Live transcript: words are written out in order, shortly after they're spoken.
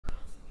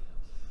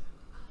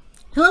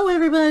Hello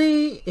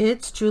everybody,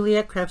 it's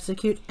Juliet Crafts So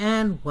Cute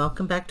and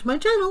welcome back to my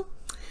channel.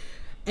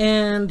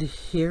 And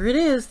here it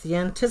is, the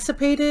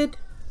anticipated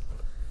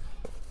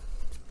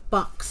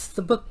box,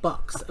 the book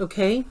box,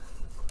 okay?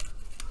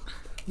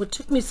 What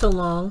took me so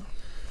long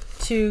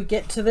to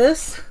get to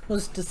this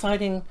was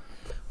deciding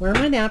where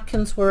my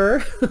napkins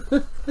were.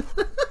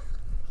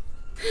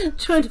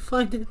 Trying to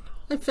find it.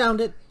 I found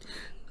it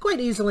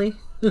quite easily.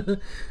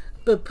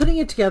 But putting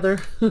it together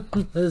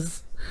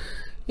was,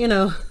 you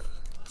know,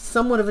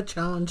 somewhat of a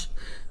challenge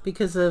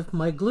because of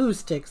my glue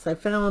sticks. I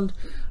thought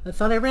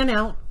I ran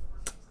out,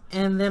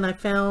 and then I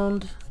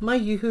found my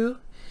Yoo-hoo,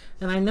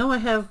 and I know I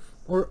have,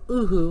 or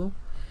Oohoo,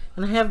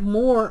 and I have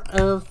more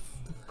of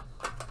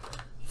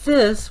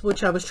this,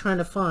 which I was trying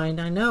to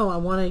find. I know I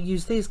want to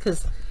use these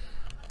because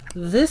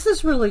this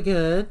is really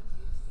good,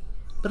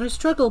 but I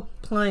struggle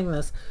applying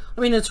this.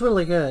 I mean, it's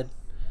really good,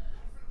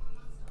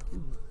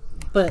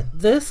 but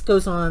this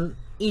goes on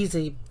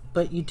easy,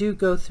 but you do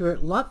go through it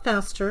a lot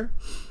faster.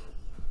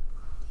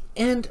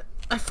 And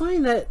I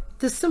find that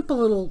this simple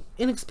little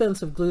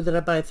inexpensive glue that I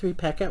buy a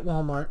 3-pack at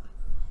Walmart.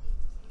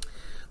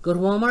 Go to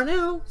Walmart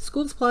now,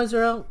 school supplies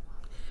are out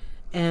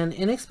and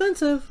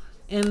inexpensive.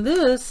 And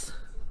this,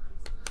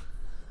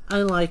 I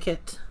like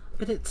it,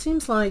 but it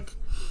seems like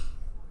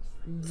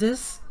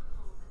this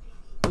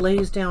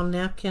lays down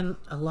napkin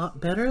a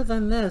lot better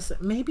than this.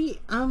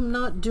 Maybe I'm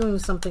not doing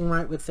something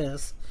right with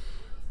this.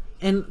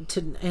 And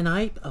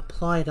I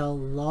applied a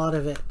lot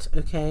of it,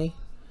 okay?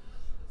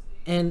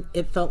 And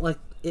it felt like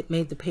it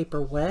made the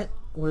paper wet,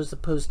 whereas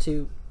opposed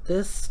to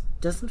this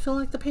doesn't feel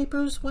like the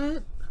paper is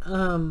wet.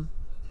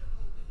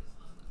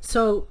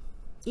 So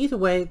either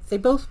way, they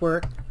both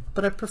work,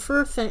 but I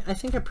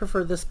think I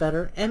prefer this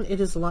better, and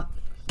it is a lot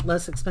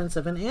less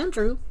expensive. And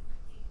Andrew,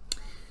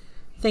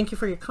 thank you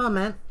for your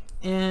comment,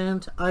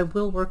 and I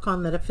will work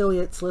on that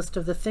affiliates list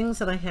of the things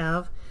that I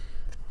have.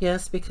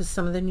 Yes, because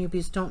some of the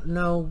newbies don't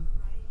know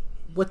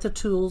what the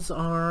tools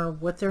are,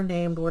 what they're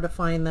named, where to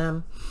find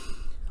them.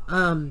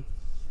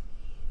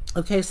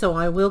 Okay, so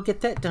I will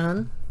get that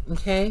done,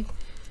 okay?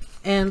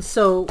 And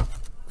so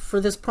for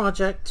this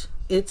project,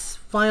 it's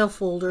file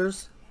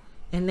folders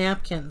and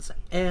napkins.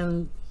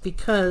 And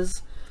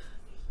because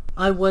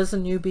I was a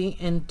newbie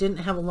and didn't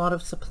have a lot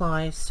of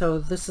supplies, so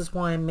this is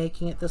why I'm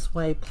making it this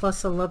way.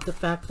 Plus, I love the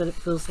fact that it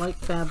feels like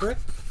fabric,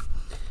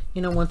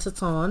 you know, once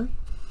it's on.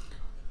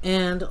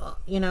 And,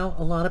 you know,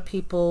 a lot of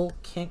people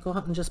can't go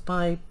out and just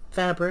buy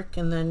fabric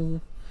and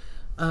then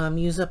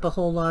use up a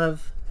whole lot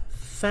of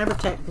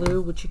Fabri-Tac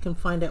glue, which you can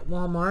find at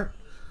Walmart.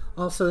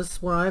 Also, this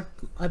is where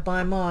I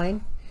buy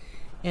mine,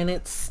 and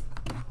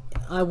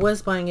I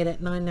was buying it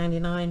at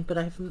 $9.99, but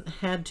I haven't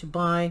had to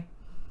buy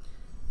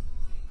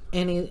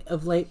any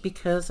of late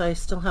because I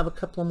still have a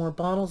couple of more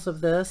bottles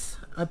of this.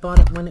 I bought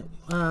it when it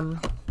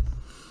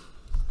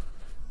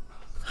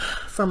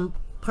from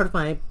part of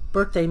my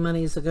birthday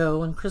monies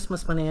ago and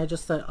Christmas money. I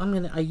just thought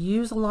I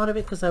use a lot of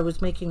it because I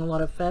was making a lot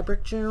of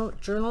fabric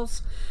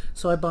journals,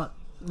 so I bought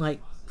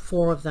like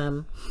 4 of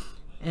them.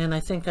 And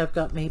I think I've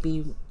got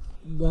maybe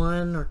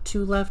 1 or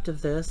 2 left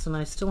of this, and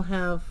I still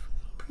have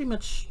pretty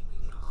much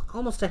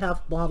almost a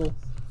half bottle.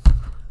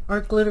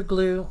 Art Glitter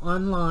Glue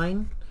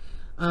online.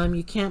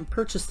 You can't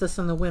purchase this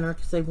in the winter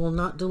because they will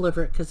not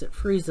deliver it because it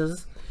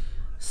freezes.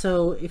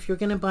 So if you're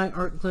going to buy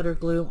Art Glitter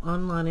Glue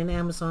online in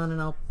Amazon,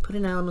 and I'll put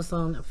an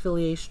Amazon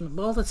affiliation of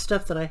all the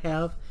stuff that I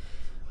have,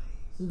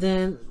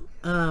 then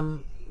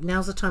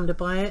now's the time to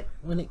buy it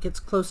when it gets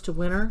close to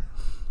winter.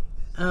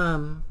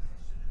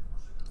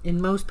 In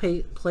most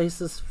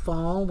places,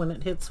 fall, when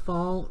it hits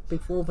fall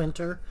before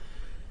winter,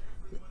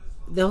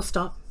 they'll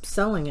stop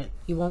selling it.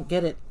 You won't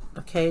get it,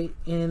 okay,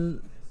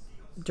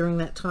 during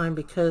that time,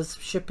 because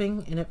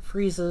shipping, and it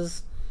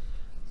freezes,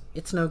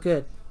 it's no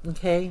good,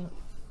 okay?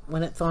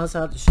 When it thaws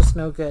out, it's just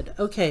no good.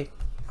 Okay,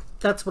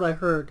 that's what I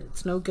heard.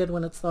 It's no good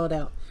when it's thawed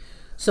out.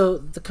 So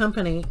the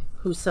company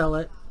who sell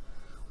it,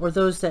 or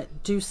those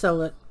that do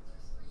sell it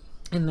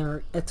in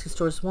their Etsy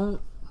stores,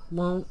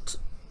 won't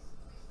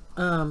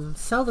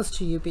sell this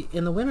to you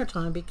in the winter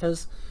time,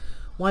 because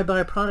why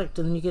buy a product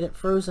and then you get it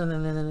frozen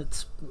and then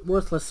it's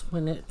worthless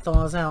when it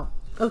thaws out.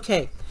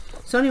 Okay,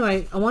 so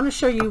anyway, I want to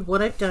show you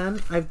what I've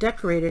done. I've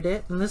decorated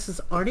it, and this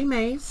is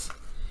ArtyMaze,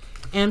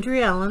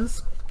 Andrea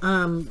Allen's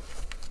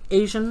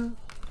Asian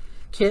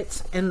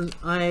kits, and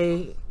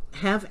I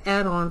have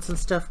add-ons and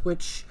stuff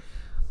which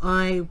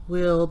I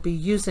will be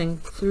using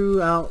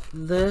throughout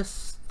the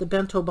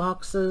bento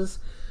boxes,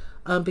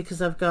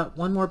 because I've got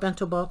 1 more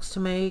bento box to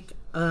make.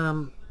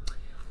 Even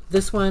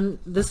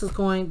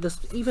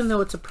though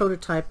it's a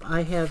prototype,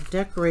 I have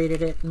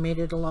decorated it and made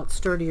it a lot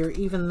sturdier,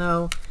 even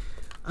though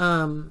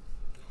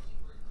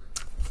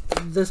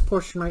this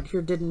portion right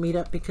here didn't meet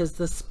up because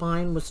the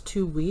spine was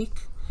too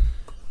weak.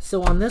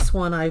 So on this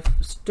one, I've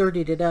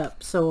sturdied it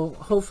up, so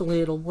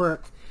hopefully it'll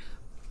work.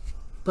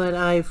 But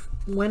I've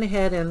went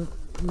ahead and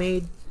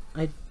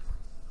I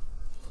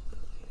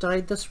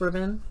dyed this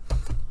ribbon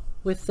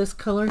with this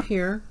color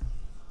here,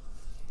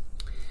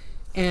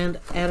 and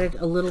added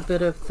a little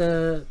bit of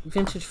the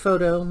vintage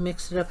photo,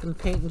 mixed it up in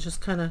paint, and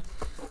just kind of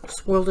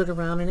swirled it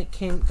around, and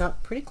it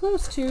got pretty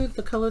close to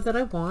the color that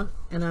I want,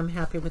 and I'm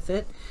happy with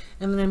it.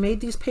 And then I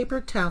made these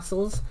paper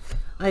tassels.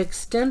 I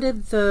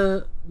extended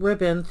the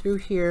ribbon through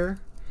here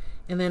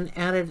and then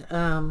added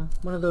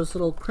one of those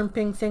little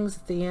crimping things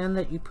at the end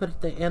that you put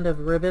at the end of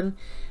a ribbon,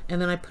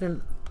 and then I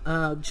put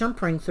a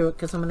jump ring through it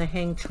because I'm going to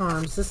hang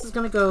charms. This is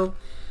going to go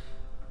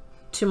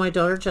to my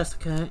daughter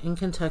Jessica in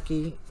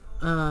Kentucky.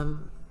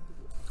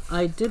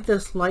 I did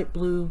this light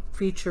blue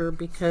feature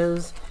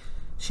because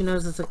she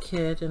knows as a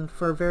kid, and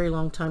for a very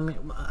long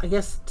time, I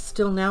guess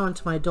still now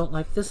into my adult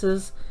life, this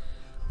has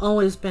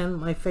always been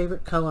my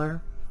favorite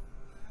color.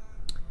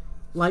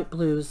 Light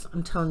blues.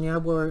 I'm telling you, I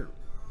wore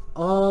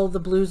all the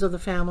blues of the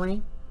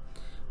family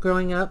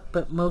growing up,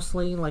 but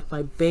mostly like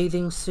my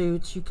bathing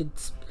suits. You could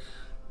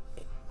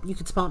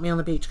spot me on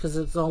the beach because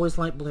it's always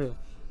light blue,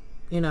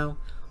 you know,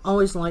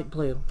 always light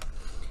blue.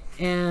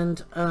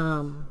 And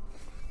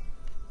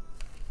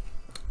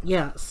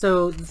yeah,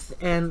 so,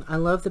 and I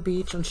love the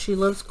beach, and she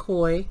loves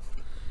koi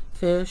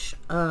fish,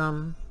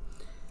 and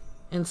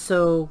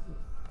so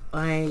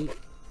I'm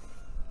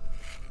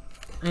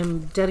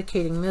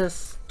dedicating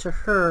this to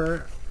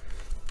her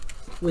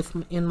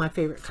in my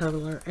favorite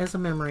color as a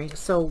memory.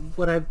 So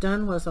what I've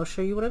done was, I'll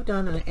show you what I've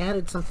done, and I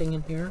added something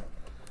in here.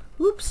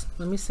 Whoops,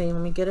 let me see,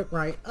 let me get it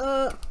right.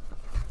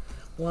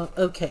 Well,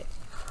 okay,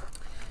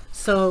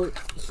 so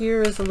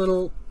here is a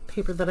little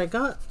paper that I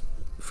got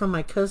from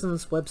my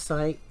cousin's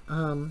website,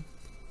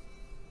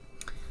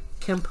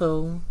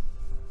 Kempo,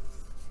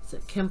 is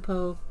it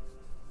Kempo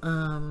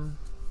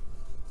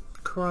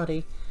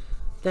karate.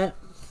 That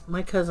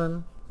my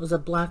cousin was a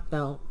black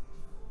belt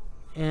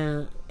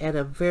and at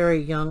a very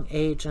young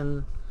age,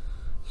 and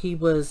he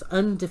was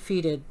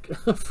undefeated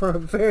for a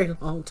very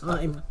long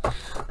time.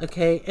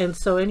 Okay, and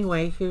so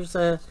anyway,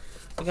 I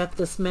got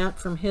this mat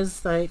from his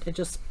site. I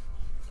just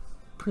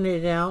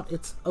printed it out.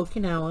 It's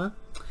Okinawa.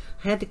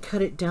 I had to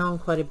cut it down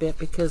quite a bit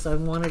because I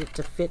wanted it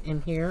to fit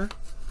in here.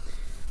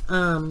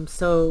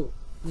 So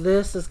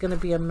this is going to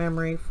be a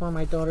memory for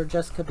my daughter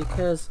Jessica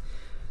because,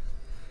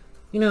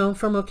 you know,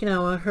 from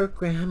Okinawa, her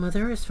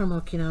grandmother is from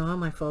Okinawa,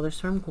 my father's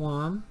from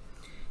Guam,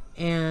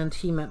 and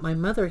he met my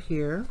mother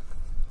here.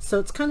 So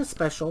it's kind of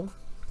special,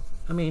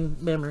 I mean,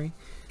 memory.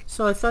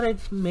 So I thought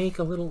I'd make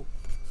a little,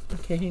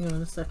 okay, hang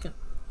on a second.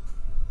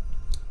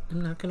 I'm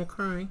not going to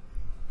cry.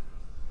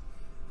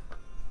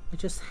 I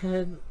just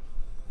had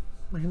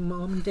my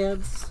mom and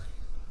dad's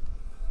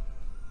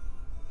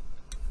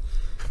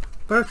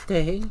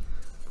birthday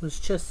was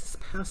just this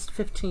past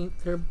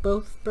 15th. Their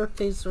both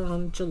birthdays are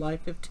on July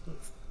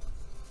 15th.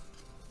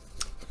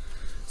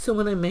 So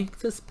when I make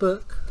this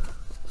book,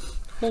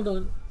 hold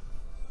on.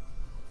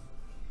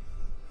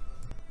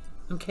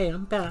 Okay,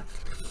 I'm back.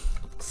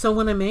 So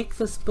when I make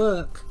this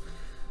book,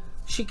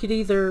 she could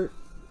either,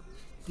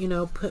 you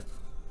know, put,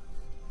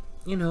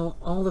 you know,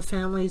 all the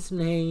family's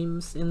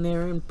names in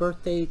there and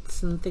birth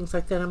dates and things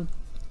like that. I'm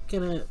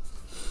gonna,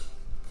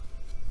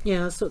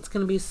 yeah, so it's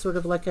gonna be sort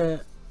of like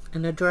an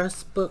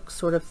address book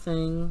sort of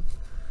thing,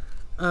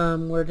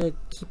 where to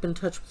keep in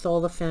touch with all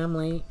the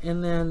family.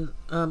 And then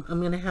I'm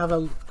gonna have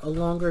a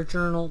longer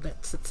journal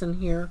that sits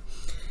in here.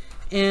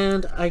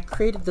 And I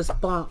created this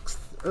box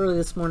early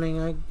this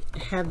morning. I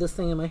had this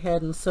thing in my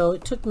head, and so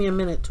it took me a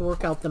minute to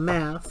work out the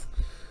math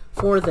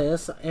for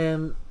this,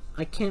 and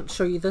I can't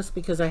show you this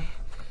because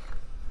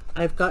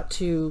I've got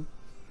to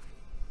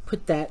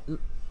put that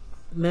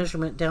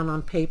measurement down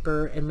on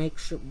paper and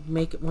make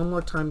it one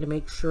more time to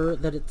make sure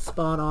that it's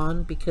spot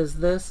on, because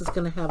this is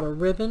going to have a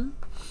ribbon.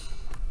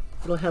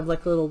 It'll have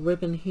like a little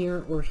ribbon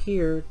here or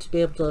here to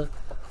be able to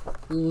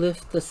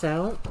lift this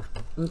out,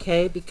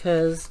 okay?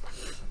 Because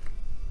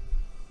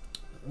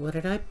where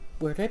did I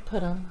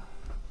put them?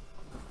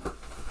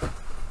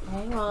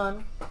 Hang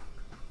on.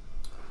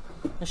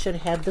 I should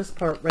have had this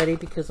part ready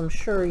because I'm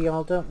sure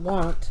y'all don't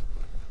want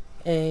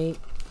a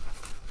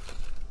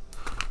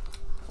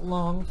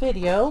long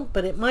video,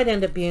 but it might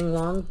end up being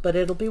long, but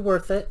it'll be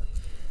worth it.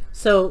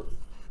 So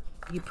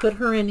you put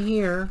her in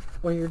here,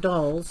 or your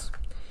dolls,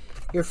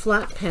 your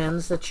flat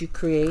pens that you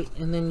create,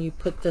 and then you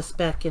put this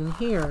back in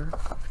here,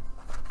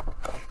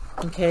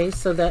 okay,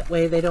 so that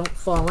way they don't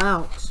fall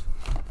out.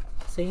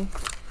 See,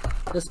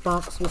 this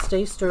box will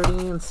stay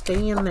sturdy and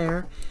stay in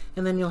there,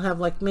 and then you'll have,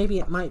 like, maybe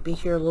it might be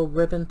here a little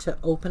ribbon to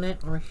open it,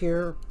 or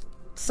here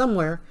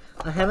somewhere.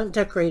 I haven't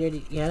decorated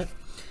it yet,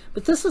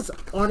 but this is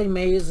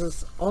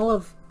ArtyMaze's, all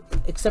of,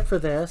 except for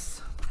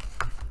this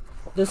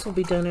will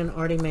be done in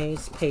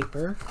ArtyMaze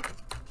paper.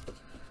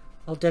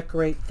 I'll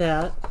decorate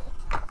that,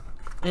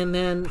 and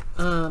then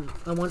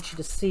I want you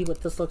to see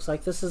what this looks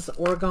like. This is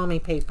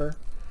origami paper,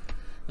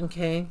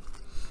 okay?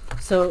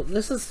 So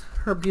this is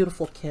her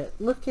beautiful kit.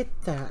 Look at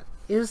that.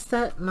 Is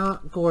that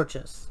not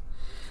gorgeous?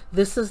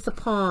 This is the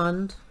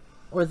pond,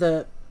 or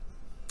the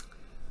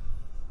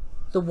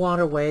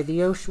waterway,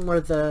 the ocean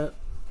where the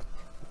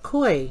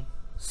koi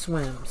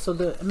swim. So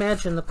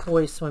imagine the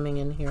koi swimming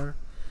in here.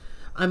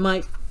 I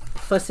might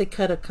fussy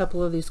cut a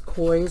couple of these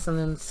kois and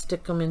then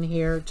stick them in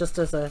here just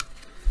as a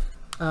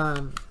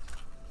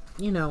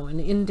you know, an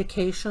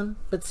indication.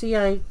 But see,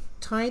 I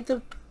tied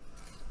the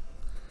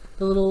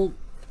the little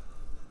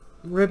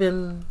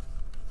ribbon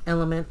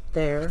element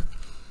there.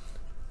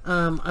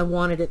 I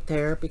wanted it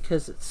there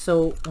because it's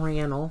so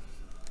oriental.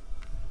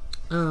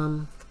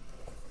 And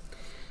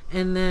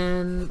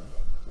then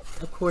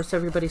of course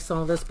everybody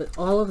saw this, but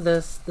all of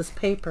this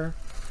paper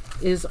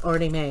is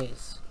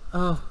ArtyMaze.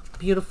 Oh,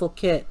 beautiful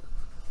kit.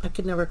 I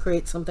could never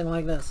create something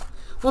like this.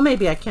 Well,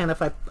 maybe I can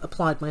if I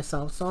applied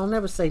myself, so I'll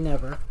never say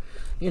never,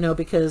 you know,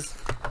 because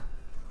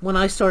when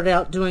I started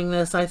out doing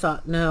this, I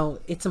thought, no,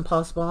 it's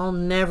impossible. I'll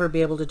never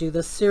be able to do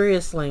this.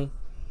 Seriously.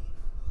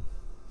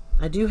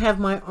 I do have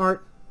my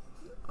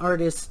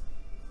artsy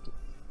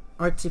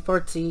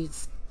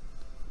fartsy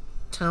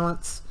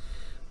talents,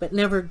 but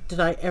never did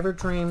I ever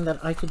dream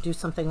that I could do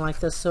something like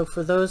this. So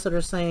for those that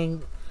are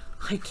saying,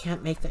 I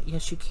can't make that,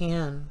 yes, you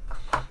can.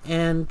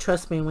 And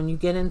trust me, when you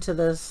get into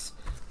this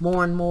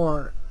more and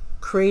more,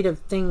 creative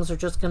things are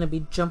just going to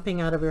be jumping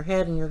out of your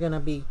head, and you're going to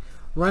be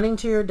running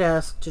to your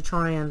desk to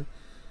try and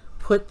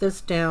put this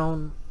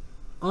down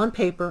on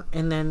paper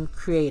and then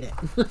create it.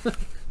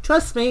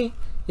 Trust me,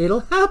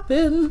 it'll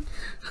happen.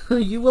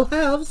 You will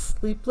have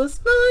sleepless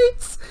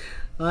nights.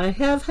 I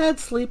have had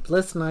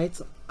sleepless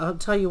nights. I'll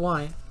tell you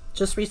why.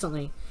 Just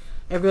recently,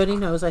 everybody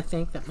knows, I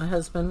think, that my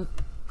husband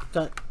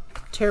got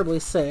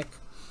terribly sick.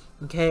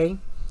 Okay,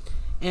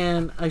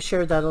 and I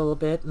shared that a little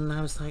bit, and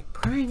I was like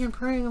praying and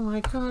praying. Oh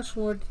my gosh,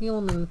 Lord, heal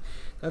him. And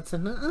God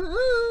said,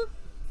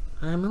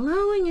 I'm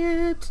allowing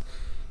it.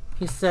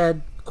 He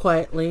said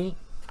quietly,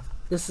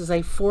 this is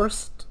a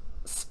forced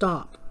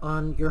stop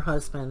on your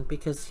husband,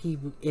 because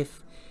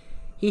if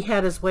he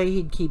had his way,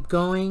 he'd keep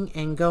going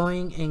and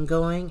going and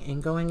going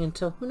and going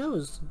until, who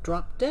knows,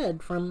 drop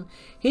dead from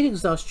heat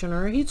exhaustion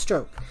or a heat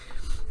stroke.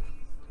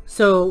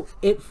 So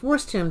it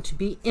forced him to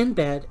be in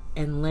bed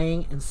and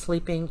laying and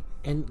sleeping,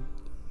 and,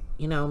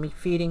 you know, me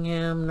feeding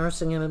him,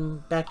 nursing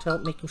him back to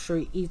health, making sure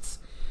he eats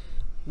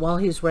while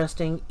he's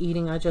resting,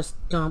 eating. I just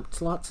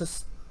dumped lots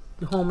of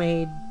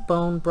homemade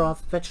bone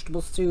broth,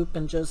 vegetable soup,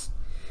 and just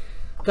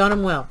got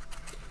him well.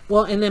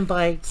 Well, and then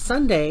by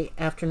Sunday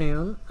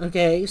afternoon,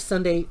 okay,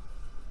 Sunday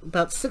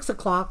about 6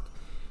 o'clock,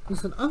 he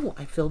said, oh,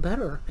 I feel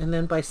better. And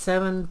then by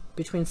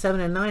between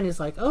 7 and 9, he's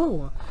like,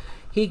 oh,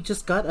 he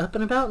just got up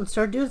and about and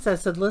started doing this. I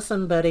said,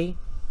 listen, buddy,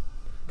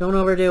 don't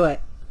overdo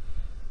it.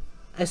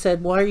 I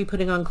said, why are you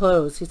putting on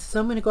clothes? He says,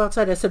 I'm going to go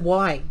outside. I said,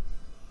 why?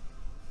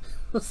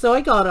 So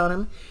I got on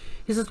him.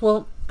 He says,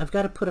 well, I've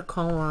got to put a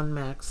collar on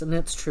Max. And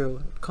that's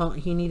true.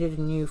 He needed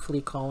a new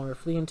flea collar,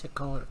 flea and tick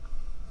collar.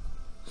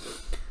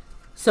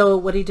 So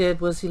what he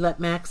did was he let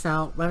Max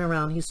out, run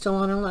around. He's still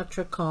on an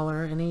electric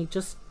collar, and he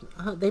just,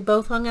 they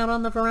both hung out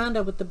on the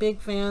veranda with the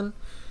big fan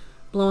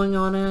blowing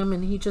on him,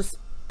 and he just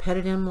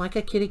petted him like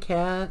a kitty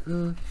cat,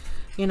 and,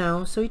 you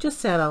know, so he just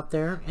sat out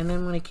there. And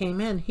then when he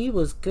came in, he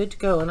was good to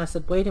go. And I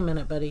said, wait a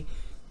minute, buddy,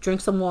 drink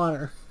some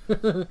water.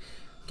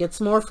 Get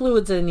some more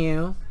fluids in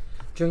you,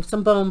 drink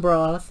some bone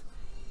broth,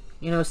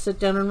 you know, sit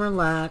down and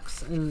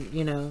relax, and,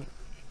 you know,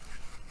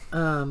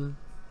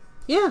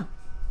 yeah.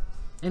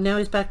 And now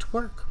he's back to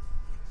work.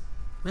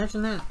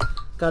 Imagine that.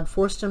 God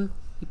forced him.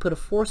 He put a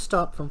forced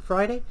stop from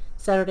Friday,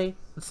 Saturday,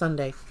 and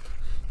Sunday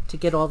to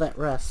get all that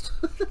rest.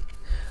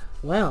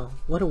 Well,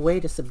 what a way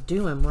to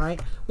subdue him, right?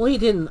 Well, he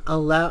didn't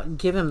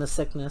give him the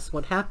sickness.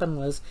 What happened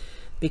was,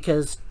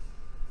 because,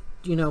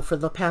 you know, for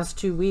the past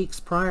 2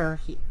 weeks prior,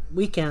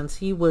 weekends,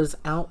 he was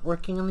out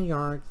working in the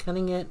yard,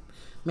 cutting it,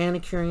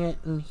 manicuring it,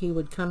 and he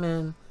would come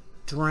in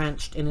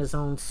drenched in his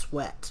own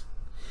sweat.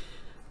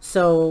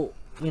 So,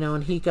 you know,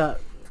 and he got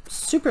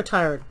super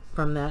tired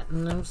from that,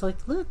 and I was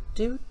like, look,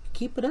 dude,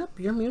 keep it up.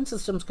 Your immune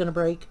system's going to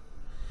break.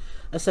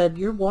 I said,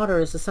 your water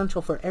is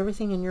essential for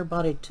everything in your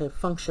body to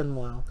function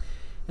well.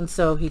 And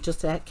so he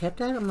just kept at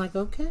it. I'm like,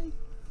 okay.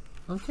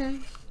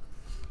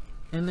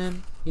 And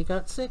then he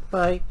got sick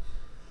after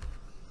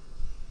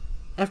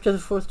the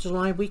 4th of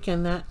July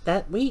weekend,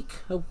 that week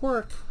of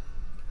work,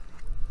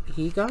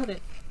 he got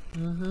it.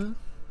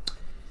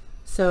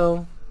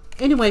 So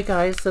anyway,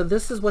 guys, so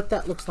this is what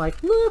that looks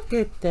like. Look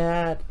at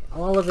that.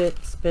 All of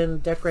it's been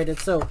decorated.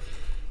 So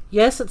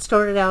yes, it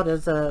started out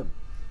as a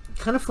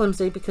kind of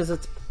flimsy because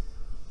it's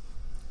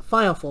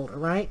file folder,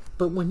 right?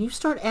 But when you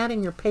start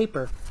adding your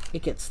paper,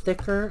 it gets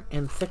thicker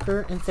and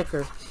thicker and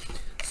thicker.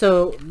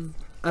 So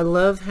I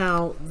love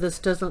how this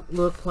doesn't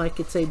look like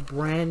it's a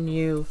brand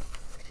new,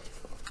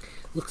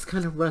 looks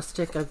kind of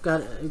rustic. I've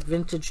got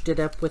vintaged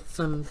it up with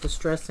some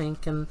distress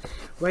ink, and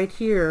right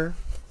here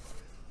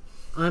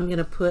I'm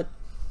gonna put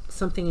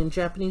something in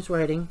Japanese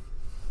writing.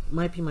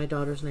 Might be my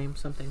daughter's name,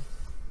 something.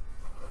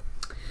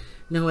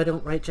 No, I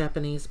don't write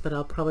Japanese, but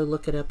I'll probably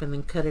look it up and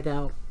then cut it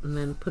out and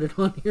then put it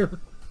on here.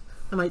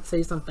 I might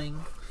say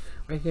something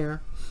right here,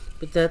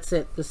 but that's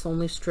it. This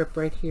only strip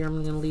right here.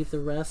 I'm going to leave the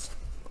rest.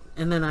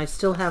 And then I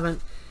still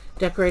haven't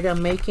decorated.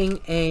 I'm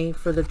making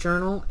for the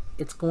journal,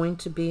 it's going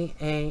to be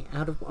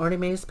out of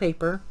ArtyMaze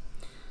paper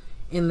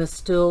in the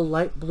still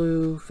light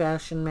blue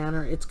fashion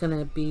manner. It's going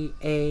to be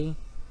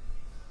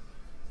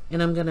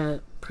and I'm going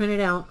to print it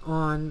out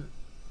on,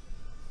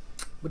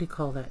 what do you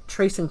call that,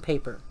 tracing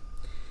paper.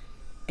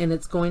 and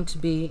it's going to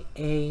be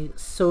a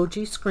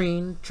Soji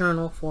screen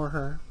journal for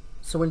her.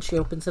 So when she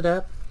opens it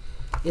up,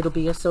 it'll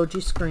be a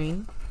Soji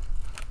screen.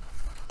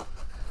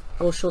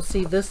 Well, she'll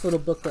see this little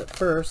booklet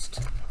first.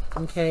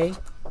 Okay,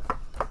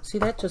 see,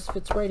 that just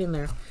fits right in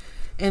there.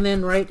 And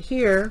then right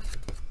here,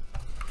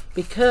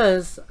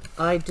 because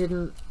I've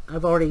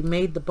already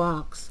made the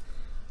box,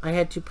 I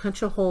had to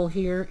punch a hole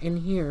here and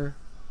here,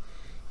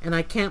 and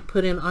I can't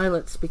put in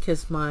eyelets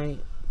because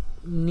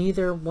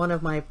neither one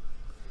of my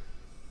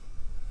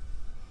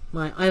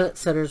eyelet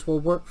setters will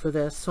work for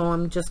this. So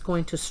I'm just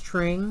going to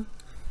string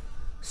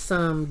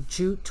some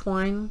jute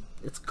twine.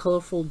 It's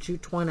colorful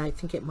jute twine. I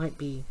think it might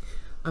be,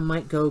 I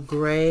might go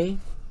gray.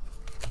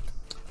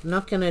 I'm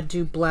not going to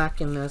do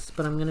black in this,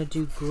 but I'm going to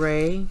do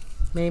gray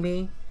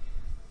maybe,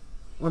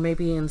 or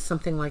maybe in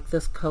something like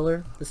this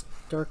color, this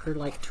darker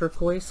like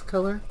turquoise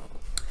color.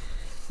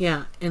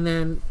 Yeah, and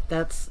then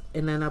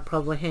I'll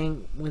probably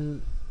hang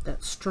when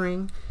that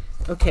string.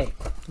 Okay,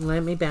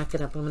 let me back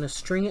it up. I'm going to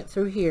string it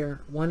through here,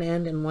 one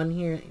end and one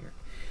here.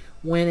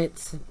 When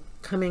it's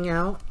coming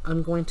out,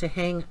 I'm going to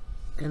hang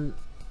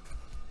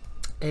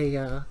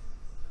a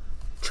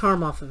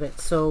charm off of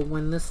it. So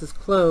when this is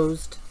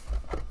closed,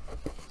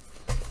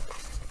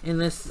 and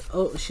this,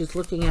 oh, she's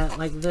looking at it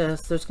like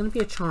this, there's going to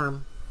be a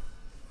charm.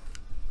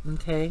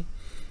 Okay,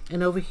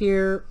 and over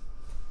here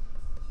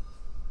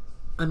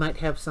I might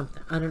have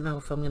something. I don't know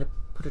if I'm going to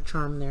put a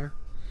charm there.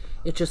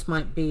 It just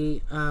might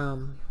be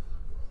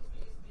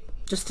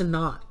just a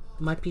knot.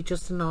 It might be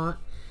just a knot,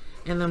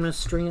 and then I'm going to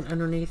string it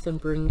underneath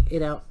and bring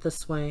it out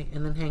this way,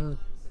 and then hang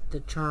the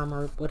charm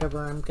or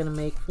whatever I'm going to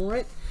make for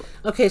it.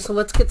 Okay, so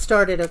let's get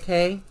started,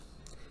 okay?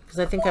 Because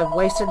I think I've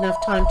wasted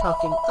enough time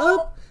talking.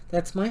 Oh,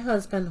 that's my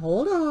husband.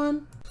 Hold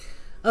on.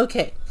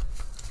 Okay,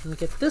 let me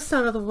get this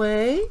out of the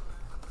way.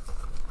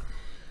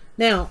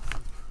 Now,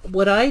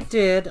 what I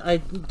did,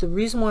 the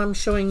reason why I'm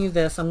showing you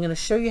this, I'm going to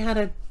show you how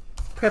to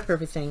prep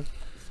everything.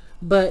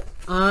 But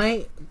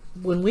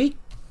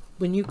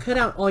when you cut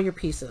out all your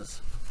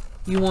pieces,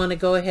 you want to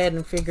go ahead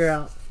and figure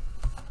out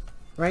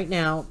right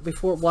now,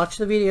 before, watch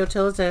the video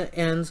till it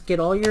ends, get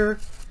all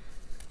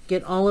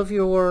of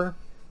your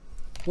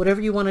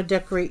whatever you want to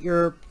decorate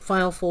your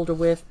file folder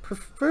with,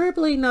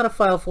 preferably not a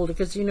file folder,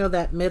 because you know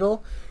that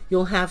middle,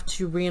 you'll have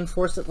to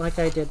reinforce it like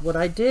I did. What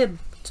I did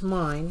to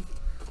mine,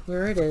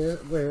 where it is,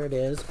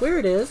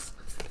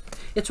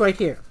 it's right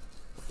here.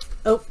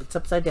 Oh, it's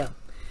upside down.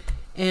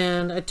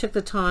 And I took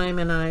the time,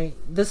 and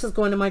this is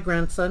going to my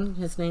grandson.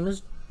 His name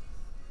is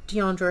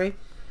DeAndre,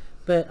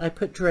 but I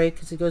put Dre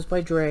because he goes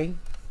by Dre.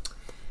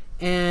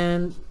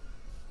 And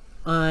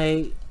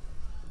I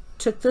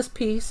took this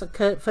piece,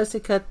 fussy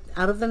cut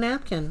out of the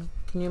napkin.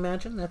 Can you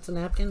imagine? That's a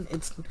napkin.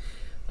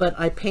 But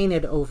I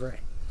painted over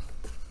it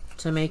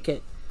to make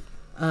it.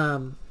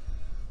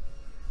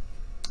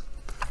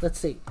 Let's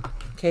see.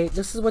 Okay,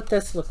 this is what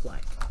this looked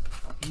like.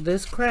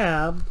 This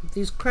crab,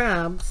 these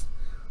crabs,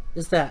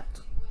 is that.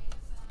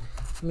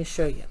 Let me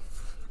show you.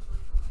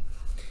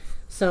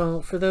 So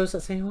for those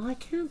that say, well, I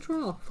can't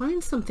draw,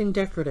 find something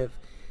decorative.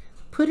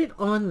 Put it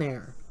on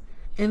there.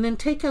 And then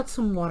take out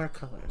some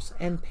watercolors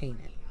and paint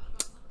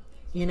it.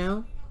 You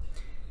know?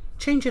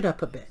 Change it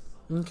up a bit.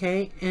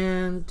 Okay?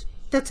 And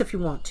that's if you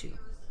want to.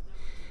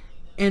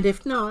 And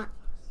if not,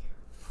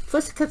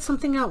 let's cut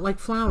something out like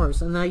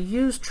flowers. And I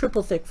use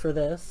triple thick for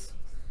this.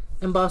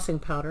 Embossing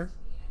powder.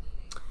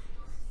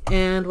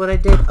 And what I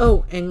did,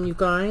 oh, and you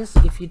guys,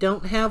 if you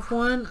don't have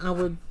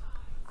one,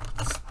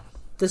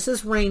 this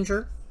is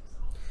Ranger.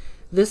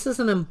 This is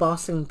an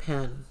embossing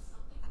pen.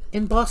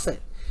 Emboss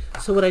it.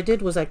 So what I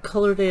did was I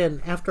colored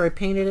in after I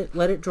painted it,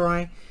 let it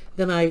dry,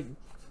 then I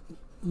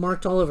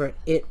marked all over it.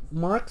 It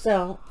marks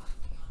out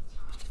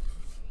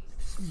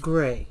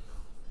gray,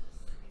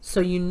 so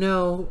you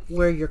know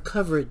where your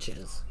coverage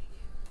is.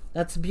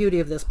 That's the beauty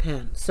of this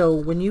pen. So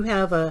when you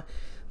have a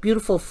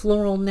beautiful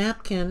floral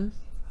napkin,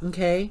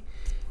 okay,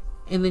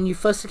 and then you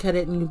fussy cut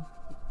it and you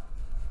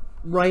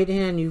write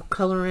in, you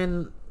color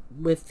in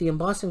with the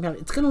embossing powder,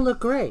 it's going to look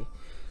gray.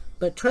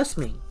 But trust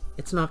me,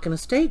 it's not going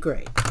to stay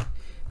gray.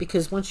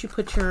 Because once you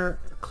put your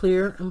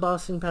clear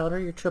embossing powder,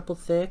 your triple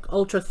thick,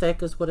 ultra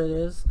thick is what it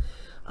is.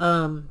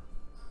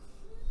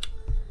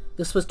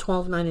 This was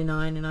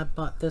 $12.99, and I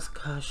bought this,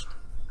 gosh,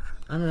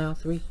 I don't know,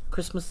 3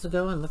 Christmases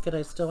ago, and look at,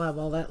 I still have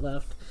all that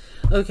left.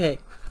 Okay,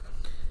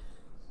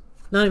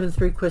 not even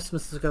 3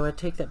 Christmases ago. I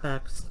take that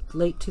back. It's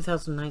late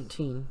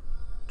 2019,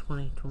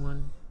 20,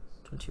 21,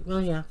 22.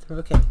 Well, yeah,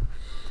 okay.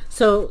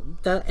 So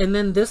that, and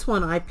then this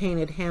one I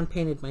hand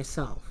painted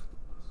myself.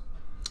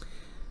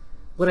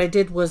 What I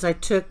did was I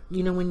took,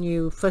 you know, when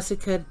you fussy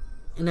cut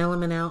an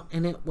element out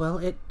and it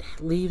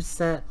leaves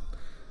that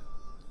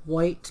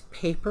white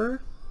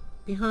paper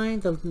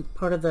behind, the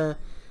part of the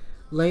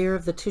layer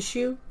of the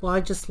tissue. Well,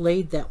 I just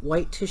laid that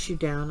white tissue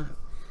down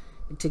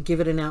to give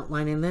it an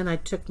outline, and then I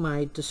took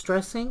my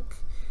distress ink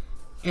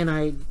and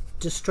I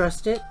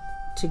distressed it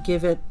to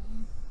give it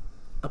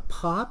a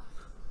pop,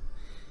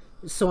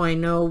 so I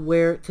know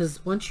where,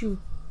 because once you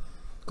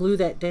glue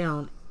that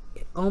down,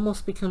 it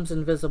almost becomes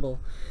invisible.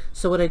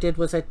 So what I did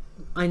was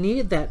I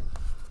needed that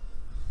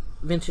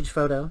vintage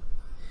photo,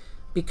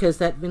 because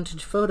that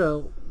vintage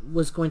photo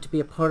was going to be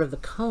a part of the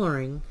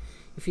coloring.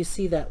 If you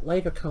see that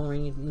lighter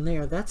coloring in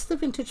there, that's the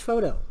vintage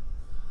photo.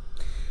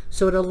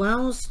 So it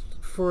allows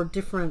for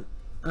different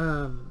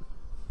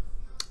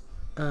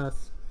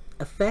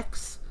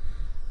effects,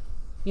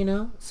 you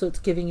know, so it's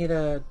giving it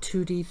a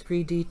 2D,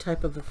 3D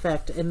type of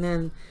effect. And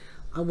then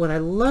what I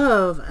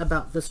love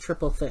about this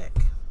triple thick,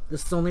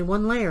 this is only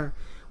one layer.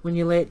 When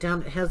you lay it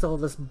down, it has all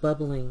this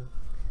bubbling.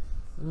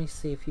 Let me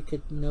see if you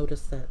could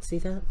notice that. See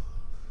that?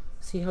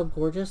 See how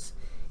gorgeous?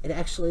 It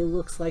actually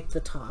looks like the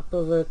top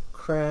of a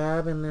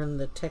crab and then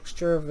the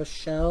texture of a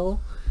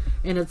shell.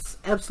 And it's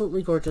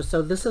absolutely gorgeous.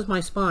 So this is my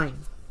spine.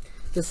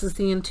 This is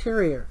the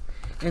interior.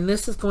 And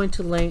this is going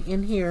to lay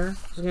in here.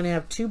 It's going to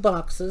have two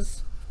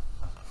boxes.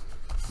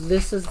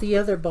 This is the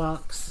other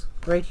box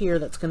right here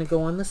that's going to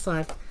go on the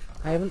side.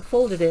 I haven't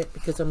folded it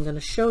because I'm going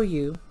to show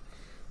you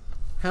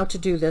how to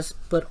do this,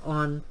 but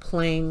on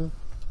plain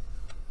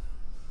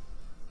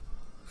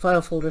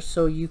file folder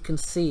so you can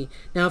see.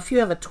 Now if you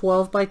have a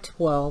 12 by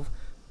 12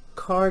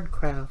 card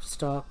craft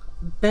stock,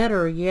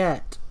 better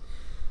yet,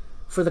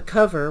 for the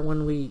cover,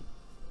 when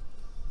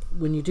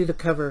you do the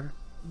cover,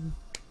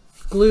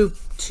 glue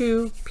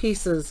two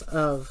pieces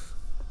of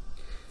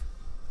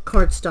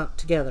cardstock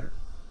together,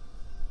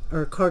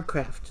 or card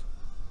craft,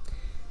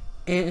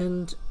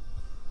 and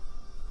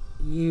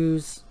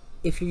use,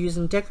 if you're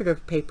using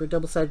decorative paper,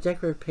 double-sided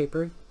decorative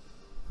paper,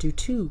 do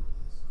two.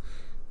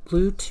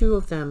 Glue two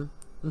of them,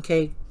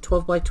 okay,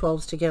 12 by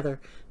 12s together.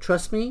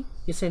 Trust me,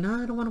 you say,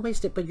 no, I don't want to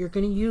waste it, but you're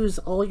going to use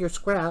all your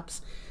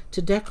scraps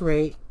to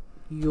decorate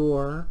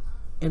your,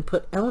 and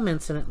put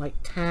elements in it like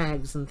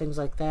tags and things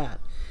like that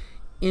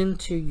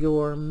into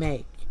your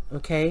make,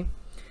 okay?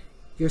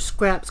 Your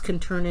scraps can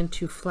turn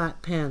into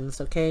flat pens,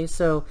 okay?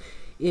 So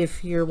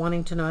if you're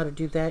wanting to know how to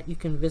do that, you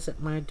can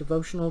visit my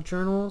devotional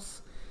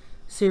journals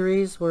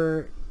series,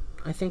 where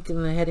I think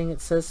in the heading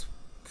it says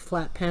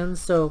flat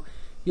pens, so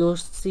you'll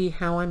see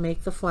how I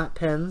make the flat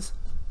pens.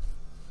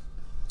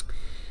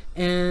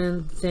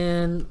 And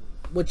then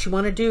what you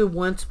want to do,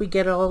 once we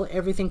get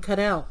everything cut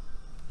out,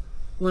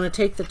 you want to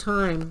take the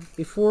time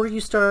before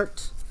you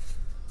start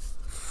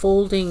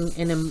folding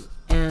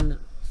and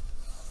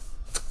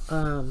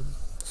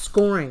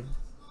scoring.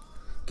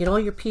 Get all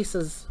your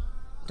pieces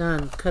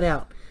done, cut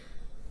out,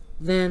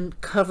 then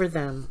cover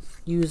them.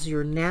 Use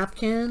your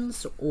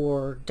napkins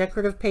or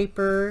decorative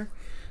paper,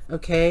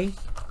 okay?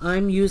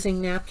 I'm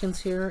using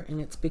napkins here, and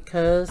it's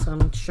because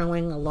I'm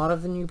showing a lot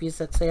of the newbies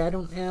that say I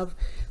don't have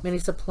many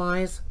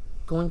supplies.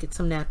 Go and get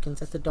some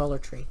napkins at the Dollar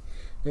Tree.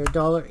 They're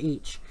 $1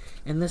 each.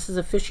 And this is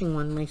a fishing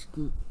one.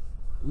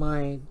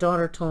 My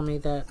daughter told me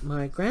that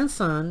my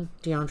grandson,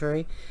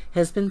 DeAndre,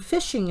 has been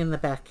fishing in the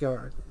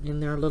backyard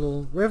in their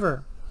little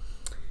river.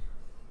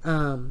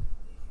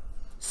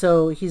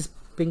 So he's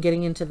been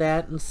getting into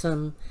that,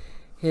 and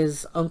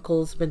his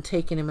uncle's been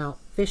taking him out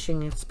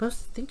fishing. It's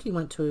supposed to think he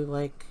went to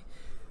like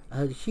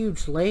a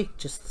huge lake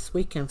just this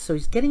weekend, so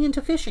he's getting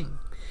into fishing.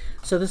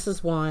 So this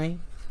is why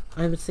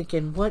I was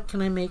thinking, what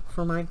can I make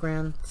for my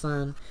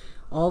grandson?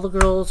 All the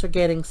girls are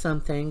getting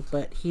something,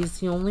 but he's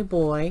the only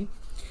boy,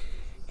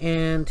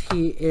 and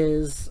he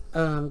is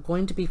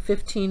going to be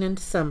 15 in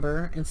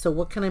December. And so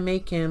what can I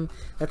make him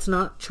that's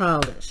not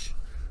childish,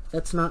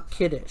 that's not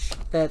kiddish,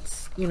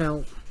 that's, you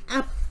know,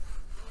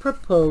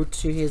 apropos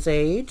to his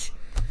age,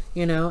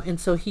 you know? And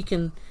so he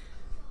can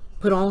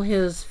put all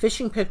his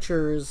fishing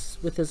pictures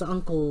with his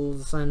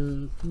uncles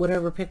and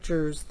whatever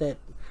pictures that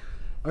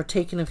are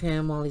taken of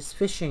him while he's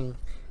fishing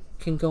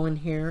can go in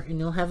here, and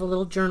you'll have a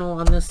little journal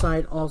on this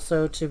side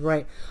also to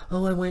write,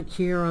 oh, I went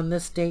here on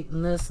this date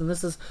and this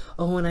is,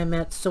 oh, and I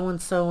met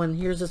so-and-so, and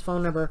here's his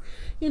phone number,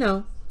 you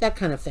know, that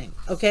kind of thing.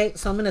 Okay,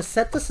 so I'm going to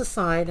set this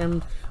aside,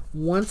 and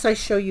once I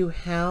show you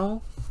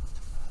how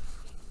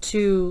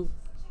to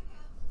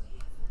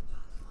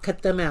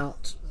cut them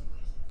out,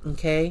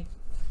 okay,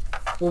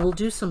 well, we'll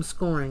do some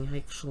scoring,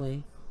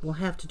 actually. We'll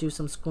have to do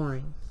some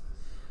scoring.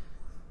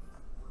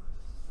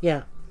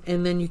 Yeah,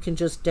 and then you can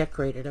just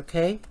decorate it,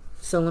 okay?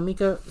 So let me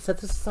go set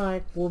this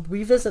aside. We'll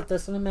revisit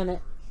this in a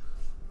minute.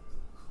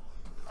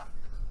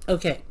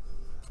 Okay.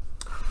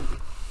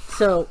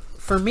 So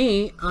for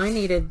me, I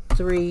needed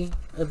 3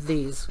 of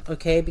these,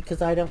 okay?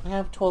 Because I don't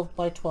have 12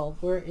 by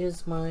 12. Where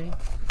is I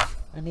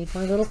need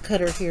my little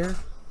cutter here.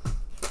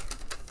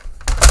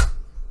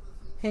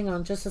 Hang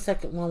on just a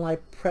second while I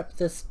prep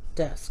this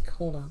desk.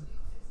 Hold on.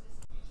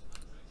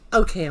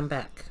 Okay, I'm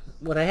back.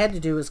 What I had to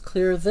do is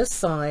clear this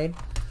side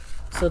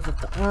so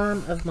that the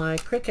arm of my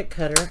Cricut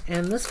cutter,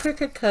 and this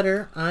Cricut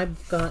cutter I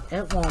got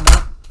at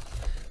Walmart.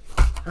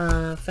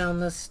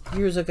 Found this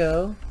years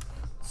ago.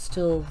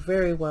 Still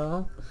very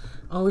well.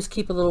 Always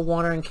keep a little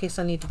water in case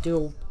I need to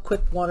do a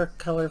quick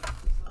watercolor,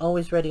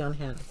 always ready on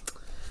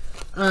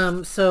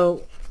hand.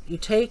 So you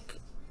take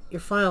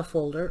your file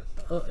folder,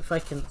 if I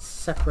can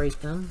separate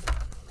them.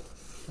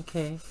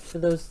 Okay, for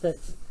those that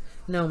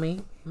know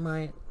me,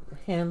 my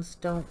hands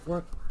don't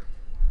work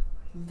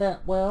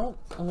that well.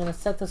 I'm going to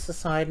set this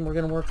aside, and we're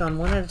going to work on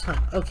one at a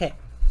time. Okay,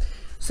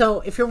 so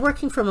if you're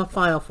working from a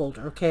file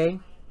folder, okay,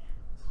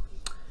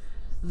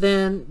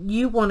 then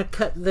you want to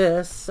cut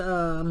this.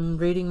 I'm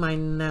reading my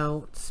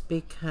notes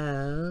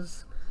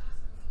because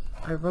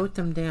I wrote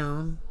them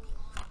down.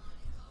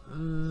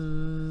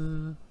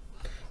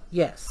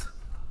 Yes.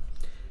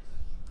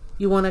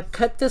 You want to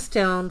cut this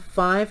down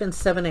 5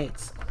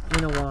 7/8.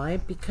 You know why?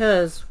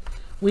 Because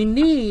we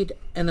need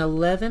an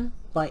 11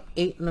 by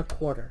 8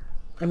 1/4.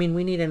 I mean,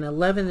 we need an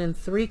 11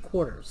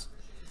 3/4.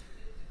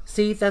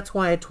 See, that's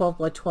why a 12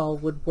 by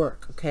 12 would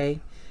work, okay?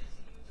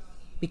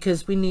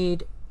 Because we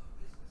need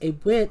a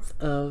width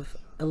of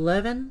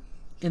 11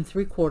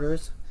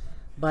 3/4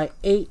 by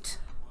 8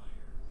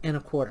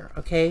 1/4,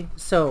 okay?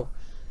 So,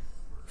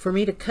 for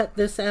me to cut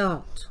this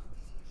out,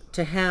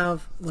 to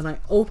have, when I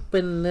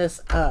open this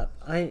up,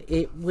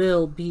 it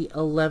will be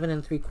 11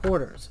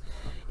 3/4.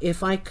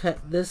 If I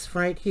cut this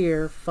right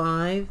here,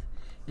 5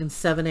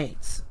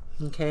 7/8,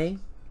 okay?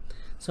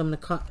 So I'm going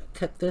to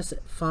cut this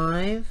at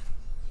 5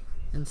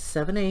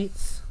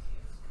 7/8.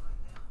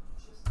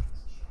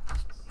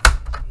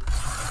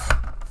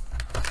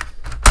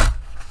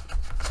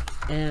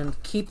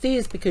 And keep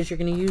these because you're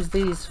going to use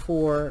these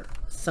for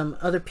some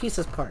other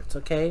pieces parts,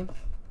 okay?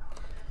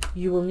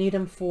 You will need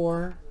them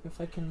for,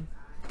 if I can,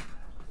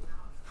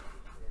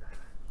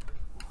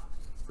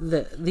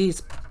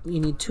 these, you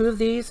need 2 of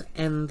these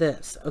and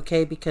this,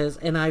 okay? Because,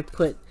 and I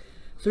put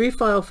 3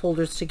 file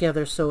folders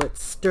together so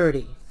it's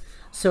sturdy.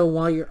 So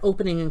while you're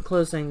opening and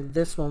closing,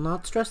 this will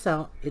not stress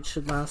out. It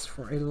should last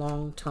for a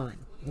long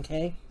time,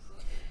 okay?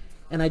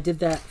 And I did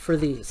that for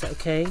these,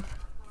 okay?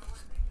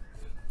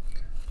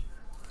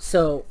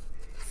 So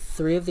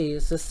 3 of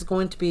these. This is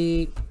going to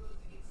be,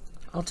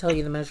 I'll tell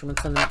you the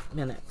measurements in a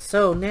minute.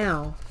 So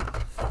now,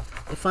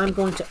 if I'm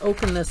going to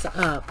open this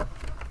up,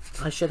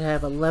 I should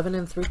have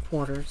 11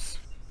 3/4.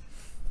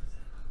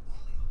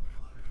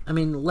 I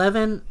mean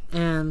 11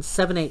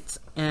 7/8,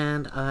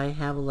 and I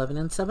have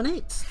 11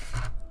 7/8.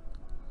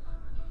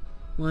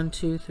 1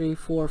 2 3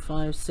 4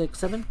 5 6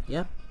 7.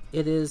 Yep,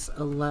 it is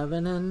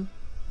 11 and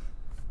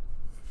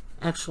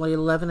actually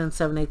 11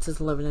 7/8 is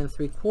 11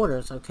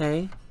 3/4.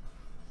 Okay,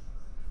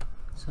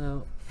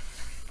 so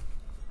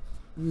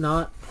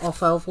not all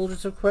file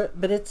folders are correct,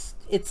 but it's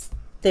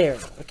there.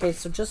 Okay,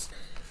 so just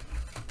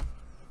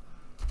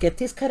get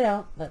these cut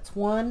out. That's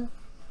 1,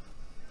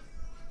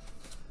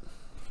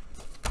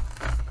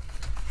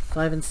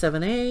 5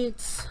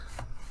 7/8.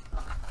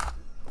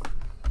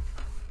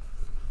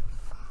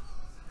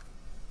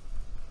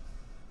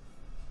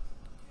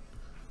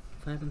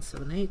 5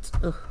 7/8.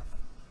 Ugh.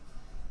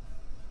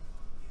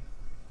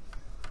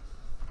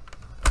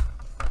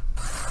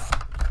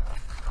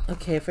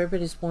 Okay, if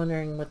everybody's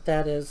wondering what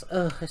that is,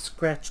 ugh, I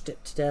scratched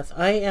it to death.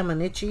 I am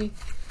an itchy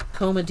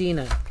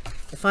comedina.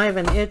 If I have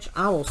an itch,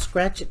 I will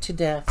scratch it to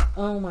death.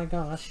 Oh my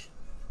gosh.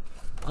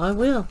 I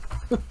will.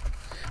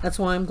 That's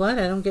why I'm glad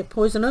I don't get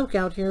poison oak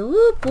out here.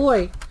 Woo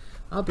boy.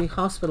 I'll be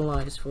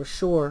hospitalized for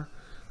sure.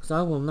 Because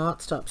I will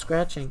not stop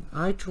scratching.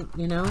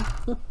 You know.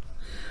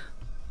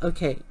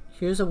 Okay,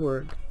 here's a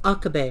word.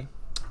 Akabe.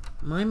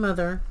 My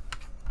mother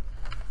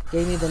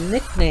gave me the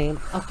nickname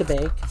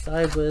Akabe because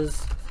I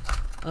was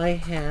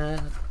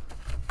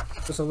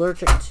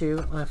allergic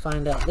to, I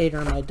find out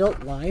later in my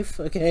adult life,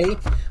 okay,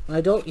 my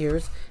adult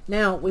years.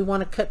 Now we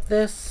want to cut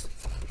this,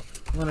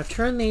 we want to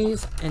turn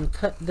these and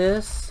cut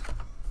this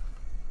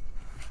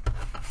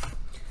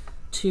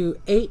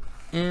to 8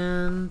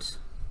 1/4,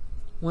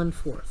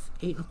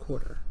 8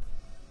 1/4,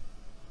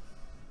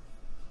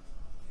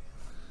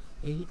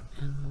 8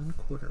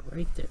 1/4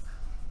 right there.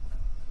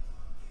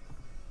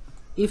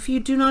 If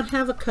you do not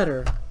have a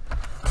cutter,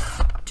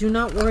 do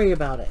not worry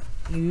about it.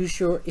 Use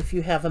your, if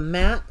you have a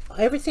mat,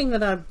 everything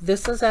that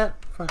this is I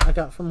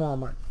got from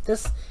Walmart.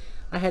 This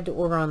I had to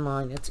order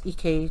online. It's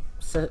EK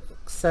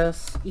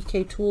Success,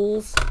 EK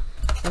Tools,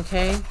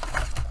 okay?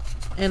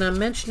 And I'm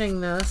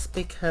mentioning this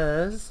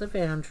because of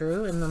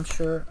Andrew, and I'm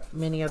sure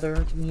many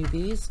other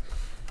newbies.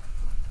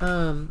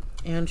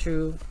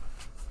 Andrew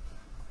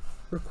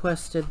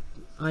requested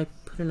I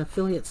put an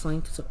affiliates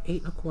link, so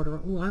 8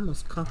 1/4. Oh, I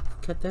almost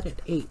cut that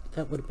at 8.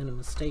 That would have been a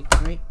mistake,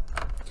 right?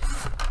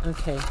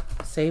 Okay,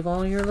 save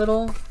all your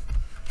little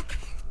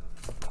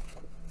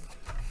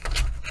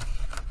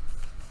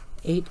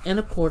 8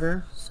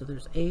 1/4. So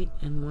there's 8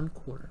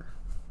 1/4.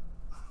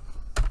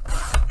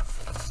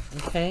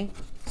 Okay,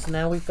 so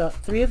now we've got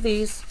 3 of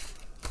these.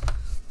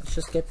 Let's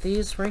just get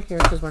these right here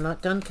because we're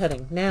not done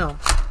cutting. Now,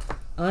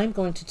 I'm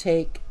going to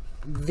take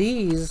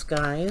these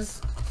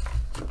guys,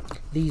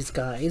 these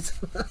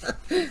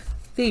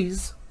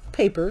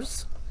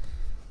papers,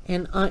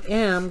 and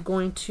I'm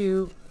going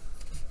to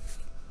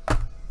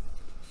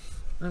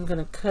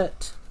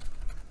cut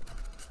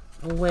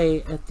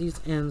away at these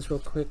ends real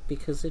quick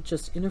because it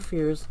just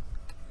interferes.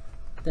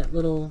 That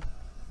little,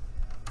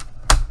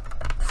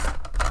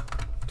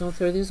 don't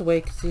throw these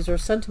away because these are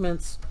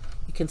sentiments.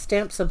 You can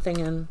stamp something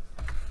and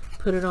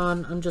put it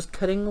on. I'm just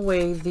cutting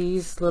away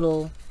these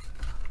little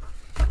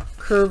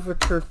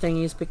curvature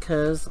thingies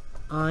because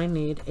I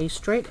need a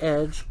straight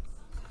edge,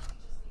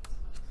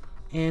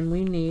 and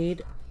we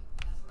need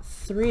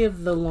 3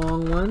 of the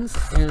long ones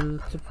and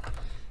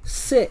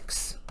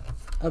 6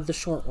 of the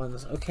short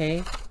ones,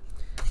 okay?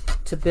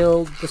 To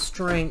build the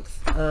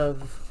strength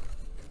of,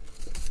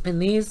 and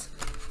these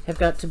have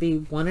got to be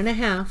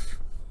 1.5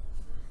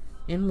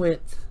 in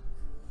width.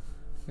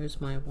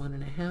 There's my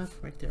 1.5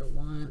 right there,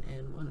 1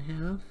 and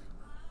 1/2.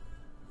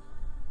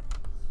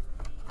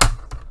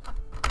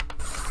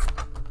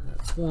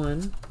 That's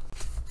 1.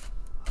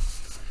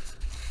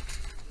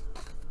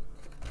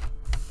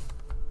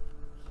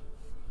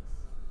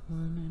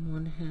 One and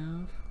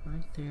 1/2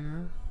 right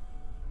there.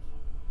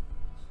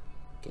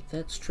 Get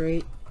that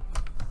straight.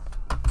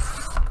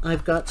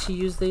 I've got to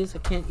use these. I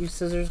can't use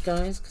scissors,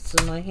 guys, because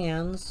it's in my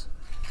hands.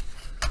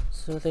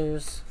 So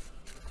there's,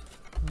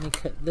 let me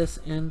cut this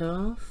end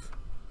off.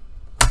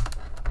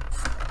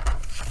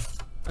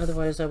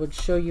 Otherwise I would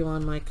show you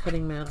on my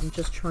cutting mat. I'm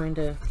just trying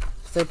to,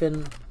 because I've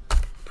been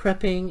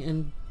prepping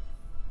and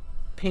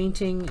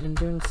painting and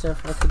doing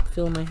stuff, I could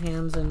feel my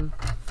hands in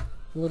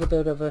a little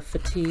bit of a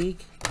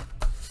fatigue.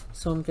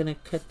 So I'm going to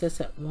cut this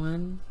at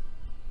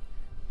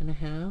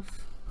 1.5.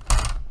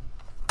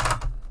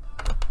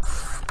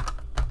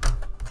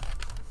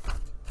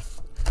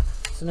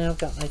 So now I've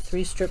got my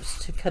 3 strips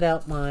to cut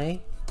out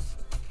my,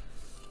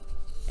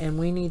 and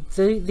we need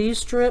these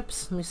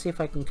strips. Let me see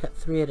if I can cut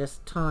 3 at a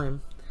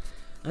time.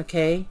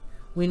 Okay,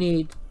 we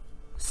need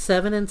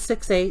 7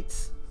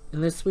 6/8,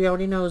 and this we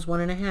already know is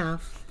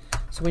 1.5.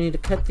 So we need to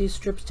cut these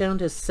strips down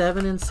to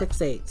 7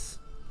 6/8.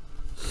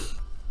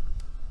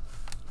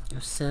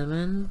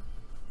 7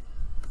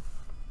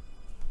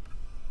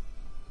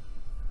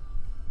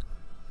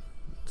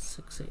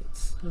 6/8,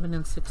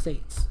 7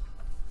 6/8.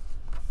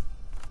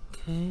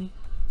 Okay.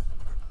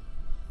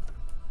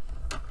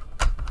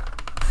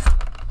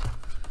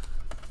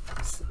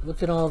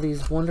 Look at all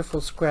these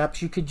wonderful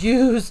scraps you could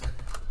use.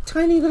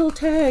 Tiny little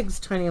tags,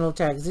 tiny little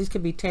tags. These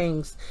could be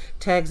tags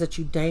that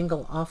you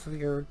dangle off of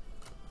your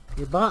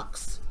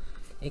box.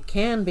 It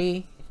can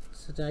be.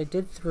 So I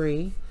did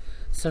 3.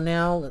 So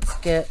now let's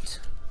get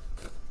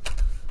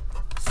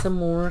some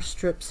more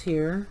strips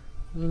here.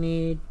 We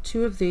need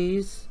 2 of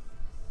these.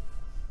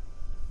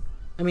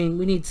 I mean,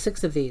 we need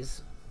 6 of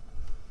these.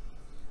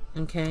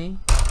 Okay.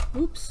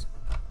 Oops.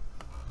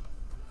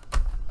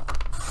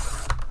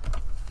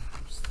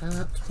 There's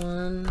that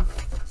one.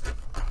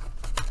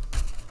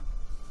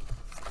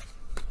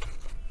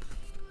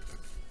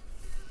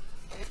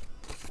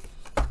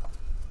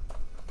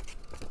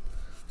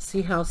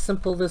 See how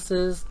simple this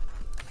is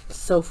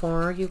so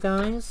far, you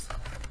guys?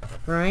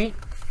 Right?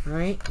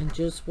 Right? And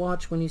just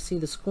watch when you see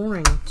the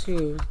scoring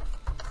too.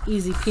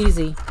 Easy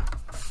peasy.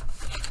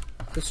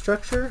 The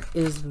structure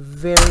is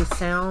very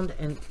sound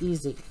and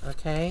easy,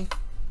 okay?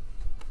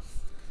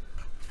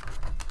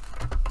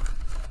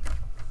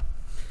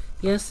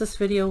 Yes, this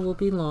video will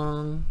be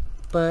long,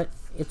 but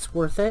it's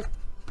worth it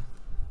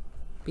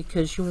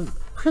because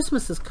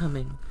Christmas is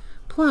coming.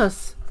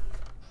 Plus,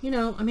 you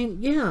know, I mean,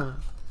 yeah,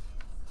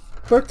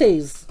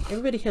 birthdays.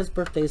 Everybody has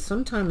birthdays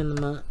sometime in the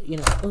month, you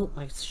know. Oh,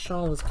 my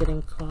shawl is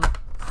getting caught.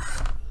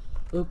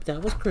 Oop,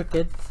 that was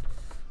crooked.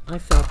 I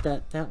felt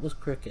that. That was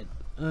crooked.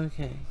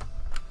 Okay.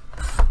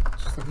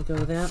 Just let me go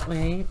that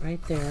way,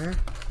 right there.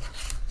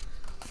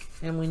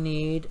 And we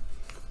need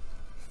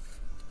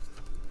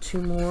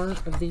 2 more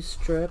of these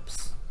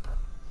strips.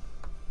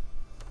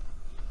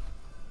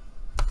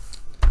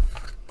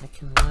 I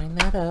can line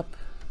that up.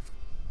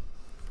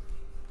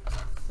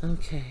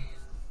 Okay.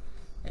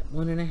 At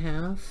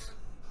 1.5.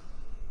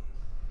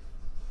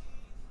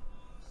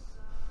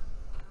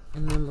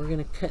 And then we're going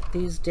to cut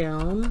these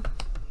down.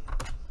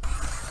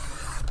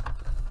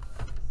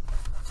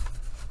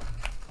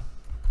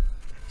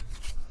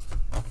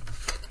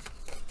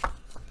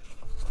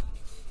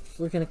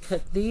 We're going to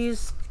cut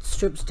these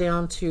strips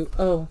down to,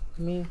 oh,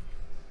 let me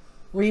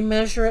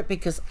remeasure it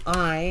because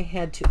I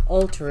had to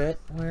alter it.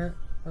 Where'd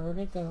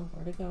it go?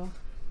 Where'd it go?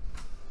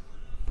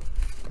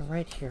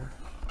 Right here.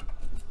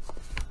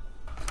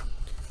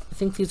 I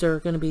think these are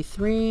going to be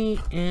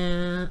 3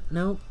 and,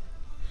 nope.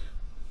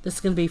 This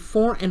is going to be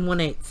 4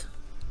 1/8.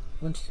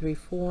 1, 2, 3,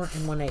 4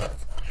 1/8.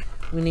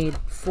 We need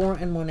 4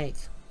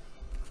 1/8.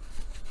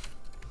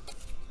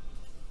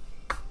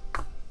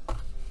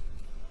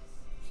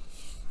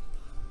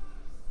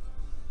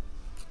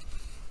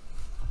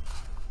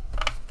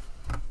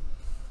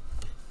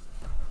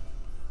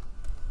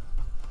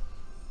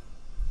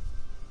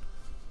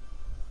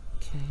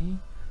 Okay,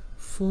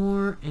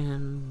 4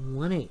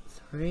 1/8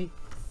 right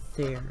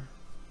there.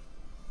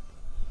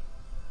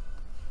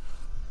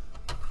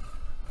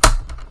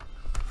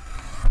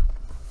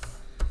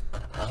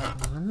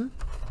 One.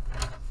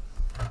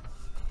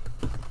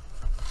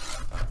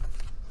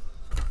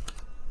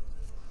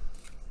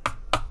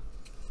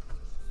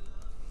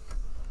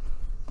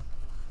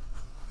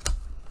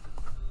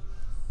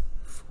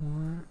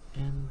 Four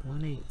and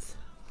 1/8.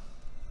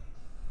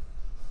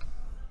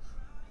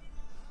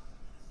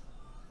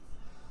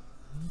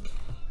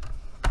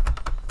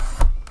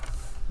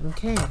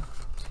 Okay,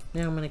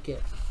 now I'm going to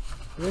get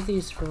rid of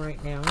these for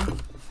right now,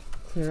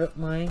 clear up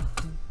my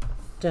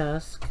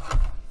desk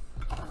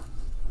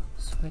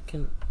so I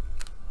can,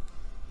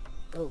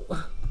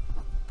 oh,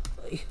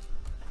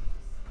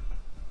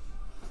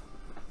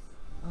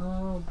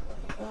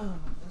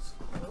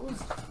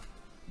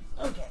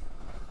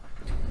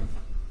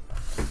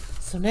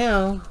 So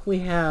now we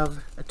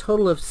have a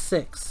total of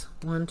 6.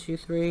 1, 2,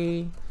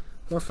 3,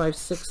 4, 5,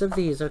 6 of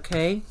these,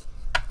 okay?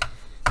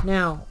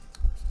 Now,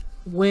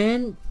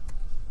 when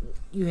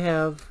you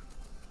have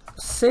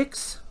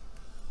 6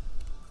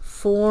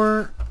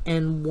 4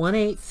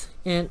 1/8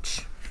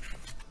 inch,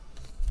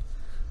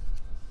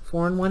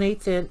 4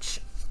 1/8 inch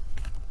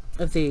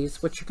of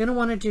these, what you're going to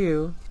want to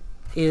do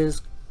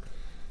is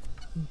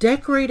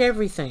decorate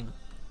everything.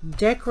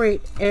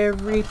 Decorate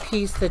every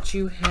piece that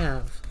you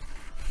have.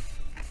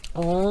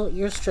 All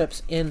your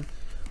strips in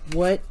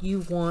what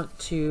you want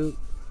to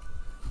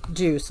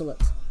do. So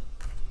let's,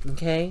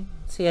 okay,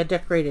 see, I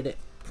decorated it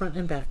front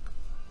and back.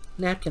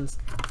 Napkins,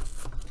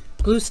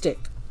 glue stick.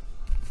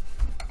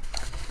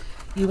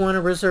 You want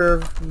to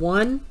reserve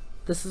one.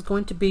 This is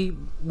going to be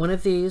one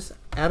of these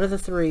out of the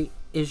 3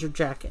 is your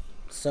jacket.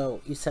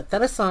 So you set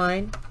that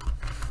aside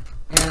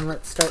and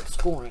let's start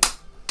scoring.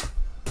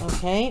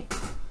 Okay,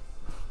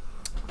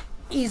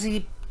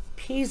 easy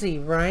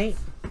peasy, right?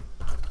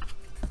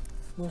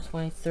 Where's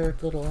my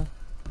third little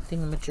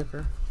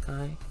thingamajigger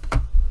guy?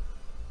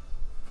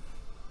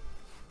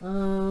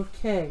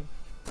 Okay.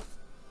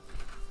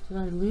 Did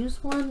I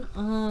lose one?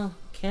 Oh,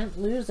 can't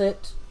lose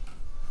it.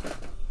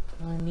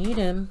 I need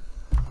him.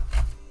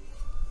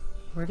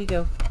 Where'd he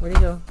go? Where'd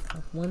he go?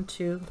 1,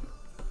 2.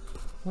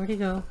 Where'd he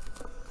go?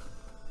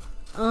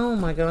 Oh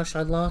my gosh,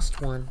 I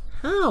lost one.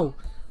 How?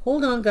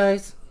 Hold on,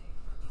 guys.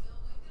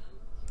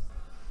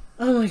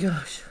 Oh my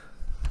gosh.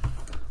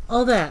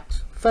 All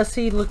that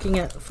fussy looking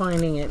at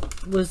finding it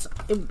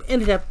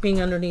ended up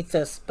being underneath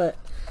this, but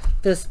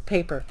this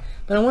paper.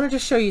 But I wanted to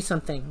show you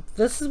something.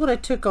 This is what I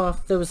took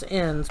off those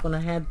ends when I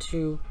had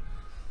to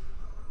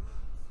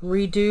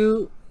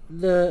redo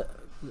the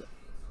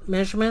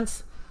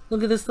measurements.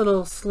 Look at this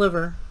little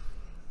sliver.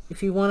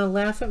 If you want to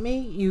laugh at me,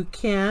 you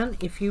can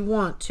if you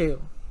want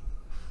to.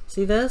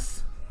 See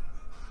this?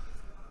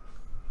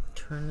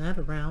 Turn that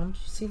around.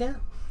 You see that?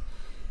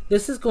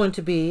 This is going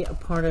to be a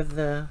part of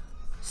the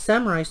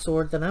samurai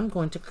sword that I'm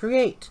going to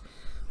create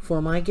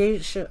for my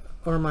geisha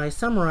or my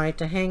samurai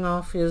to hang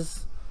off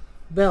his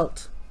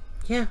belt.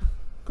 Yeah,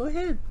 go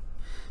ahead.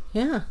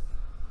 Yeah.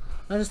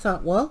 I just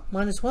thought, well,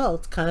 might as well.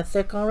 It's kind of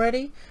thick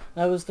already.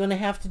 I was going to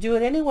have to do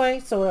it anyway,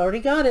 so I already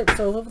got it,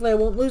 so hopefully I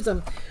won't lose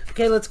them.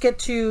 Okay, let's get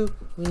to,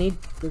 we're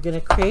going to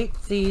create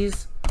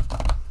these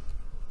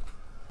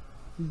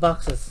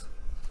boxes.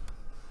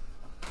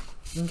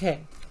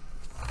 Okay.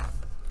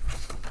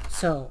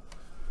 So,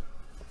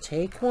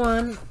 take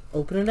one,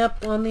 open it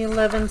up on the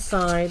 11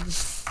 side.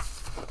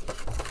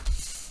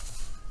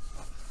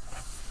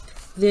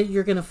 Then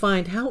you're going to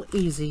find how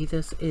easy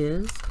this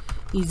is.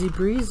 Easy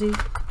breezy.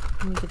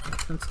 Let me get that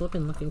pencil. I've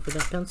been looking for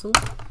that pencil.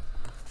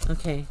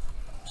 Okay,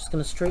 just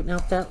going to straighten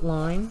out that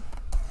line.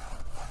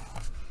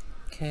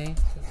 Okay,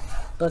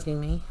 bugging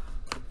me.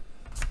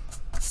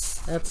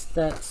 That's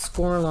that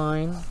score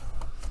line.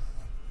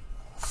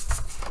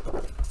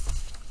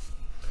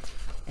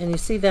 And you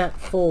see that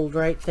fold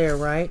right there,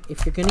 right?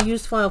 If you're going to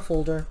use file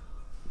folder,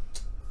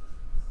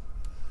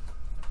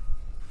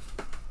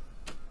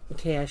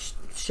 okay, I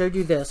showed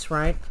you this,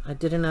 right? I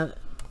did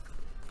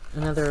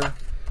another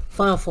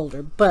file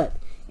folder, but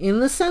in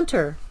the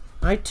center,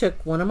 I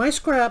took one of my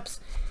scraps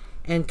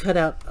and cut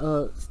out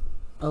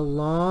a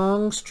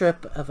long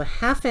strip of a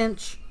 1/2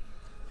 inch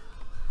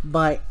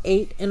by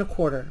 8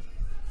 1/4,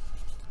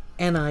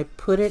 and I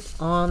put it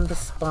on the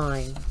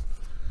spine.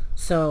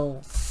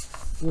 So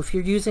if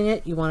you're using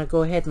it, you want to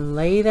go ahead and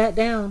lay that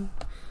down,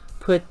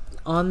 put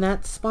on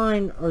that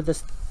spine or the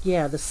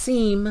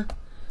seam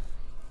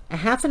a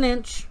 1/2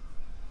 inch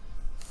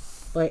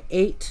by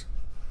 8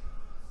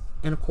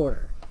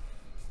 1/4.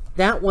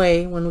 That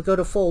way, when we go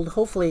to fold,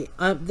 hopefully,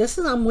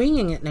 I'm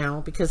winging it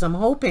now because I'm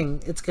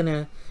hoping it's going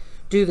to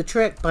do the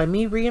trick by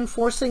me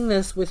reinforcing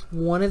this with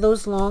one of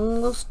those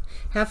long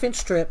 1/2 inch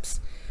strips.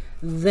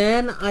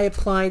 Then I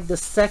applied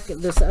this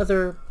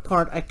other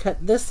part. I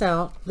cut this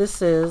out.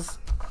 This is,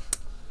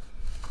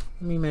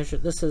 let me measure.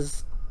 This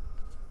is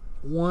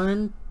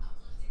 1.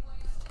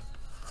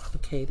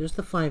 Okay, there's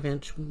the 5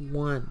 inch.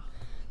 1,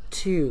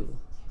 2,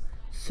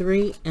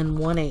 3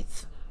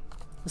 1/8.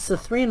 This is a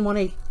 3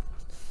 1/8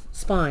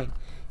 spine.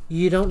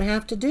 You don't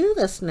have to do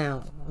this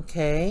now,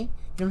 okay?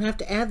 You don't have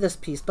to add this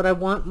piece, but I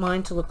want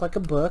mine to look like a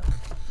book.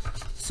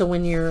 So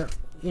when you're,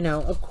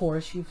 of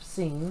course, you've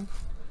seen,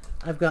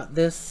 I've got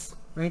this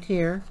right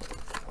here.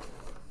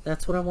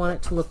 That's what I want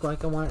it to look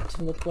like. I want it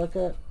to look like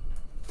a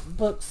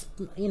book,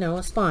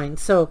 a spine.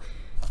 So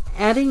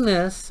adding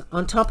this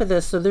on top of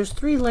this, so there's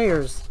 3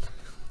 layers.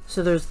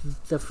 So there's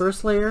the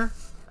first layer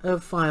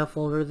of file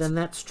folder, then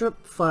that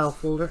strip file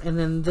folder, and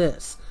then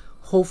this.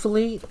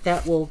 Hopefully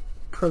that will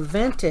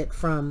prevent it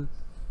from,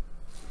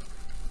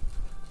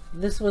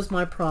 this was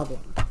my problem.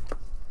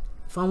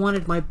 If I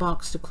wanted my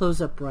box to close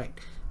up right,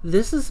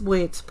 this is the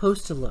way it's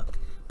supposed to look,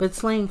 but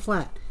it's laying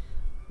flat.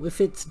 If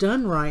it's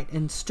done right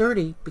and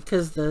sturdy,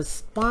 because the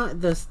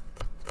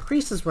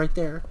crease is right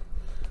there,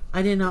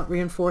 I did not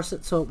reinforce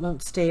it so it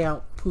won't stay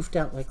out, poofed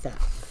out like that,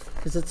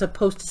 because it's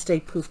supposed to stay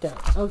poofed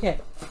out.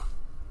 Okay,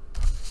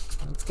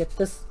 let's get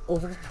this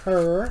over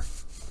her.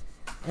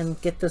 and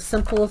get the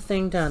simple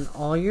thing done.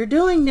 All you're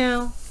doing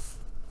now,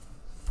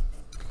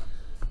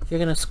 you're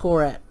going to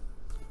score it.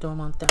 Don't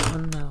want that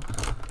one, no.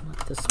 I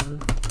want this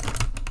one.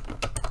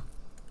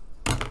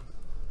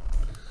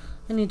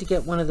 I need to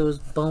get one of those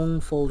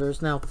bone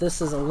folders. Now,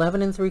 this is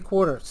 11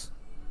 3/4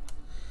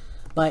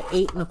 by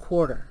 8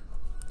 1/4.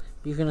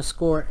 You're going to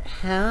score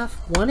half,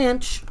 1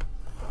 inch,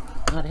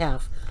 not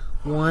half,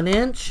 1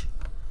 inch,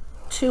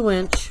 2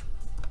 inch,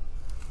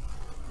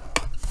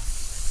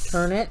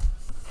 turn it,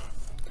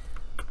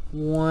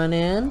 1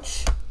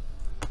 inch,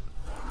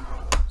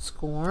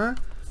 score,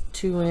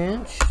 2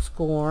 inch,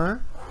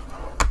 score,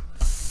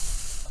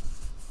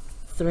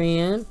 3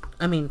 inch,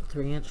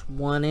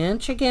 1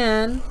 inch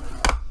again,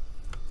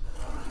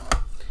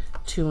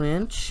 2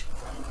 inch,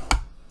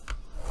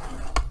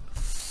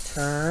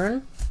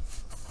 turn,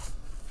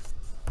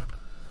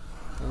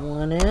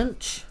 1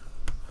 inch,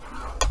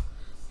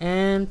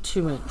 and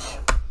 2 inch.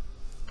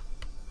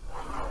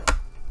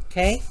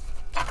 Okay,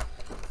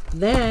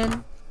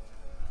 then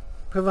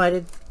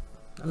provided,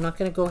 I'm not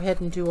going to go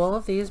ahead and do all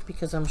of these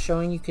because I'm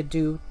showing you could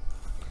do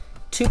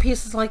 2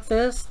 pieces like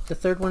this. The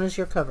third one is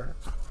your cover.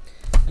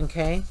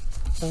 Okay,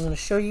 so I'm going to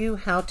show you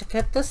how to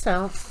cut this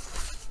out.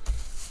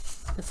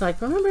 It's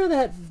like, remember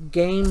that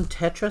game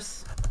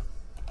Tetris?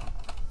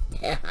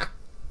 Yeah,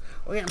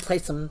 we're going to play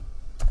some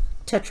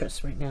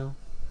Tetris right now.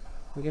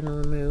 We're going to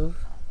remove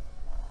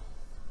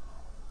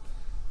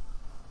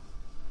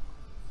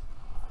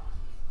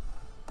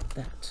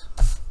that.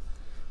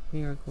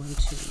 We are going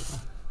to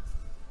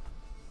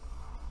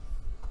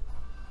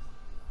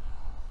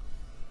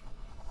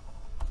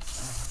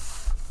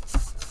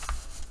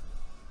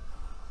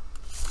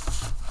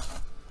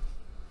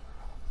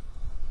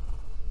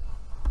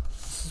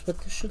this is what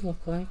this should look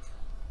like.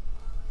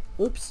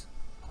 Oops.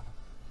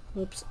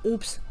 Oops,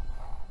 oops.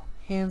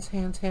 Hands,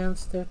 hands,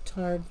 hands. They're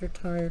tired, they're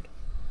tired.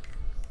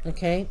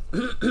 Okay.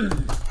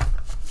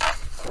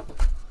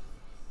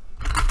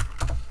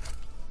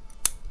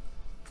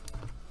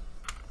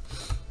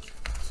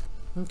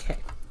 Okay.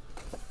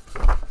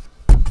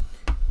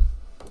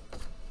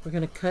 We're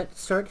going to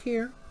start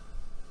here.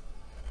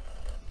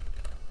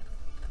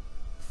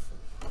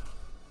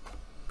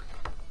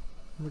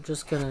 We're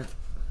just going to,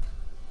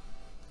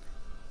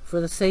 for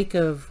the sake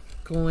of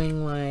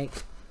going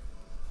like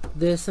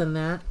this and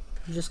that,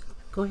 just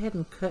go ahead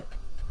and cut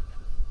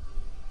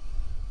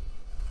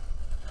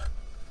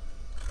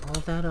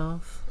all that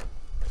off.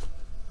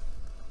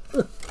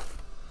 Ugh.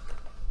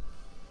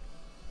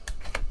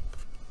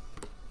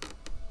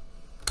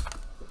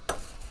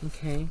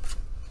 Okay.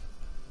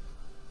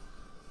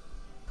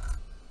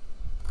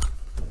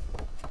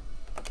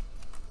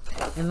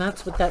 And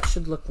that's what that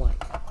should look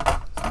like.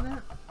 See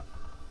that?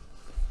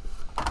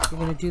 You're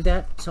going to do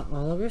that to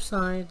all of your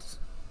sides.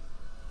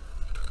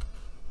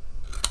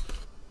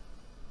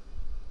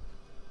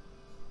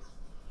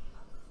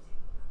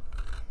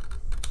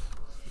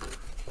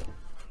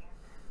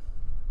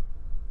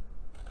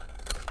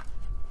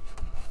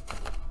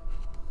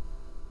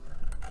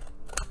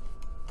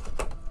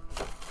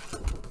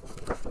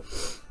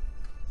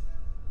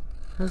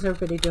 How's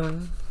everybody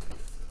doing?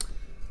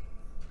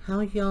 How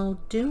y'all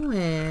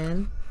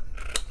doing?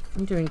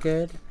 I'm doing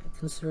good,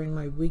 considering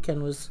my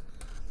weekend was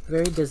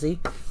very busy.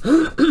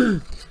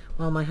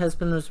 While my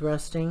husband was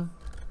resting.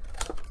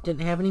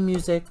 Didn't have any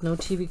music, no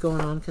TV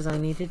going on, because I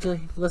needed to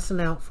listen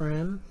out for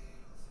him.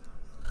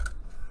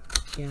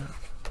 Yeah.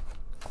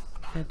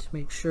 Had to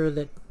make sure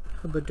that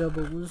Hubba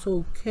Dubba was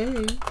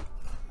okay.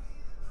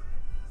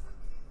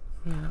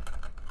 Yeah.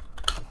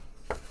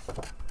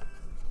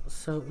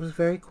 So it was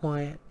very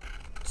quiet.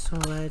 So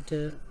I had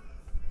to...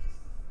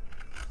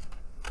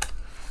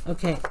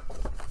 Okay,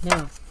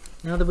 now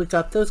that we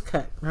got those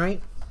cut,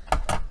 right?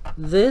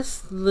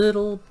 This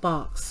little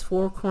box,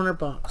 4-corner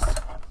box,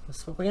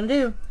 that's what we're going to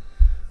do.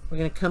 We're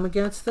going to come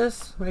against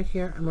this right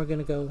here, and we're going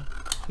to go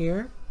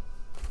here.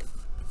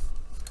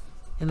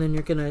 And then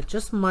you're going to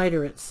just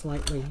miter it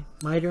slightly.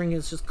 Mitering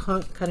is just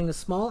cutting a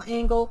small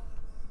angle.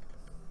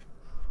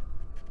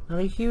 Not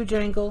a huge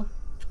angle.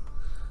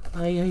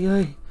 Ay, ay,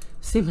 ay.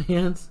 See my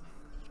hands?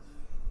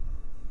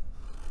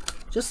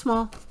 Just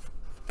small.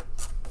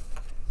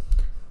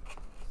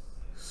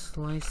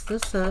 Slice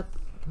this up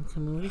and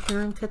come over here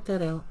and cut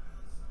that out.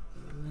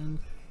 And then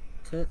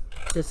cut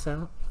this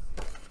out.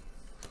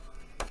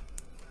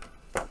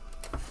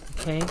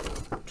 Okay,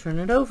 turn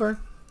it over.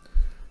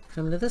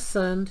 Come to this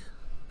end.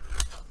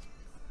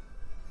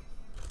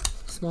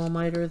 Small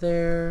miter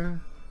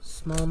there.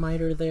 Small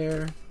miter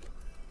there.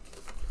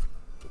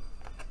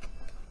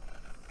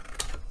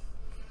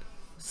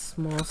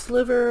 Small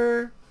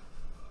sliver.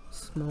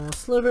 Small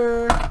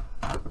sliver.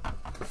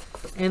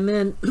 And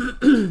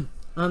then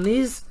on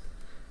these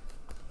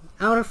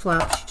outer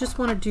flaps, you just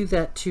want to do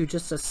that too.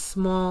 Just a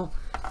small,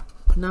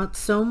 not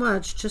so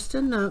much, just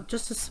enough,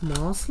 just a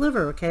small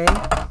sliver, okay?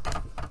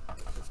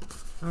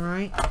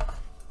 Alright?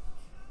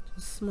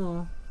 Just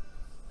small.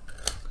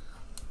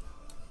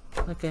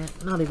 Like a,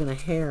 not even a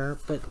hair,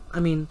 but I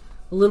mean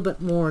a little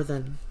bit more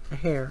than a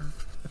hair.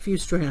 A few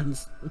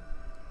strands.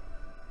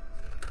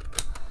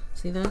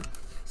 See that?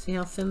 See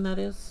how thin that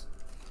is?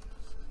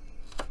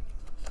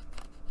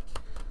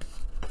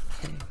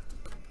 Okay.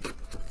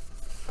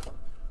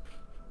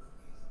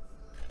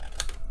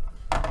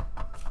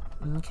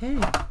 Okay.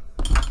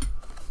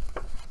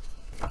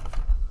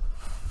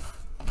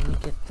 Let me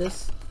get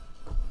this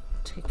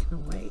taken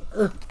away.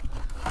 Ugh.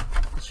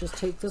 Let's just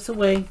take this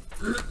away.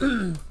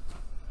 I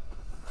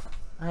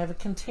have a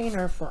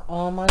container for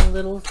all my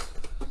little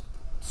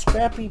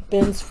scrappy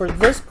bins for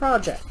this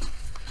project.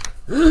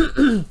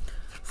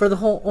 For the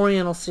whole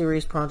Oriental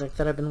series project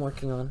that I've been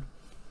working on.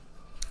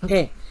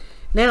 Okay,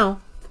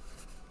 now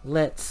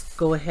let's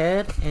go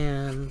ahead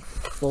and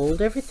fold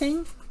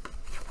everything.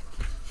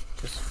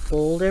 Just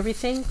fold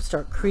everything.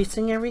 Start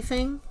creasing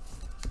everything.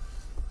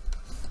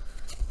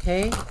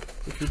 Okay,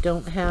 if you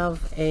don't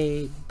have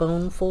a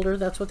bone folder,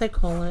 that's what they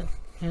call it,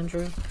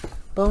 Andrew.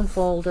 Bone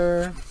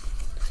folder.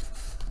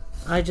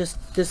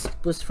 This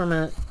was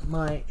from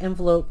my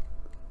envelope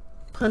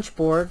punch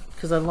board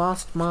because I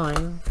lost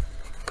mine.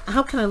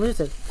 How can I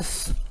lose it?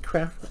 This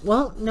craft.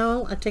 Well,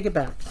 no, I take it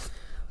back.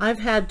 I've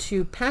had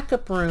to pack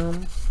up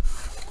room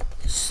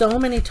so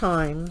many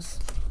times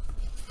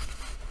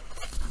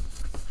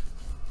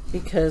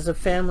because of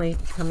family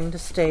coming to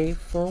stay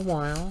for a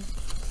while.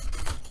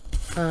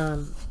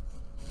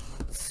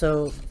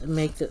 So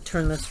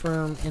turn this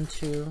room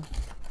into.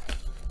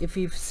 If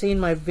you've seen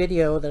my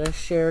video that I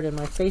shared in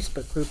my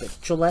Facebook group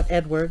at Gillette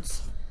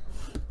Edwards,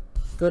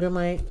 go to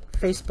my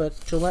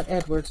Facebook, Gillette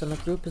Edwards, and the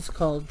group is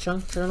called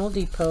Junk Journal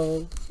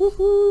Depot.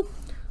 Woohoo!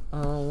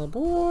 All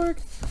aboard!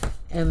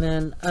 And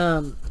then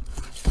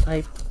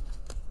I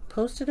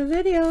posted a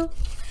video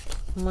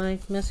of my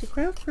messy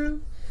craft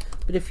room.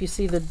 But if you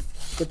see the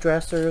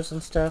dressers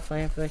and stuff, I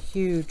have a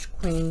huge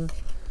queen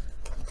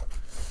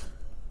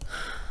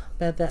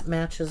bed that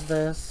matches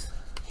this.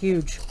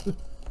 Huge.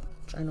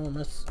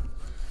 Ginormous.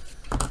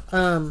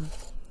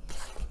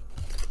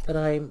 But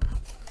I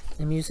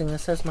am using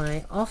this as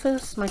my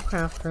office, my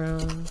craft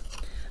room.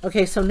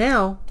 Okay, so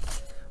now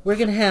we're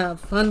going to have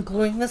fun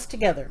gluing this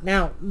together.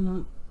 Now,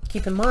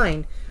 keep in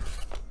mind,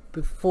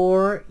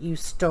 before you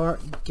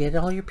start, get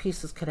all your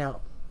pieces cut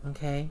out,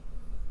 okay?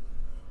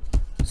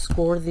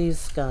 Score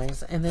these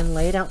guys, and then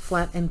lay it out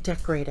flat and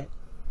decorate it.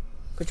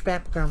 Put your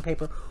background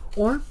paper,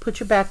 or put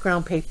your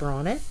background paper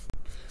on it.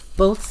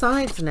 Both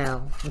sides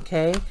now,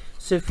 okay?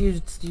 So if you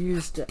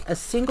used a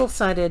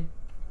single-sided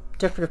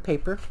decorative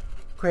paper,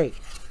 great.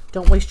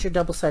 Don't waste your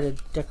double-sided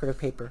decorative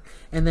paper.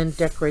 And then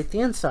decorate the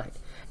inside.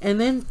 And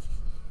then,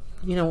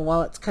 you know,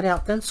 while it's cut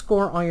out, then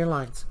score all your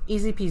lines.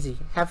 Easy peasy.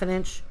 Half an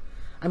inch.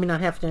 I mean, not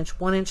half an inch.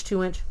 1 inch,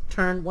 2 inch.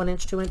 Turn 1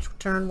 inch, 2 inch.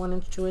 Turn 1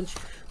 inch, 2 inch.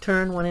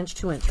 Turn 1 inch,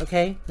 2 inch.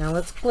 Okay? Now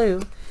let's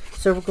glue.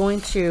 So we're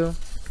going to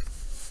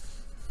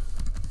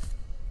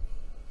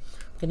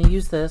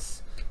use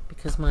this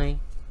because my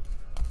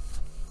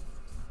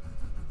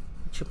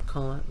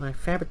my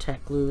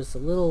Fabri-Tac glue is a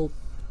little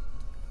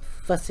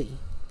fussy.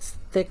 It's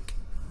thick.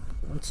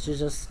 It wants to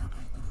just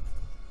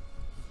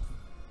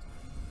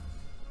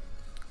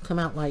come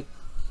out like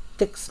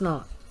thick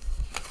snot.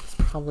 It's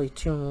probably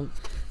too.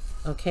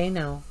 Okay,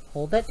 now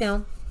hold that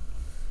down.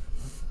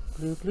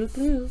 Glue, glue,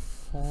 glue.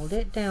 Hold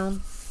it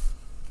down.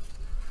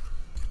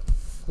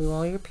 Glue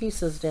all your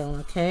pieces down,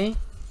 okay?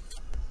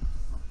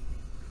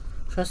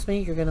 Trust me,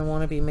 you're going to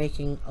want to be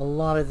making a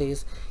lot of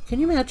these. Can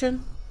you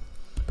imagine?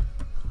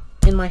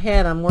 In my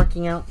head, I'm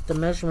working out the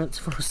measurements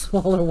for a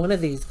smaller one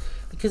of these.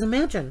 Because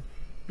imagine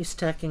you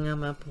stacking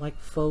them up like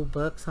faux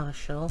books on a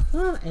shelf.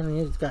 Oh, and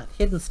it's got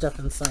hidden stuff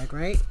inside,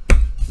 right?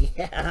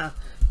 Yeah,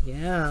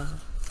 yeah.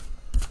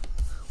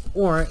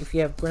 Or if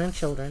you have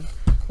grandchildren,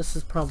 this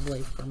is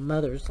probably for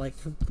mothers, like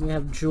you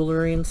have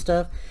jewelry and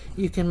stuff,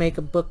 you can make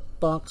a book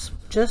box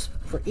just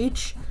for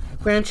each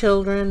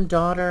grandchildren,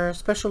 daughter,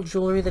 special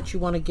jewelry that you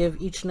want to give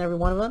each and every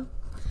one of them.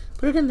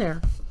 Put it in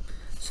there.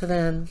 So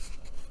then,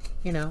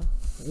 you know,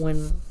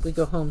 when we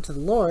go home to the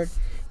Lord,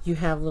 you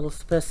have little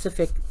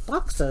specific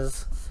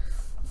boxes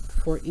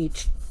for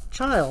each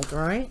child,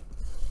 right?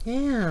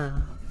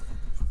 Yeah.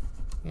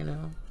 You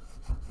know,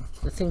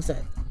 the things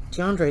that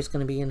DeAndre is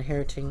going to be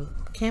inheriting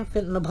can't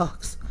fit in a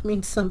box. I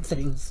mean, some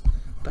things.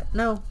 But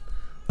no.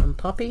 From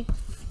Poppy,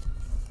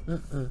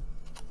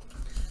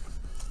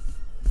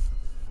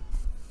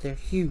 they're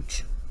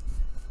huge.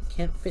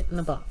 Can't fit in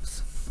a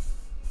box.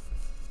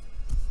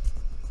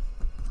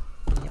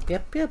 Yep,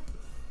 yep, yep.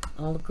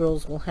 All the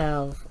girls will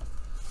have,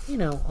 you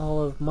know,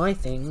 all of my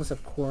things,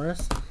 of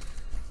course.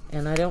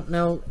 And I don't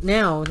know,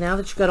 now that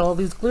you've got all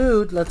these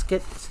glued, let's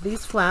get to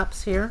these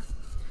flaps here.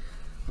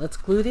 Let's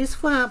glue these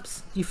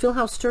flaps. Do you feel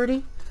how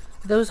sturdy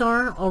those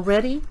are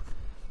already?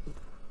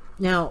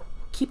 Now,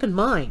 keep in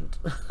mind,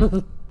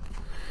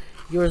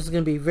 yours is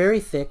going to be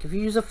very thick. If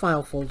you use a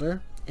file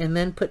folder and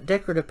then put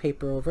decorative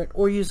paper over it,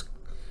 or use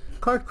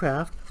card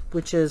craft,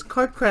 which is,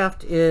 card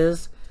craft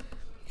is,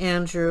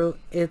 Andrew,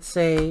 it's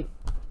a,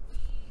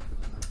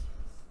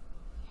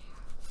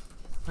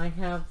 I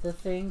have the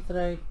thing that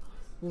I,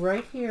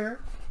 right here,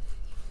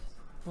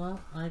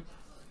 well,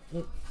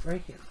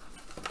 right here.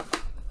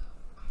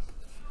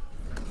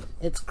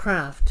 It's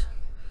craft.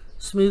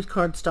 smooth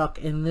cardstock,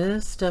 and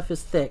this stuff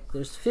is thick.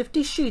 There's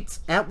 50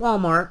 sheets at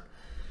Walmart.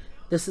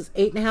 This is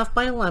 8.5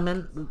 by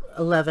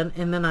 11,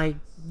 and then I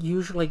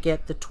usually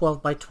get the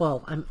 12 by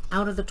 12. I'm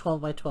out of the 12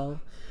 by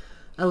 12.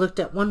 I looked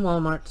at one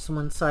Walmart to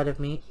one side of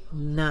me,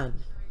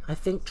 none. I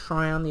think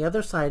Try on the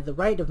other side, the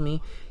right of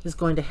me, is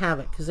going to have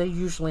it, because they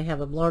usually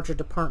have a larger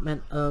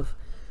department of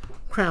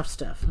craft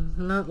stuff.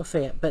 Not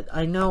Lafayette, but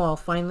I know I'll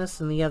find this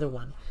in the other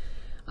one.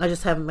 I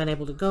just haven't been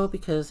able to go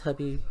because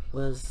hubby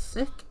was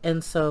sick,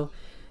 and so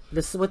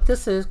this is what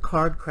this is,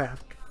 card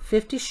craft.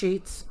 50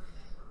 sheets.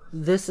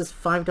 This is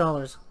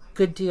 $5.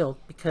 Good deal,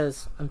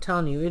 because I'm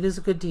telling you, it is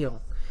a good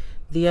deal.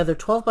 The other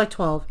 12 by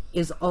 12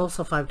 is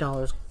also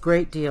 $5.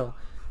 Great deal.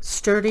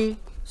 Sturdy.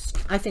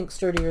 I think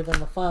sturdier than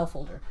the file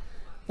folder.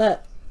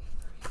 But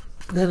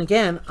then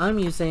again, I'm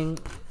using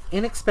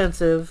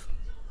inexpensive,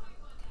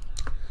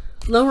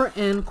 lower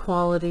end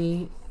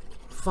quality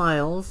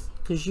files,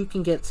 because you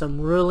can get some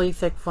really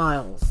thick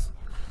files.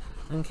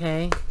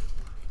 Okay,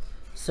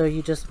 so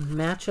you just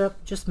match up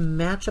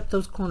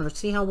those corners.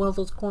 See how well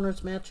those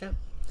corners match up?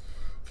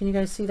 Can you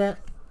guys see that?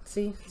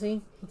 See,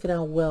 look at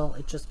how well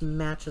it just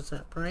matches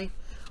up, right?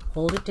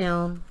 Hold it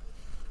down,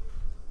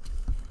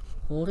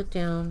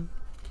 get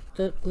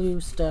the glue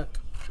stuck.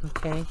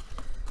 Okay,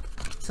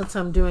 since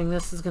I'm doing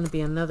this is going to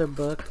be another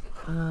book.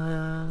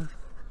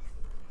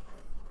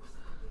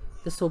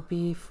 This will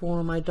be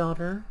for my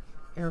daughter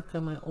Erica,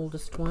 my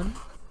oldest one.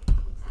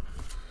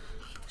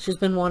 She's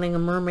been wanting a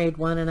mermaid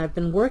one, and I've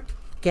been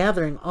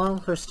gathering all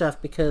her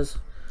stuff because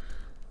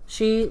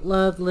she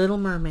loved Little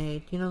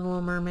Mermaid. You know the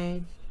Little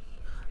Mermaid?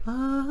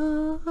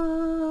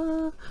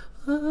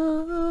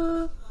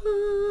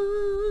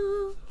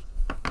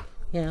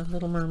 Yeah,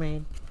 Little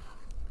Mermaid.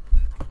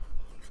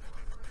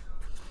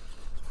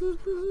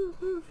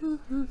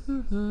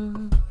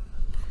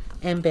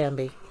 And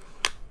Bambi.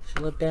 She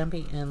loved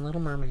Bambi and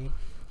Little Mermaid.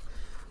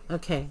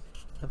 Okay,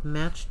 I've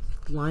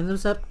line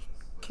those up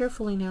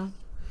carefully now.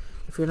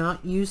 If you're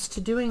not used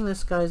to doing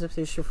this, guys, if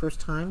this is your first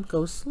time,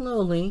 go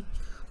slowly.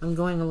 I'm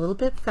going a little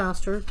bit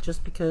faster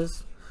just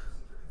because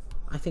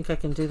I think I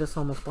can do this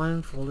almost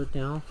blindfolded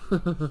now.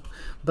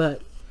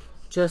 But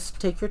just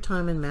take your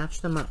time and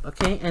match them up,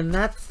 okay? And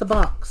that's the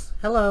box.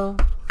 Hello.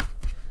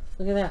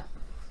 Look at that.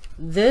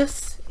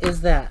 This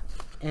is that.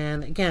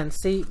 And again,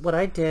 see, what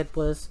I did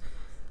was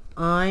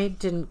I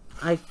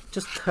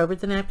just covered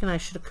the napkin. I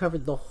should have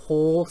covered the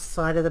whole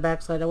side of the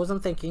back side. I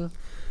wasn't thinking.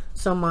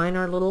 So mine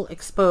are a little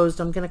exposed.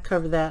 I'm going to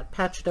cover that,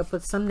 patch it up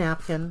with some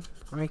napkin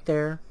right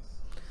there.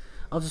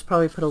 I'll just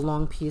probably put a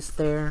long piece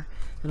there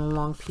and a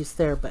long piece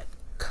there, but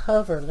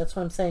cover, that's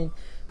what I'm saying,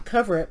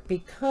 cover it,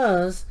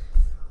 because,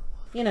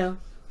 you know,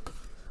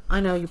 I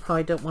know you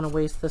probably don't want to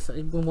waste this.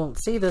 We won't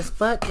see this,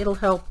 but it'll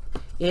help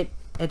it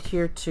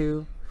adhere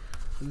to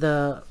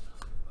the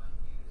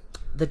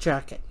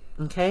jacket.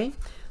 Okay,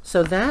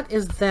 so that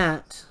is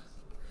that,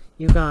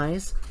 you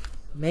guys.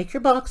 Make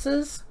your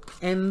boxes,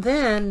 and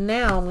then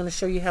now I'm going to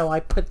show you how I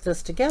put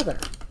this together.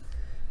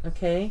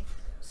 Okay,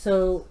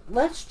 so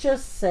let's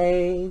just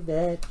say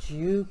that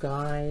you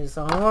guys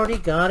already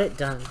got it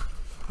done.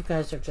 You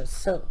guys are just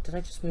so... Did I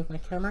just move my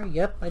camera?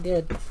 Yep, I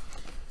did.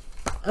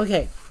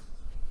 Okay,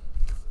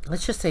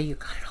 let's just say you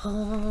got it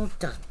all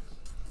done.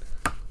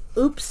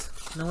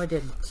 Oops, no I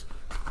didn't.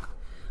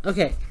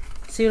 Okay,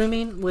 see what I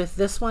mean? With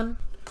this one,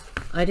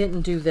 I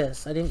didn't do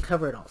this. I didn't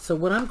cover it all. So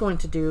what I'm going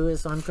to do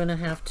is I'm going to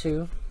have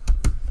to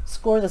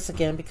score this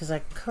again because I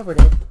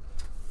covered it.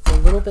 It's a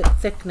little bit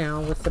thick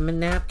now with the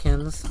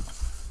napkins.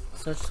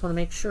 So I just want to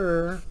make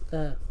sure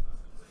that...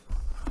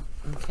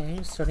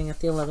 Okay, starting at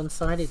the 11th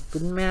side, it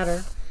wouldn't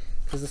matter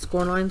because the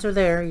score lines are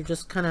there. You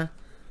just kind of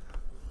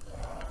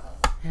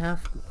have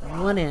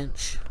 1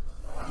 inch,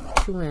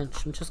 2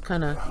 inch. I'm just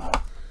kind of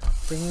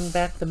bringing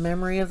back the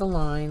memory of the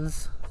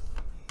lines.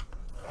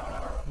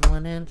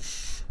 1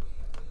 inch,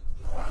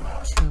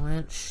 2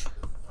 inch.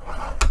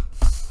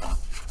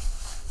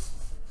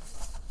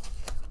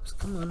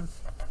 Come on.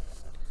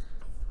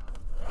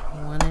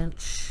 1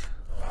 inch,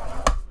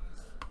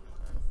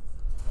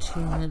 2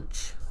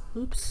 inch.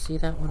 Oops, see,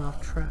 that went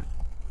off track.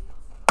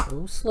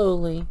 Go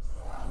slowly.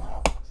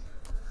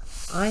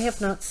 I have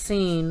not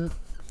seen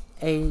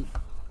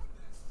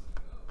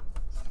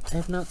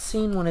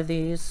one of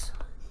these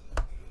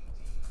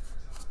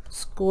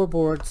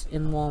scoreboards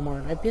in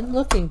Walmart. I've been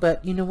looking,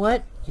 but you know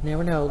what? You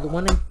never know. The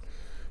one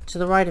to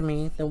the right of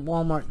me, the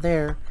Walmart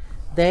there,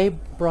 they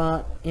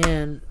brought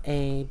in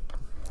a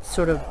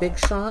sort of Big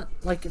Shot.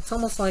 Like, it's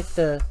almost like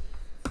the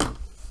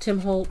Tim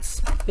Holtz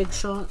Big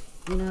Shot,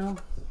 you know,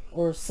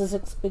 or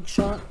Sizzix Big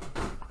Shot.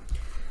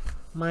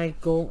 My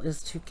goal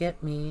is to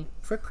get me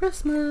for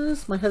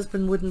Christmas. My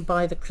husband wouldn't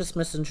buy the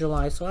Christmas in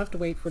July, so I have to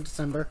wait for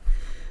December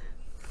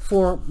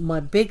for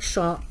my Big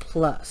Shot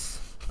Plus.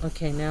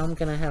 Okay, now I'm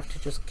gonna have to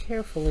just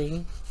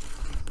carefully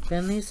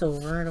bend these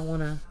over. I don't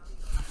want to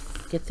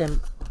get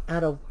them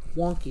out of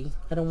wonky.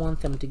 I don't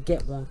want them to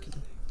get wonky,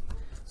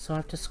 so I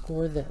have to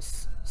score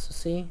this. So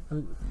see,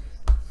 I'm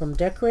from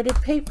decorated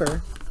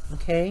paper.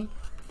 Okay,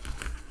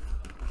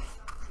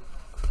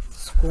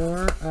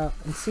 score up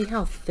and see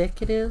how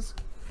thick it is.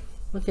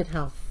 Look at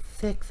how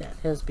thick that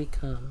has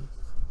become.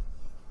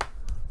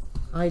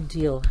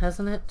 Ideal,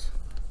 hasn't it?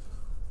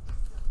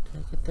 Did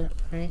I get that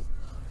right?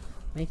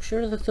 Make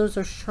sure that those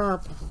are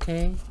sharp,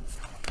 okay?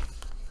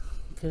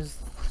 Because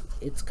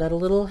it's got a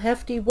little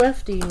hefty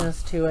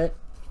weftiness to it.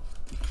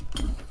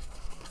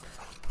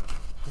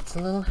 It's a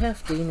little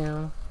hefty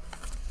now,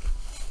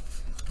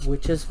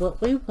 which is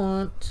what we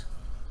want.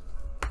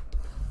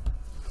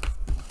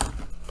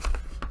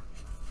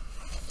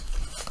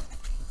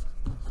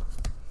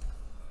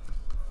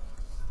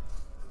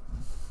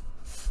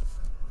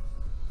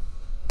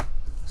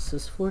 This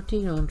is for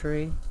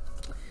DeAndre.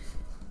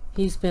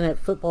 He's been at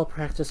football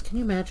practice. Can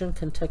you imagine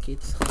Kentucky?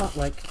 It's hot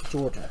like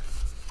Georgia.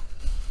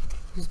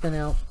 He's been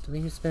out.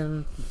 He's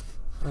been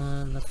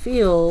on the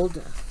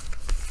field.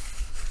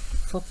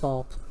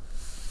 Football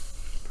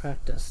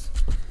practice.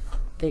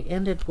 They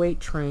ended weight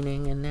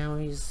training, and now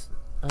he's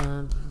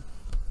they're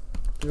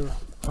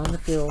on the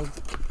field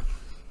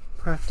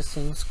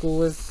practicing.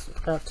 School is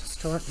about to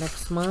start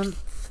next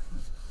month,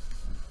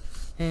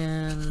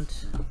 and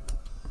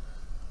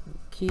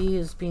he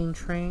is being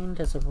trained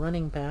as a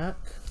running back,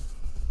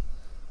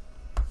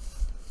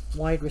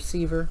 wide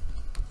receiver.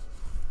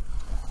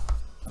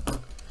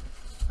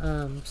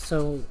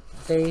 So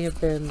they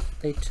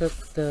took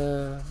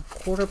the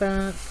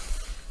quarterback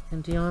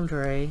and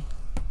DeAndre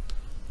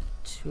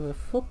to a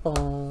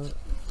football,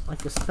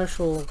 like a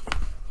special,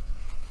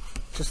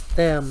 just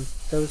them,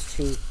 those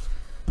two,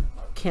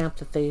 camp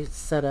that they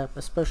set up,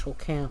 a special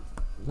camp.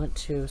 Went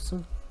to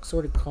some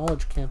sort of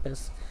college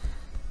campus.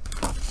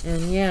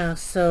 And yeah,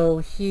 so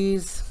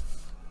he's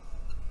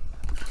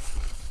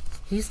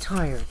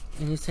tired,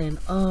 and he's saying,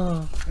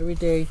 oh, every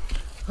day,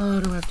 oh,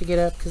 I don't have to get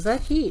up, because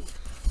that heat.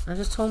 I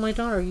just told my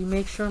daughter, you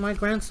make sure my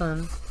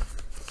grandson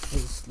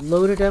is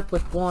loaded up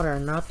with water,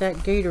 not that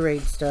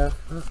Gatorade stuff.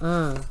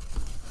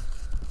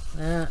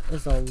 That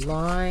is a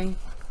lie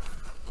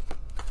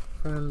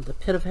from the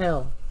pit of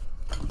hell.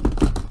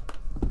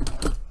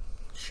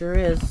 Sure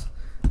is.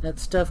 That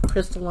stuff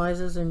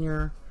crystallizes in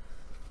your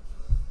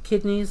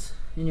kidneys,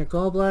 in your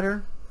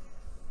gallbladder,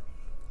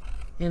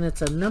 and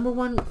it's a number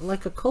one,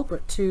 like a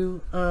culprit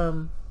to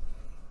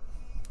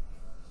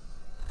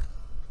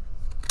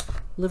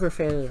liver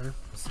failure.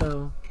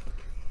 So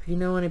if you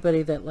know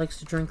anybody that likes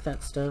to drink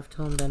that stuff,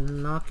 tell them to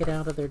knock it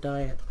out of their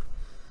diet.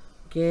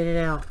 Get it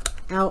out.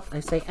 Out. I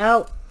say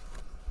out.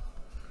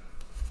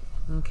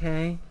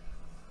 Okay.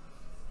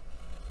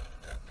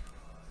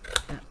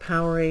 That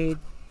Powerade,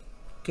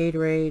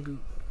 Gatorade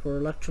for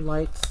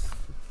electrolytes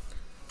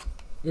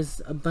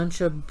is a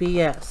bunch of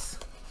BS.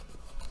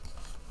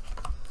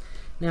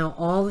 Now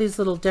all these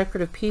little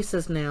decorative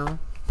pieces now,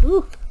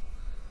 ooh,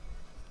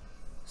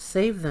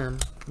 save them,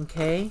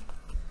 okay?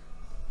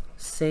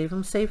 Save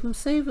them, save them,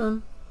 save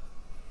them.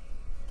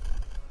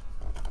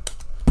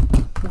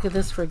 Look at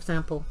this, for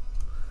example.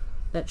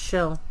 That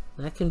shell.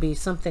 That can be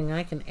something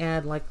I can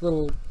add, like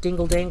little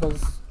dingle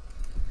dangles.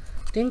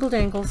 Dingle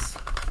dangles.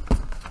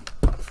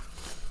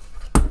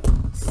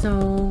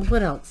 So,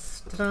 what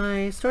else? Did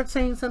I start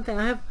saying something?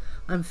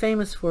 I'm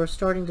famous for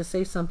starting to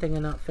say something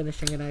and not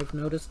finishing it, I've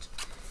noticed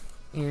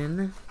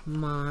in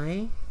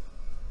my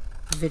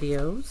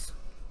videos.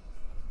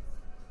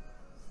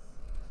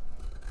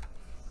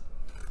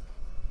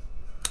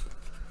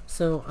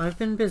 So I've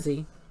been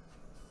busy.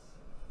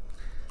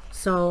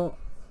 So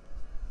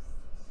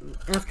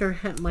after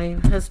my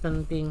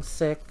husband being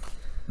sick,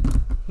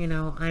 you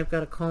know, I've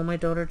got to call my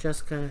daughter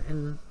Jessica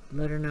and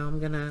let her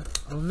know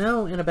I'll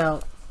know in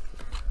about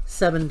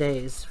 7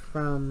 days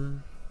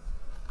from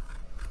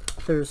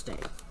Thursday.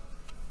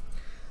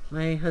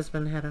 My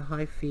husband had a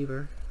high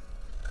fever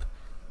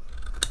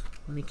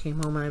when he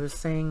came home. I was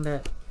saying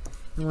that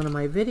in one of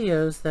my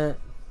videos that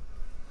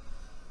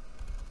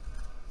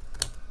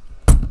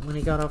when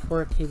he got off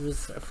work, he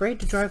was afraid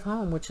to drive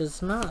home, which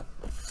is not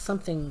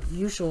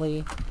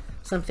usually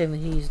something that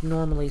he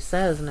normally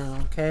says now,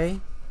 okay?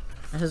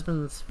 My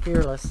husband's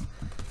fearless.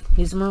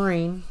 He's a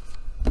Marine,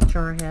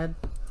 charhead.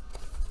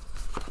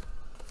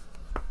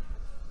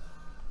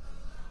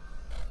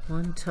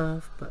 One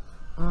tough but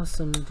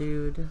awesome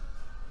dude.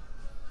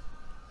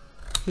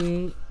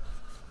 I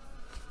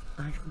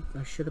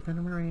should have been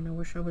a Marine. I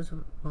wish I was,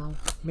 well,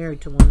 married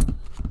to one.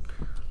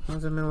 I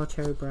was a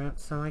military brat,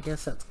 so I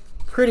guess that's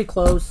pretty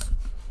close.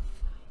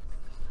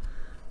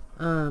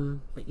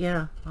 But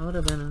yeah, I would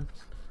have been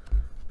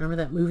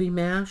remember that movie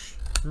MASH?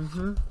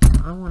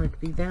 I wanted to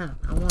be that.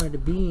 I wanted to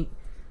be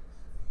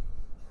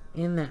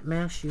in that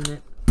MASH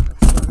unit.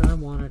 That's what I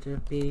wanted to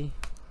be.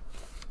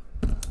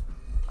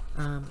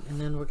 And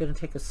then we're going to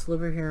take a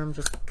sliver here. I'm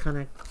just kind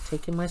of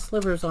taking my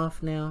slivers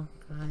off now,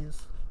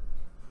 guys.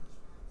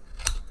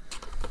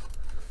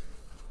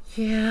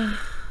 Yeah.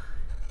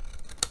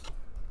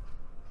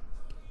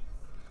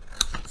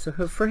 So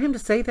for him to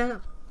say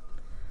that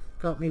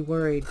got me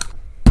worried.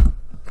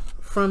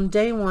 From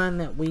day one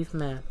that we've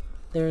met,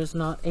 there is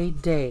not a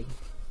day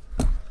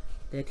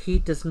that he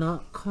does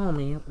not call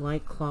me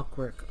like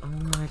clockwork. Oh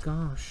my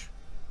gosh.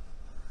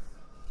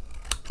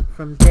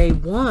 From day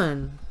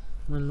one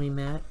when we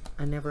met,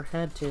 I never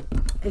had to,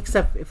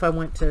 except if I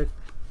went to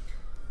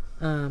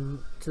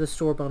the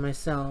store by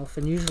myself,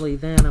 and usually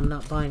then I'm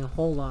not buying a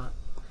whole lot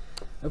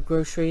of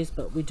groceries,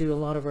 but we do a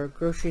lot of our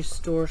grocery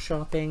store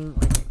shopping,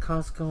 like at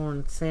Costco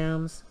and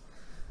Sam's.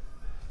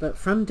 But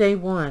from day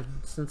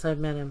one, since I've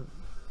met him,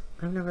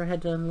 I've never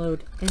had to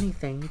unload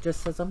anything. He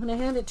just says, I'm going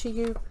to hand it to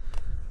you.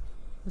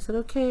 I said,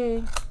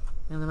 okay.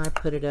 And then I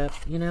put it up,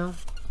 you know.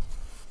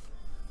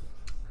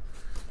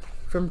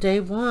 From day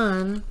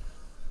one,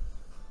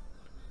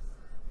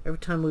 every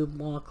time we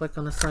walk, like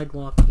on the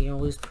sidewalk, he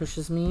always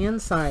pushes me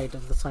inside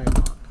of the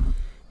sidewalk.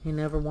 He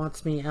never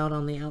wants me out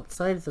on the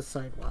outside of the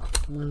sidewalk.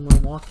 When we're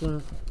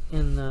walking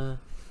to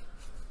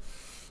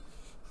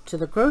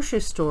the grocery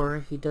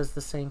store, he does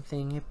the same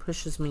thing. He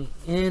pushes me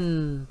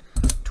in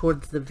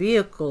towards the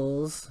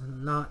vehicles,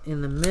 not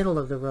in the middle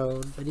of the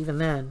road, but even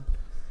then,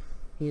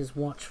 he is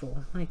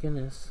watchful. My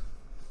goodness.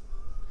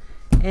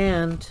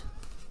 And,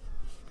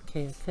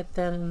 okay, I cut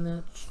that in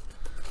that.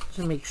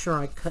 Just make sure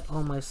I cut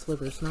all my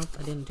slivers. Nope,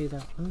 I didn't do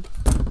that one.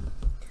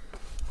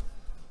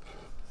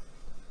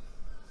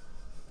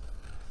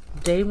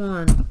 Day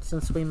one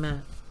since we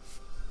met.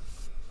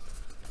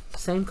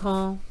 Same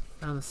call,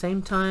 around the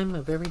same time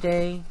of every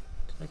day.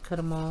 Did I cut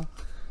them all?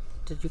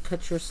 Did you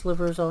cut your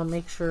slivers all?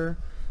 Make sure.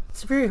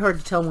 It's very hard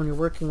to tell when you're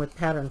working with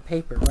patterned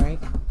paper, right?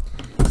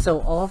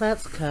 So all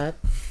that's cut.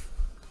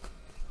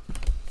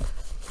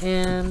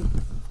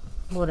 And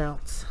what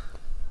else?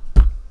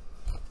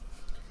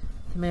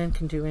 The man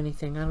can do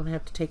anything. I don't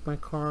have to take my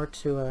car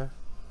to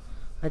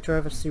I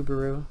drive a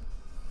Subaru.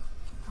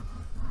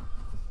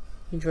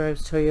 He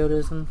drives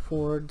Toyotas and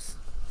Fords.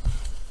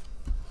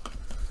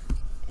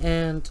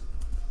 And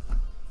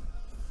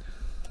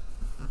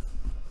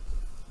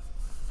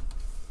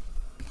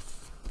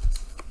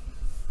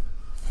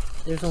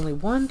there's only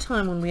one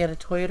time when we had a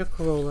Toyota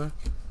Corolla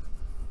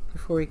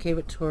before he gave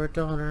it to our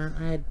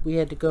daughter. We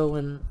had to go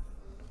and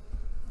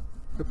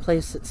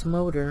replace its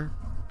motor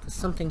because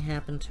something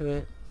happened to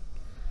it.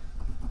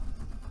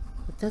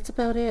 But that's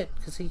about it,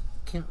 because he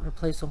can't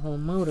replace a whole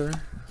motor.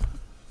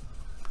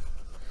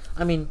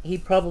 I mean, he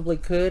probably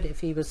could if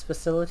he was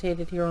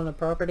facilitated here on the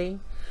property,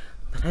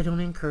 but I don't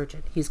encourage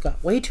it. He's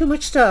got way too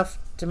much stuff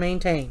to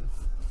maintain.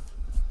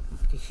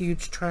 A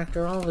huge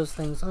tractor, all those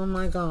things. Oh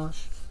my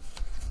gosh.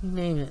 You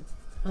name it.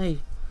 A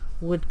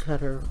wood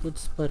cutter, wood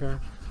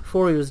splitter.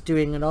 Before he was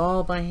doing it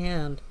all by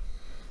hand.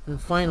 And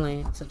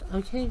finally I said,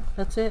 okay,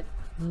 that's it.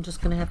 I'm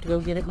just going to have to go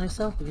get it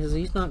myself because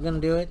he's not going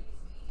to do it.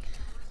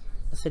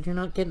 I said, you're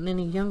not getting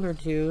any younger,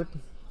 dude.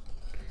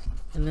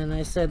 And then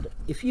I said,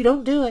 if you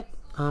don't do it,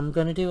 I'm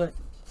going to do it.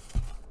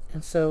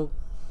 And so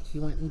he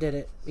went and did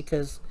it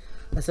because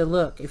I said,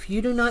 look, if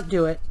you do not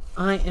do it,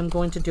 I am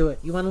going to do it.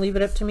 You want to leave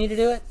it up to me to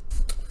do it?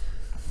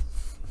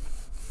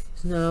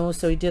 No,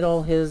 so he did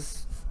all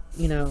his,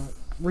 you know,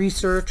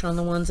 research on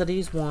the ones that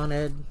he's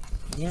wanted.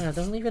 Yeah,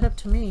 don't leave it up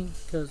to me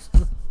because,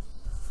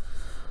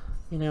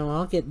 you know,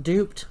 I'll get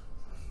duped.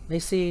 They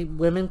see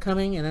women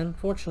coming, and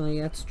unfortunately,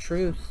 that's the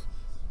truth.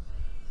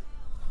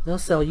 They'll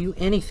sell you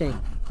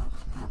anything.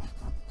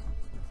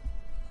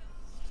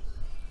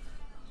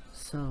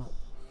 So,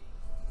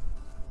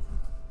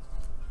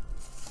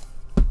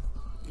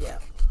 yeah.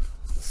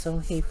 So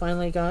he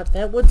finally got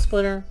that wood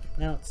splitter.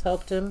 Now it's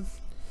helped him.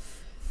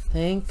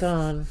 Thank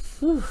God.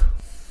 Whew.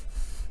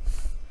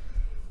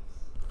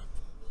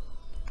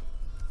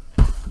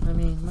 I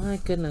mean, my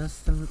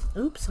goodness. And,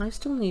 oops, I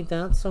still need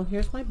that. So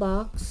here's my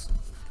box.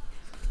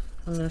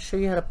 I'm going to show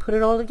you how to put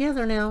it all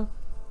together now.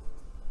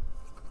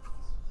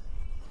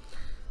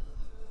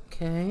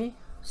 Okay.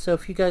 So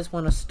if you guys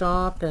want to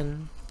stop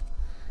and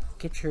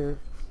get your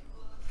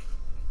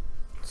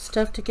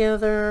stuff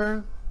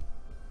together,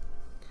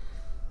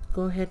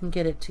 go ahead and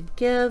get it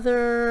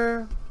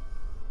together.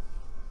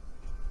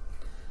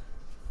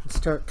 And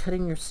start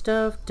cutting your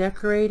stuff,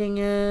 decorating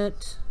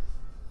it.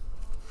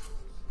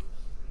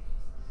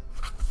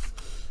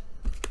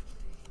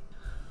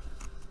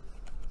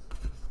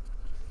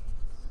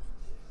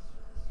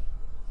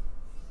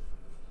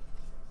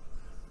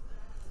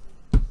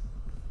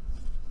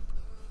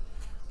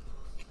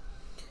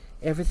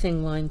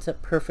 Everything lines up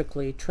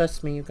perfectly.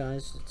 Trust me, you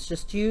guys. It's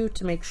just you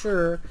to make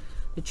sure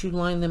that you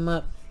line them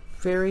up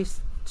very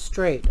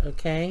straight,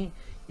 okay?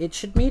 It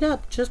should meet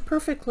up just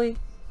perfectly.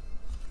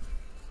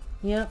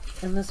 Yep,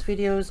 and this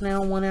video is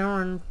now 1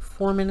 hour and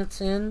 4 minutes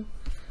in.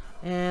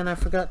 And I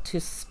forgot to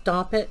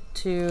stop it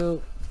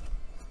to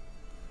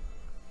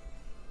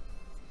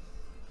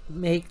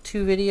make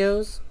 2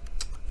 videos.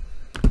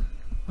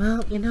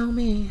 Well, you know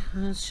me.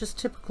 It's just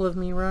typical of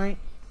me, right?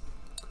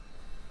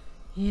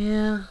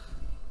 Yeah.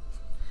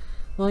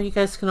 Well, you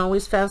guys can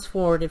always fast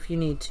forward if you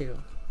need to.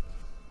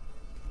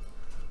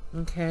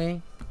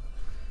 Okay?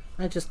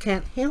 I just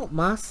can't help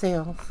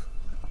myself.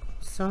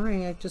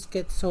 Sorry, I just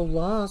get so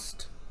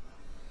lost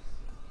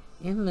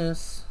in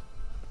this.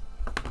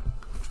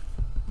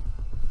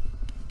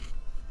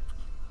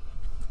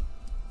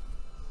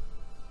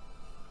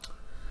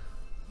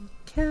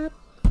 Cap.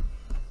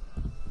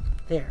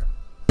 There.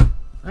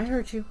 I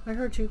heard you. I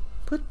heard you.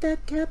 Put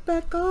that cap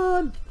back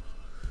on.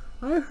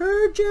 I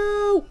heard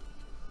you.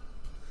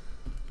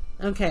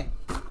 Okay,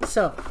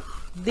 so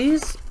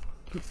these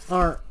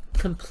are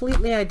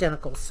completely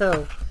identical.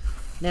 So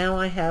now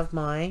I have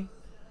my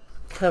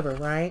cover,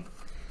 right?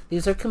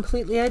 These are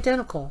completely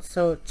identical.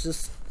 So it's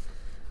just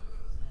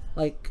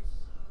like,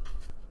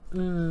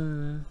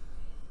 I've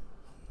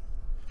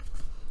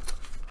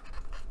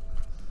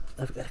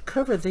got to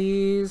cover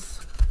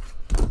these.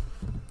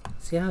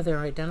 See how they're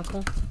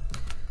identical?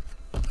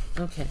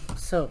 Okay,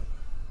 so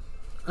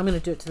I'm going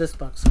to do it to this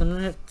box.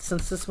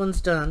 Since this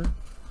one's done,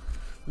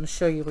 I'm going to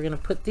show you. We're going to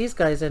put these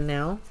guys in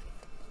now.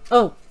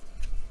 Oh,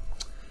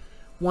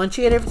 once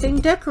you get everything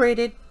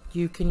decorated,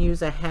 you can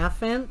use a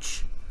 1/2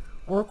 inch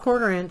or a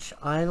 1/4 inch.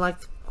 I like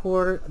the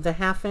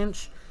 1/2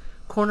 inch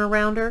corner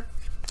rounder.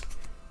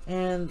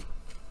 And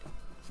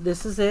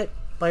this is it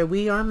by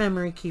We Are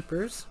Memory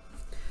Keepers.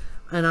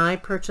 And I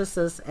purchased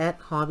this at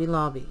Hobby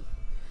Lobby.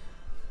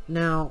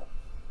 Now,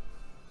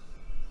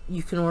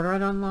 you can order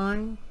it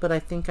online, but I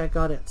think I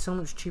got it so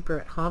much cheaper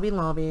at Hobby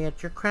Lobby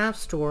at your craft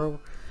store.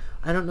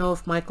 I don't know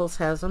if Michael's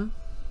has them.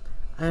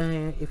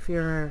 If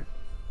you're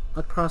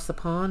across the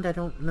pond, I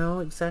don't know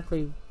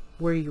exactly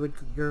where you would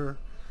your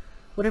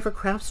whatever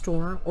craft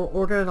store, or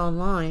order it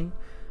online.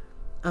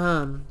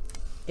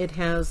 It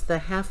has the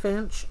 1/2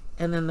 inch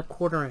and then the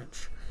 1/4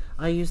 inch.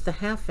 I use the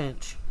 1/2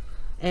 inch,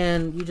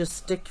 and you just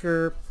stick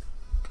your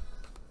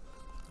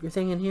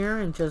thing in here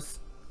and just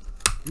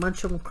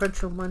munch and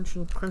crunch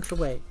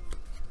away.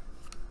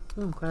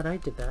 Oh, I'm glad I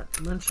did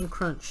that. Munch and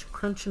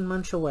crunch and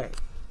munch away.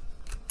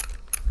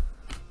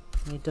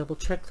 Let me double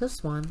check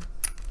this one.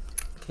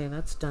 Okay,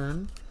 that's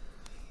done.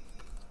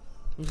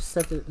 You just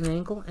set it at an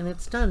angle and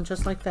it's done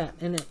just like that,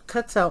 and it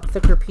cuts out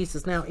thicker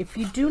pieces. Now if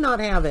you do not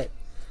have it,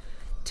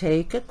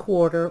 take a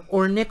 1/4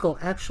 or a nickel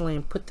actually,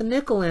 and put the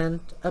nickel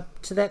in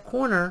up to that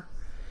corner,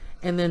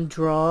 and then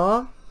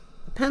draw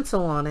a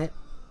pencil on it,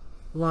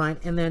 line,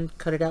 and then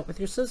cut it out with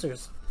your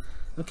scissors.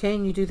 Okay,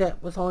 and you do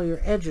that with all your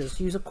edges.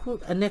 Use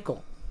a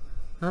nickel,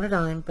 not a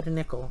dime, but a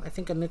nickel. I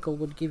think a nickel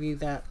would give you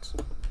that.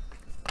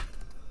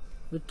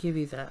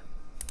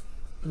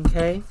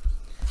 Okay,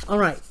 all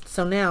right,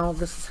 so now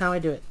this is how I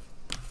do it.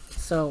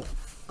 So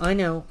I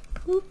know,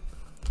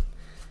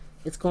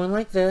 it's going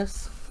like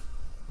this.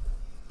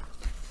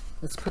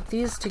 Let's put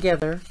these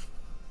together.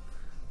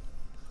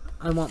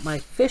 I want my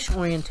fish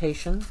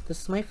orientation.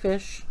 This is my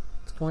fish.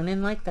 It's going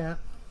in like that.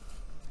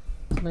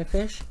 It's my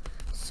fish.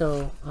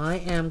 So I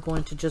am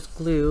going to just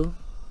glue.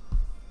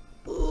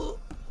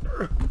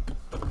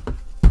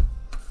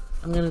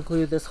 I'm going to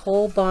glue this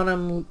whole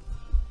bottom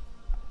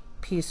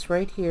piece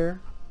right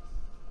here.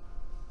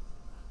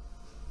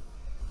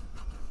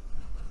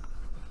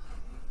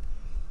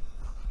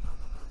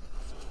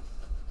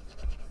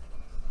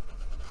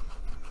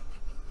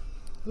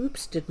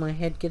 Oops, did my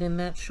head get in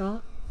that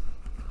shot?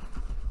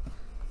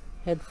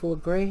 Head full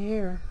of gray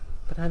hair,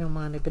 but I don't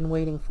mind. I've been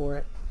waiting for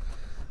it.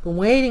 Been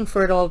waiting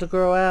for it all to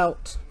grow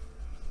out.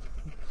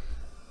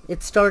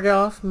 It started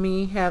off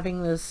me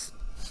having this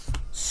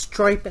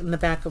stripe in the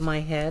back of my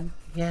head.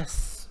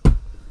 Yes.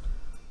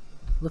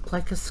 Looked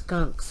like a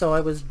skunk. So I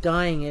was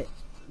dyeing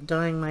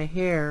my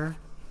hair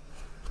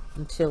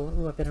until,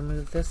 oh, I better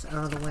move this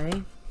out of the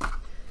way.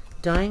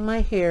 Dyeing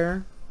my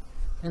hair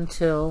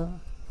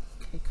until,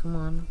 okay, come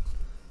on.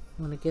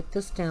 I'm going to get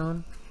this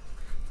down.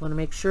 I want to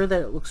make sure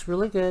that it looks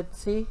really good.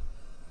 See?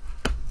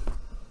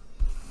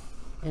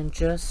 And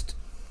just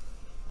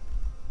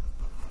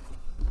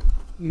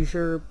use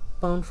your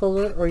bone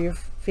folder or your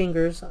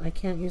fingers. I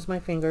can't use my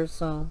fingers,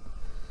 so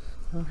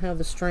I don't have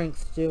the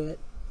strength to do it.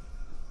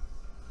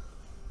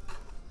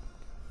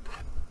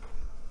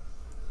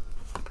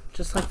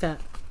 Just like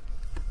that.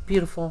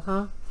 Beautiful,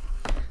 huh?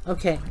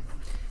 Okay.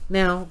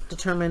 Now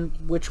determine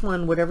which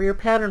one, whatever your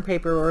pattern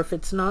paper, or if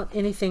it's not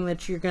anything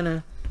that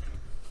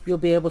you'll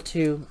be able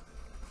to.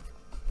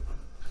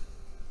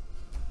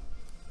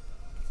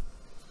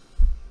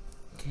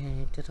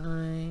 Okay, I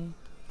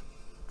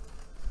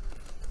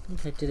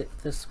think I did it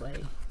this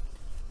way.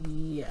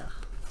 Yeah.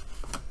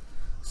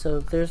 So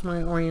there's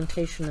my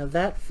orientation of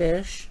that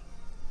fish.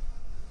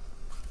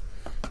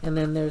 And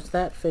then there's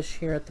that fish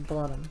here at the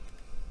bottom.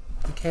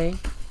 Okay.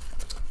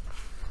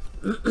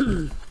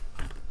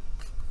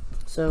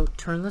 So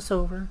turn this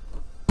over.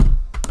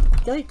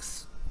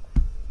 Yikes.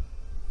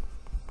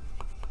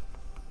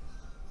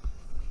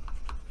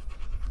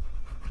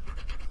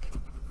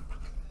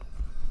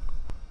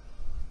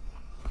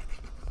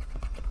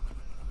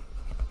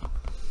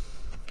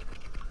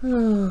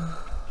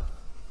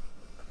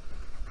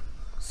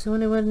 So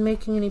anyone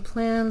making any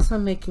plans?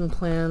 I'm making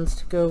plans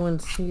to go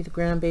and see the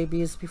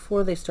grandbabies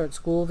before they start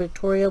school.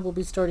 Victoria will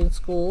be starting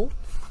school.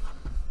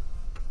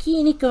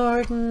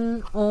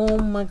 Kindergarten. Oh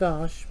my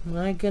gosh.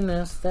 My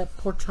goodness. That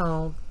poor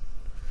child.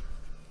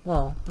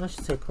 Well, I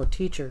should say poor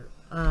teacher.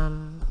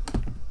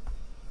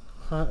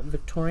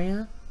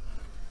 Victoria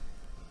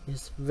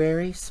is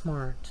very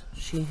smart.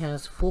 She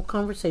has full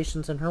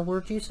conversations, and her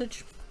word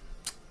usage,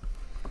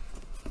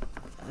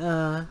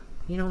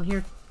 you don't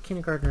hear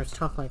kindergartners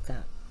talk like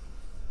that.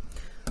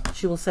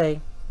 She will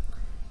say,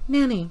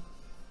 Nanny,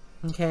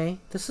 Okay,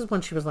 this is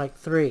when she was like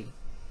 3.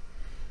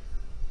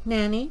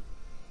 Nanny,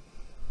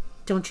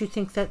 don't you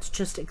think that's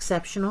just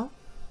exceptional?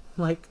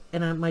 Like,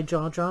 and my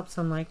jaw drops.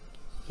 I'm like,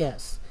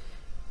 yes.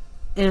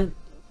 And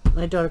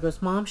my daughter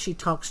goes, Mom, she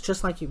talks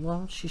just like you.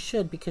 Well, she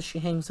should, because she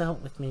hangs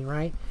out with me,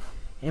 right?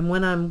 And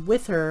when I'm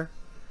with her,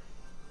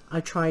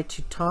 I try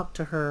to talk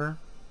to her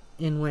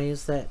in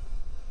ways that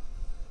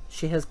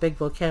she has big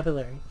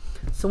vocabulary.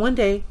 So one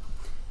day,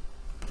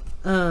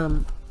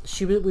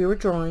 we were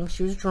drawing.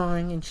 She was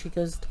drawing, and she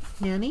goes,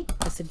 Nanny?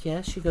 I said,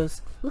 yes. She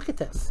goes, look at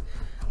this.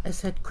 I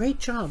said, great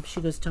job.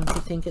 She goes, don't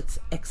you think it's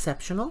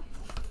exceptional?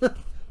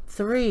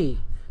 3.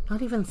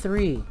 Not even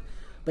 3.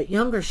 But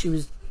younger, she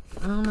was,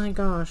 oh my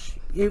gosh.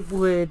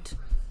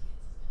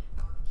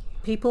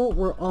 People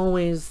were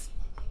always,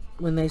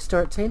 when they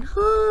start saying,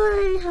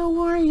 hi, how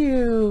are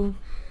you?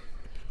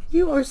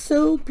 You are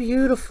so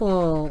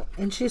beautiful.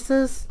 And she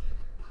says,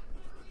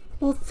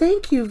 well,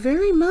 thank you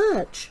very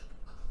much.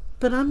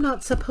 But I'm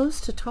not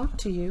supposed to talk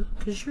to you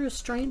because you're a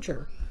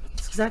stranger.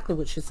 That's exactly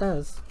what she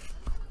says.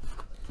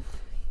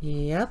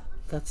 Yep,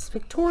 that's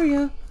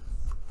Victoria.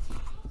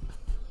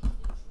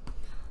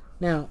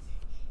 Now,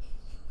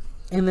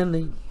 and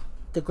then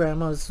the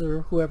grandmas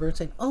or whoever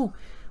saying, oh,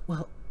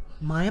 well,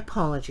 my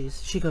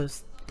apologies. She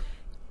goes,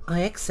 I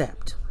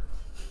accept.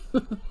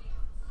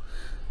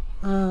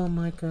 Oh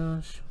my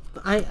gosh.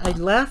 I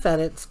laugh at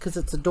it because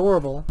it's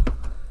adorable,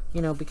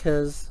 you know,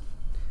 because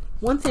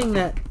one thing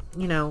that,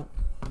 you know,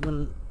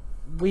 when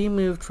we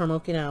moved from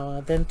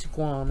Okinawa, then to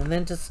Guam, and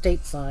then to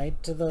stateside,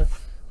 to the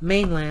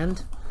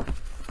mainland,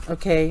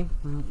 okay,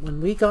 when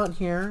we got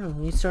here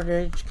and we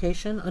started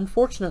education,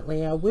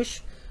 unfortunately, I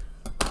wish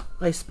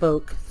I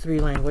spoke 3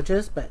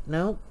 languages, but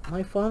no,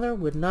 my father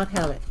would not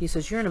have it. He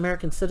says, you're an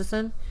American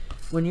citizen.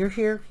 When you're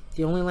here,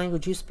 the only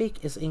language you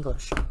speak is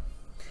English.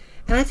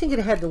 And I think it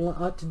had a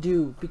lot to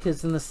do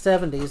because in the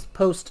 70s,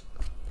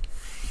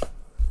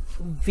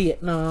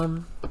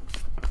 post-Vietnam,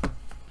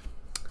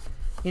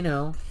 you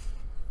know,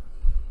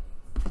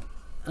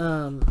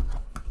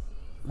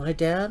 my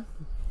dad,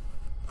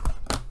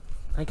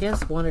 I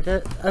guess, wanted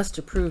us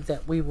to prove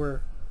that we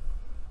were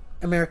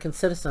American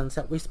citizens,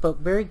 that we spoke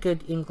very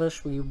good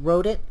English. We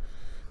wrote it,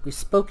 we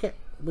spoke it,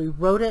 we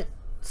wrote it,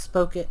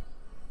 spoke it.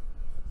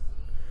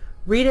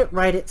 Read it,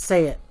 write it,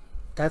 say it.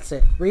 That's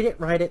it. Read it,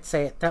 write it,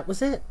 say it. That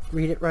was it.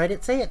 Read it, write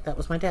it, say it. That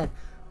was my dad.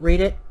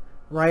 Read it,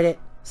 write it,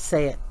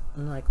 say it.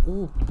 I'm like,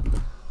 ooh,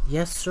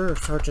 yes, sir,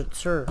 Sergeant,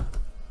 sir.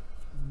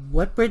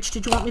 What bridge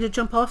did you want me to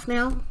jump off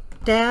now,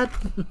 Dad?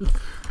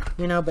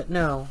 You know, but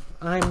no,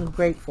 I'm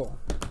grateful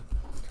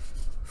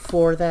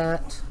for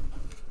that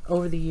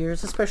over the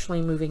years,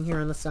 especially moving here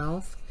in the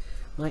South.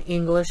 My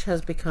English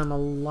has become a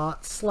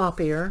lot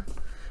sloppier,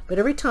 but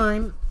every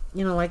time,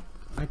 you know, like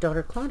my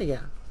daughter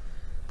Claudia,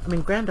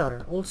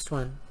 granddaughter, oldest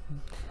one,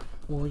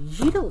 well,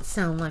 you don't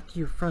sound like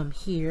you're from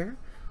here.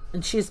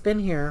 And she's been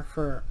here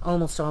for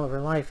almost all of her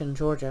life in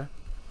Georgia.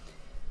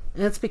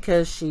 And it's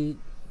because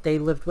they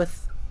lived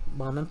with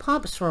Mom and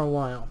Pops for a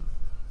while.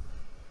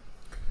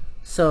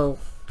 So,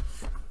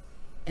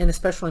 and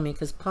especially me,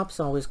 because Pop's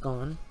always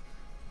gone.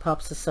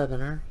 Pop's a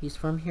Southerner. He's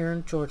from here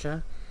in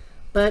Georgia.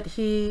 But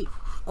he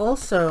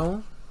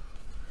also,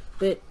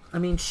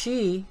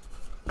 she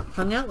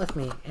hung out with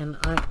me. And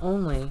I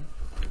only,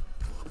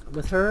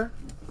 with her,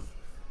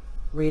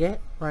 read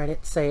it, write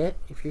it, say it.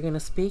 If you're going to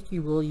speak,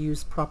 you will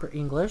use proper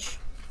English,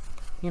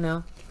 you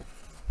know.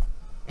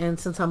 And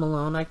since I'm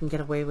alone, I can get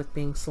away with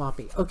being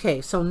sloppy. Okay,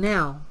 so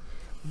now,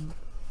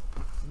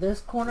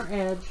 this corner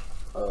edge,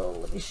 oh,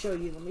 let me show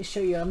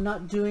you. I'm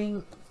not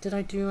doing, did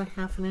I do a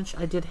 1/2 inch?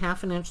 I did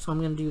 1/2 inch, so I'm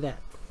going to do that.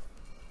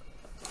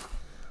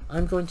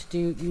 I'm going to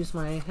use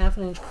my 1/2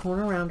 inch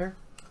corner rounder.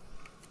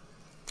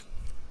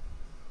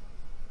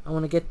 I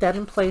want to get that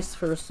in place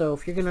first, so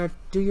if you're going to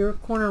do your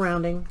corner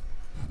rounding,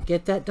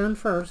 get that done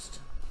first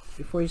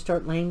before you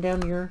start laying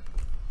down your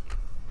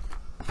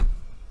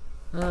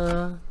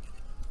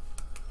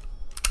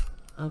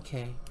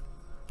okay.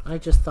 I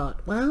just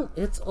thought, well,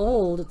 it's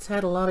old, it's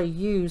had a lot of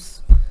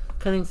use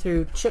cutting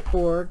through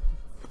chipboard.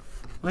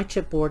 My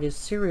chipboard is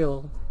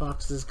cereal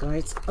boxes,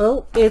 guys.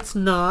 Oh, it's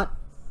not.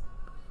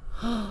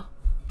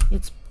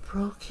 It's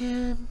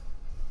broken.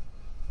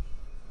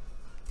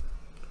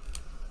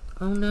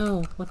 Oh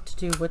no, what to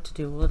do?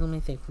 Well, let me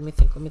think.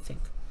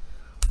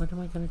 What am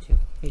I going to do?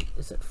 Wait,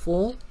 is it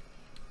full?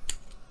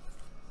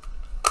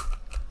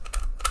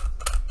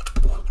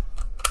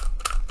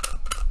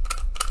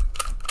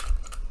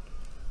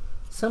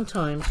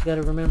 Sometimes you got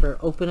to remember,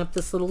 open up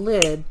this little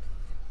lid,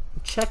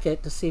 check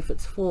it to see if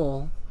it's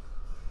full.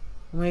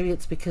 Maybe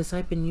it's because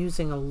I've been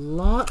using a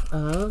lot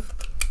of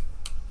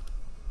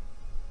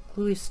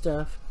gluey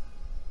stuff.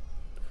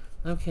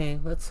 Okay,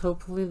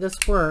 hopefully this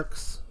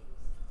works.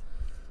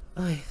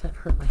 Ay, that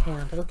hurt my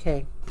hand.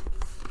 Okay.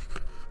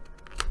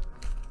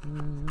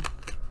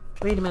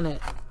 Wait a minute.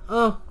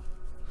 Oh,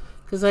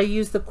 because I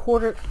used the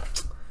quarter.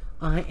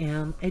 I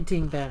am a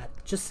dingbat.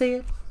 Just say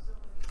it.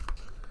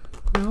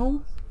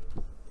 No?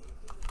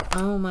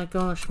 Oh my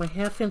gosh, my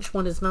 1/2 inch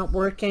one is not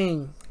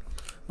working.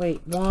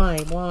 Wait,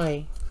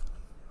 why?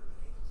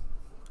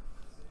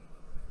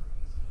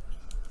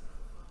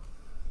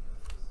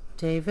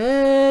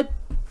 David.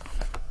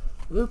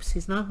 Oops,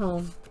 he's not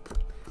home.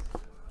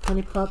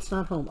 Honeypot's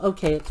not home.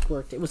 Okay, it's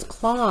worked. It was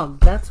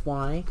clogged, that's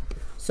why.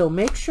 So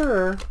make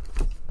sure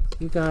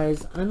you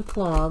guys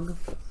unclog.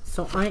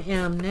 So I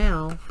am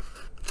now.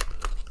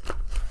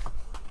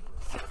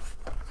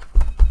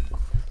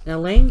 Now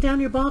laying down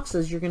your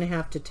boxes, you're going to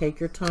have to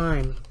take your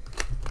time.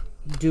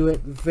 Do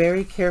it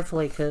very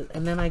carefully,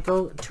 and then I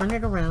go turn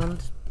it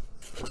around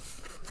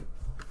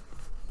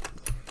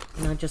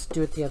and I just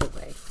do it the other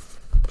way,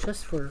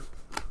 just for,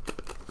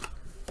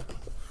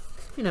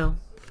 you know,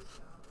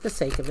 the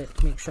sake of it,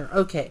 to make sure.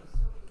 Okay,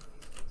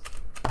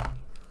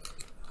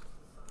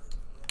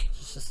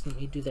 just let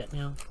me do that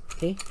now.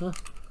 Okay,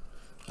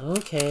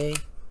 okay,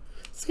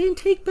 it's gonna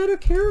take better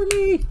care of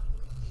me.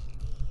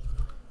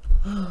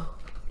 Oh,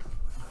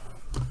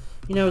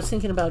 you know, I was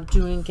thinking about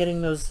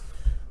getting those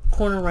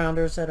corner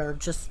rounders that are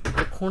just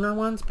the corner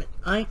ones, but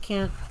I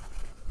can't.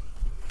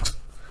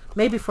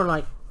 Maybe for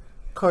like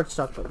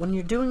cardstock, but when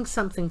you're doing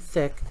something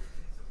thick,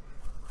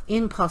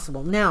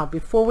 impossible. Now,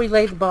 before we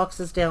lay the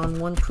boxes down,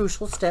 one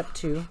crucial step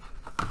too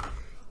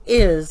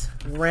is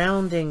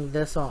rounding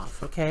this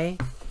off, okay?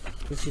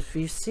 Because if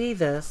you see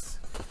this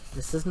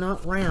is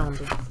not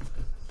rounded,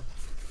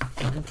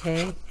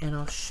 okay? And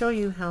I'll show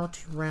you how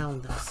to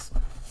round this,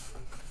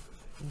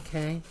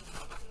 okay?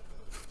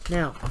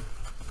 Now,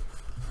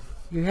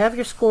 you have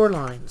your score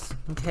lines,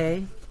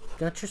 okay?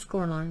 Got your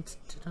score lines.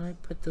 Did I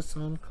put this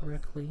on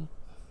correctly?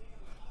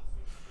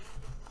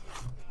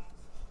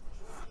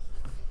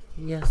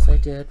 Yes, I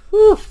did.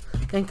 Whew!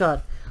 Thank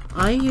God.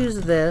 I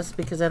use this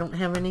because I don't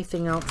have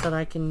anything else that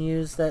I can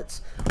use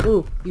that's...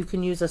 Ooh, you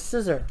can use a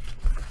scissor.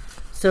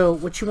 So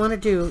what you want to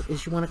do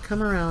is you want to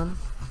come around,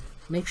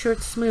 make sure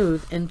it's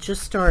smooth, and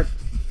just start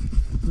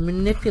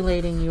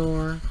manipulating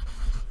your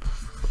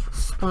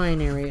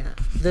spine area.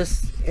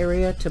 This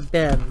area to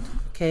bend.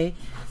 Okay,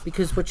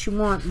 because what you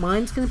want,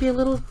 mine's going to be a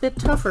little bit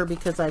tougher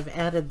because I've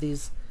added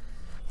these,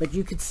 but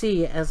you could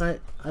see as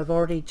I've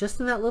already, just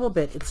in that little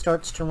bit, it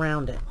starts to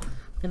round it.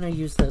 I'm going to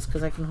use this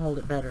because I can hold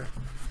it better.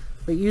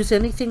 But use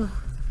anything,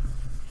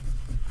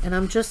 and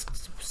I'm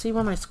just, see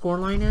where my score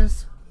line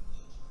is?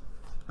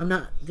 I'm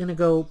not going to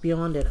go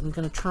beyond it. I'm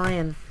going to try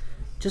and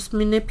just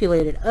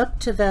manipulate it up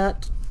to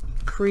that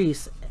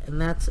crease, and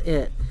that's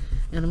it.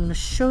 And I'm going to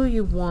show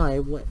you why,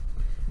 what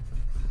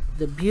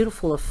the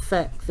beautiful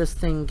effect this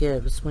thing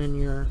gives when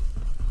you're,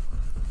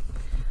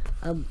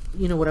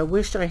 you know, what I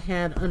wished I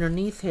had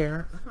underneath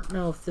here. I don't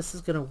know if this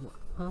is gonna work.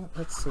 Well,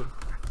 let's see.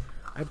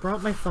 I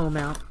brought my foam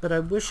out, but I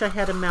wish I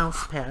had a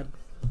mouse pad.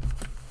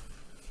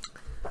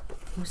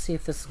 Let me see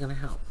if this is gonna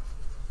help.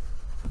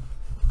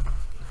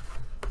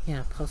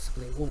 Yeah,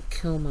 possibly. It won't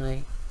kill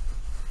my,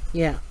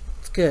 yeah,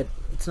 it's good.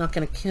 It's not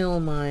gonna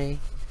kill my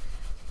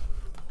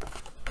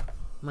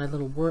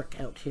little work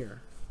out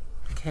here.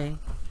 Okay.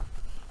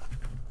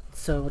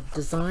 So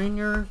design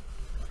your,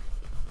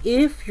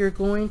 if you're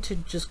going to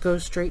just go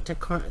straight to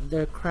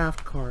the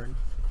craft card,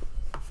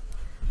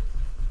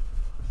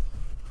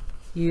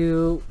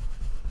 you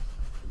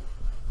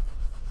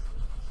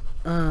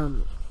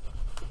and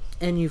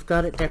you've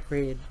got it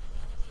decorated,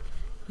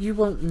 you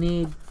won't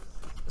need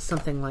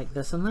something like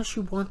this unless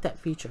you want that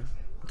feature.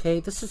 Okay,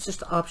 this is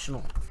just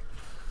optional.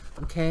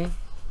 Okay,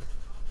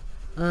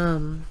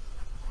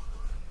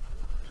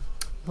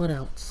 what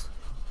else?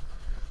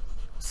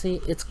 See,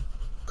 it's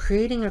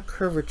creating a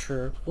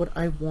curvature. What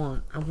I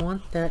want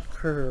that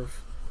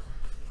curve,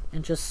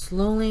 and just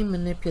slowly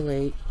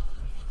manipulate.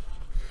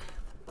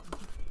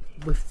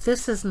 If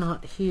this is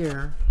not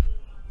here,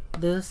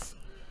 this,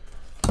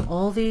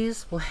 all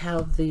these will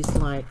have these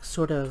like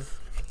sort of,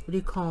 what do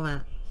you call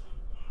that?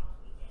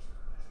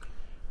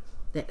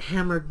 That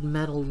hammered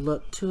metal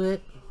look to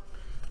it,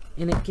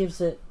 and it gives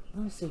it,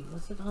 let me see,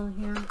 was it on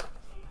here?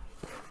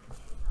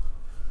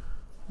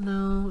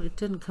 No, it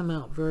didn't come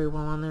out very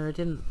well on there. I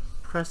didn't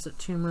press it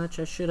too much.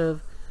 I should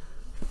have.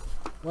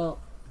 Well,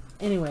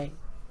 anyway,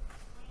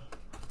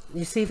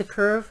 you see the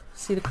curve?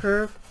 See the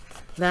curve?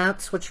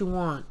 That's what you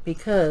want,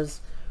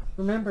 because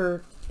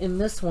remember in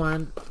this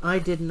one I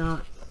did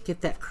not get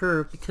that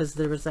curve because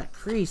there was that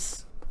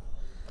crease.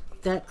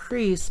 That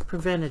crease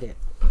prevented it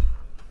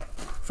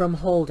from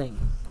holding.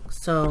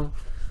 So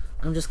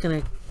I'm just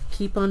gonna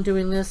keep on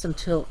doing this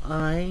until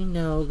I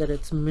know that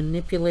it's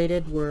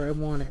manipulated where I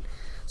want it,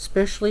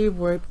 especially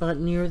right about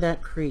near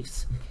that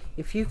crease.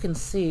 If you can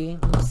see,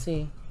 let me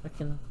see if I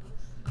can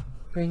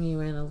bring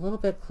you in a little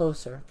bit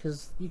closer,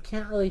 because you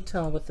can't really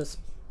tell with this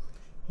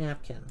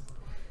napkin.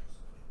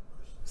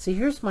 See,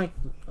 here's my,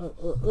 let's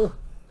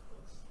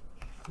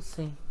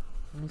see,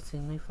 let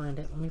me find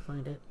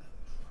it,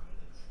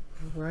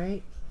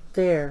 right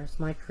there is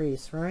my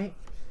crease, right?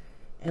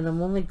 And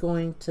I'm only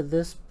going to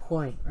this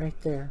point right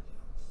there.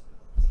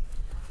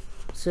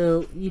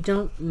 So you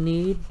don't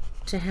need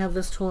to have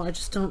this tool. I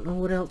just don't know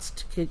what else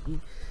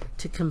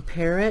to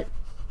compare it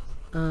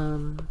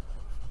to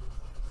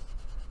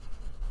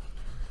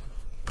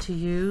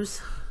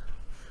use.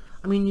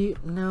 I mean,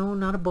 no,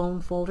 not a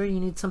bone folder. You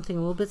need something a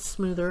little bit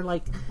smoother,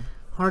 like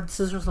hard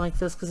scissors like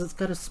this, because it's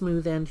got a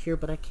smooth end here,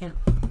 but I can't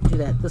do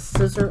that. The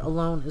scissor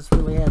alone is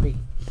really heavy.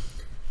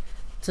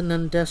 It's an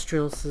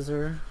industrial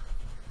scissor.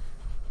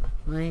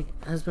 My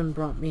husband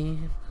brought me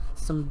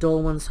some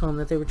dull ones home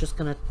that they were just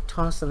going to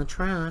toss in the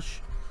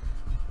trash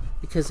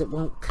because it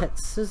won't cut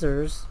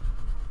scissors.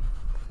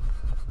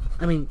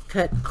 I mean,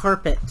 cut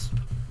carpet.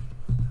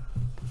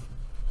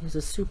 He's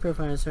a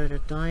supervisor at a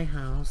dye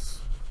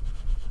house.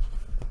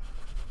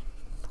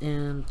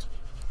 And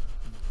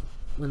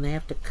when they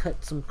have to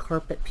cut some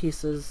carpet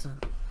pieces,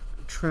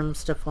 trim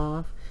stuff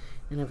off,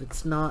 and if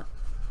it's not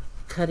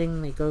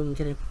cutting, they go and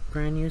get a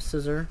brand new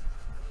scissor.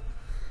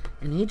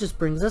 And he just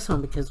brings this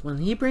home because when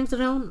he brings it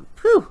home,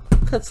 whew,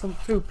 cuts them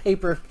through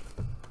paper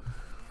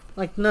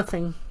like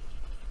nothing,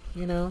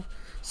 you know.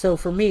 So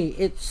for me,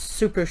 it's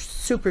super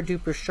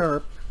duper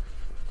sharp,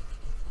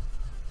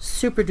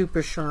 super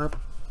duper sharp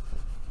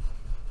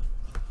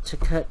to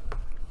cut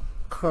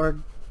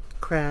card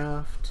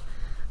craft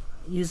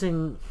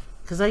using,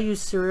 because I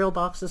use cereal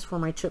boxes for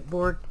my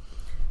chipboard.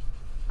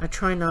 I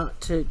try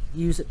not to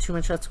use it too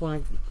much. That's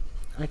why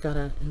I got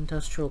an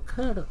industrial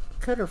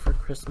cutter for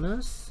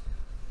Christmas.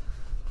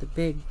 The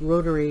big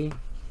rotary,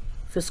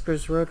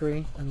 Fisker's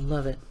rotary. I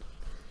love it.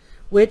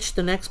 Which,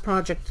 the next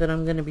project that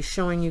I'm going to be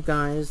showing you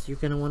guys, you're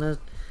going to want to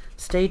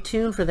stay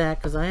tuned for that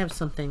because I have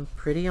something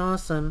pretty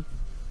awesome.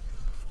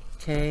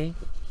 Okay.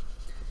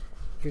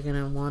 You're going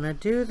to want to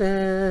do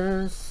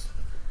this.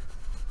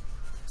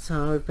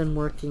 So I've been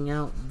working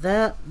out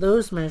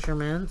those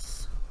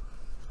measurements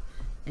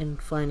and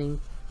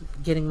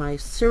getting my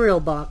cereal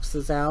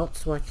boxes out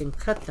so I can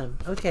cut them.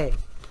 Okay.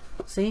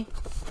 See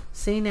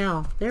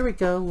now, there we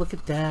go. Look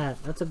at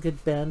that. That's a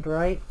good bend,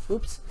 right?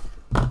 Oops.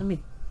 Let me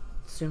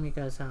zoom you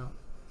guys out.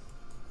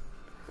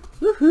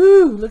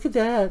 Woohoo! Look at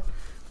that.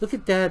 Look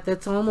at that.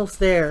 That's almost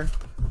there.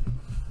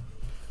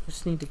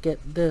 Just need to get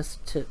this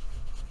to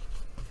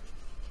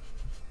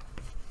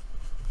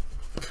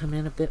come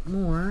in a bit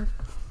more.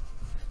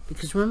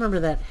 Because remember,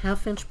 that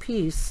 1/2 inch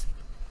piece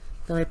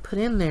that I put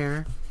in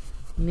there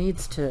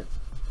needs to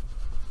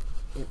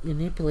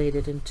manipulate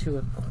it into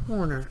a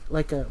corner,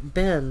 like a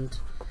bend,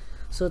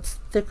 so it's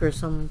thicker.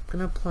 So I'm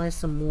gonna apply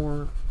some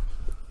more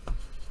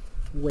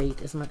weight.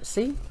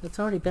 See, it's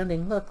already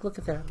bending. Look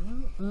at that.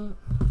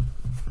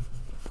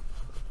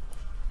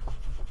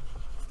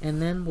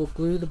 And then we'll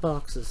glue the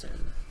boxes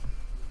in.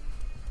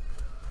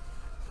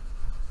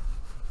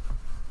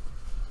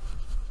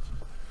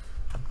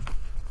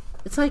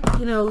 It's like,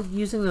 you know,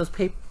 using those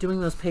doing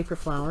those paper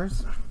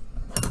flowers.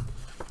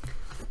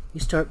 You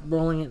start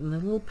rolling it and the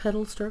little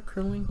petals start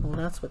curling. Well,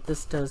 that's what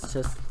this does,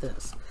 just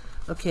this.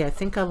 Okay, I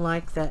think I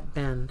like that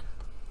bend.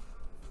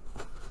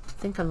 I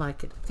think I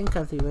like it. I think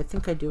I do. I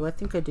think I do. I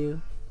think I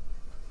do.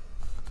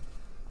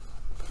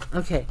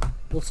 Okay,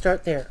 we'll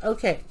start there.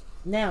 Okay,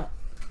 now,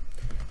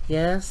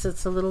 yes,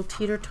 it's a little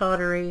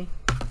teeter-tottery,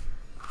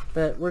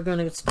 but we're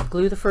going to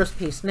glue the first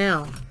piece.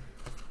 Now,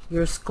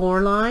 your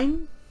score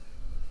line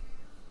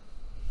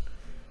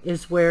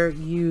is where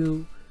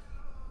you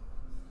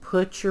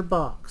put your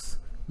box.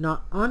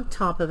 Not on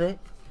top of it,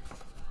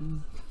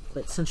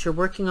 but since you're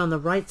working on the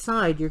right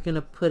side, you're going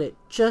to put it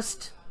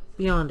just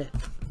beyond it.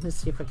 Let's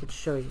see if I can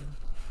show you.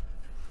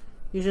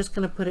 You're just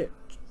going to put it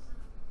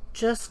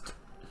just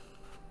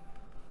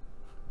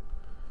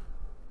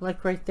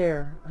like right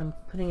there. I'm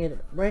putting it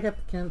right up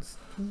against,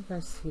 can you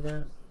guys see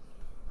that?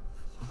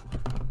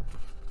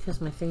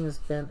 Because my thing is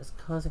bent, it's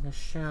causing a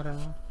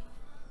shadow.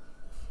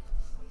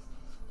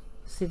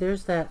 See,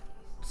 there's that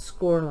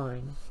score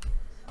line.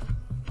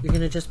 You're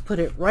going to just put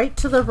it right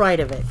to the right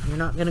of it. You're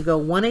not going to go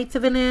 1/8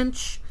 of an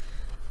inch,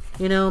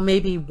 you know,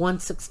 maybe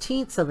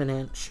 1/16 of an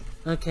inch.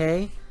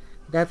 Okay,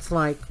 that's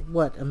like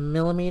what, a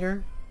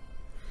millimeter.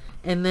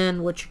 And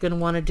then what you're going to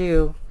want to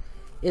do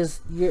is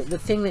the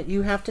thing that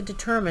you have to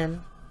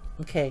determine.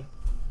 Okay,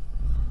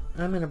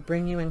 I'm going to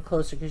bring you in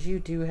closer because you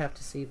do have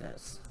to see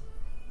this.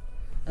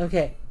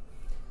 Okay,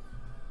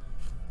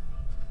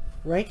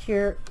 right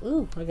here.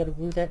 Ooh, I got to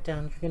glue that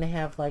down. You're going to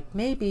have like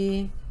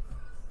maybe,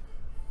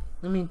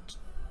 let me,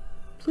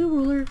 blue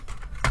ruler,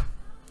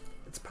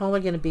 it's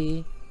probably going to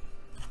be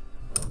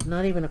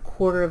not even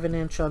 1/4 of an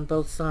inch on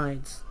both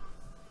sides.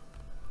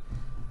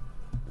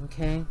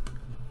 Okay,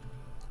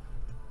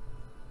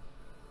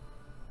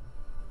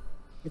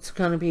 it's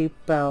going to be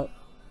about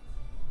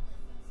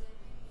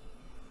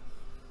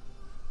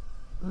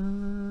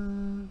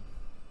 1,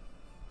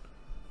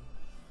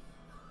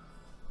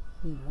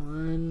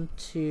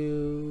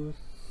 2,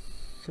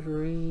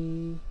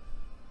 3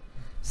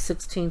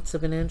 16ths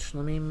of an inch.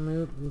 Let me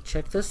move and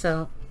check this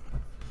out.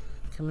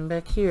 Coming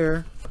back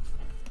here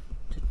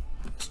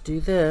to do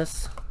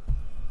this.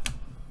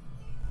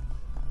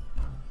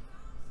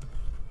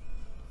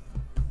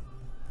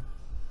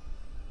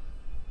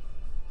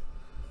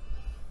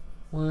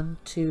 One,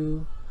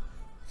 2,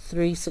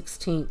 3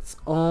 16ths,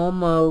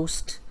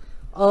 almost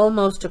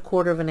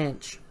 1/4 of an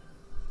inch.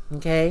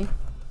 Okay.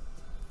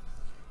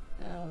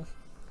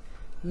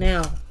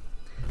 Now,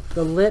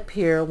 the lip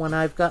here, when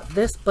I've got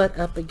this butt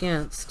up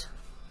against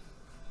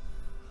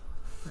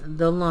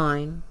the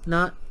line,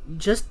 not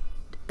just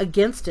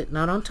against it,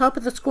 not on top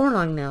of the score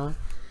line now,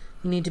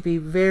 You need to be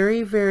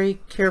very,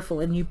 very careful,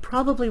 and you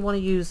probably want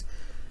to use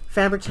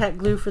Fabri-Tac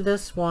glue for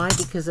this. Why?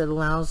 Because it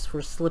allows for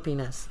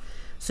slippiness.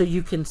 So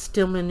you can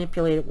still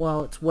manipulate it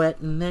while it's wet,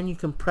 and then you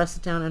can press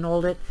it down and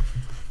hold it,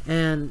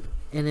 and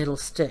it'll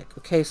stick.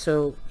 Okay,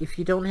 so if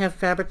you don't have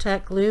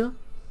Fabri-Tac glue,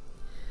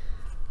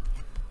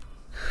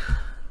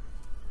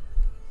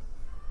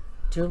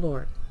 dear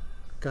Lord,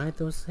 guide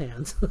those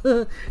hands.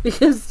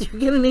 Because you're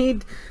going to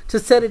need to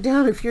set it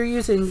down if you're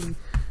using,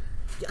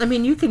 I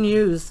mean, you can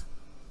use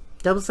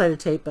double-sided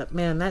tape, but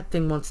man, that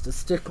thing wants to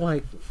stick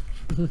like,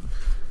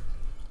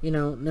 you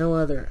know, no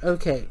other.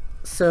 Okay,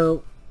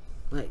 so,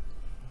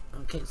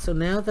 okay, so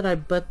now that I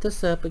butt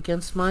this up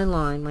against my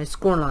line, my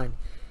score line,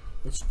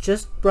 it's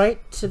just right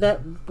to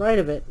that right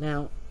of it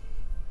now.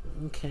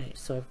 Okay,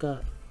 so I've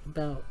got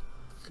about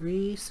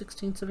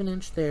 3/16 of an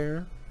inch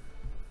there.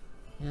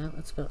 Yeah,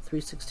 that's about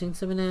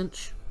 3/16 of an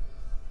inch.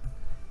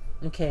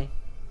 Okay,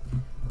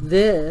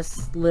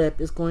 this lip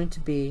is going to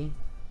be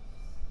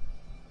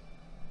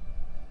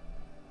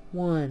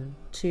 1,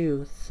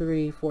 2,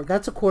 3, 4.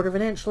 That's a 1/4 of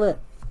an inch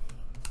lip.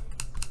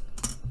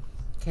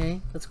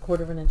 Okay, that's a 1/4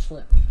 of an inch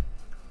lip.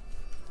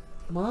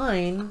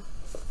 Mine,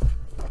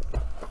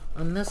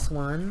 on this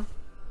one,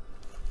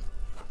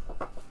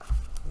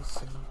 let's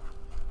see,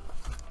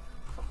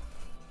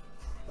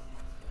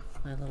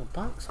 my little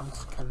box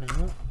wants to come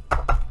out.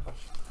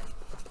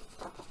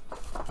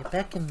 Get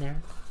back in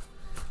there.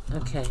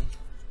 Okay.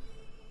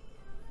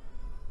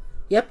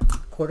 Yep,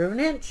 1/4 of an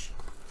inch.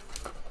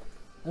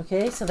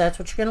 Okay, so that's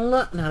what you're going to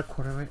look, not a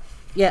 1/4 of an inch.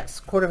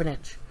 Yes, 1/4 of an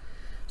inch.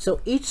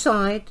 So each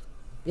side,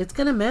 it's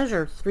going to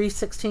measure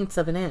 3/16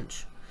 of an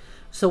inch.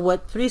 So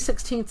what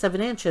 3/16 of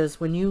an inch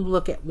is, when you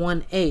look at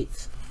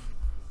 1/8,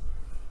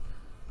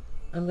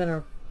 I'm going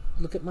to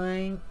look at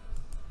my,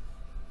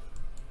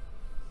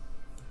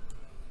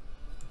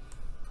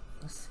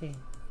 let's see, I'm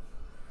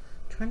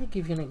trying to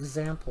give you an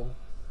example.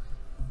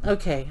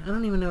 Okay, I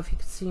don't even know if you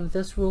can see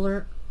this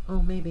ruler.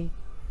 Oh, maybe.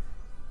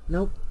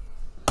 Nope.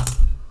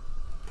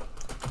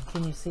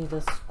 Can you see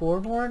the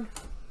scoreboard?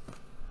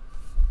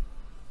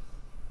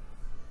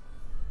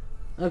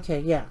 Okay,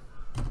 yeah.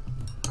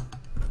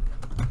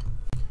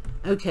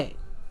 Okay.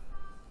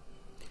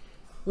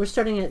 We're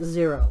starting at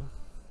 0.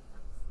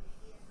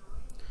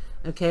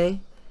 Okay?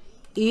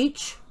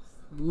 Each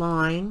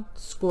line,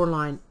 score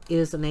line,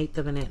 is 1/8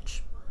 of an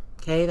inch.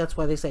 Okay? That's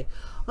why they say,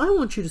 I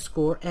want you to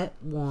score at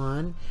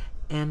 1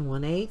 and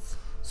 1/8.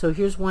 So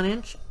here's 1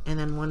 inch and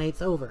then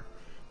 1/8 over.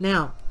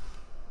 Now,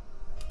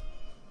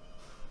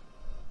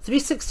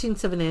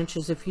 3/16 of an inch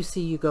is if you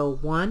see you go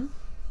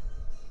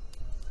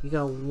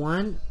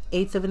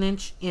 1/8 of an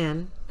inch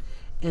in,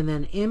 and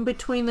then in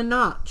between the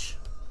notch,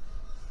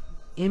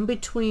 in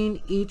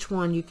between each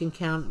one, you can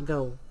count and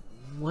go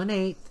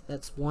 1/8.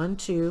 That's 1,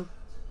 2,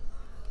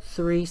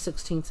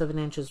 3/16 of an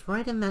inch is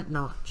right in that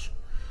notch.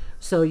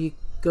 So you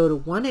go to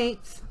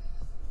 1/8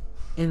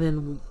 and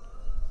then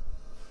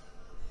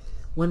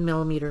 1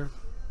 millimeter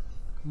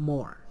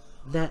more.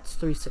 That's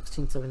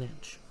 3/16 of an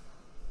inch.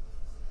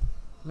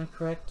 Am I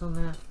correct on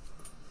that?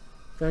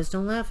 Guys,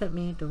 don't laugh at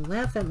me. Don't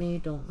laugh at me.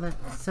 Don't laugh.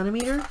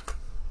 Centimeter?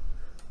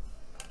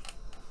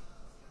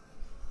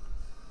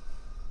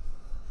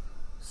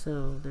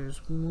 So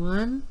there's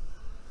 1.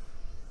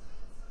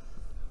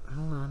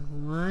 Hold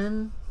on.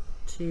 1,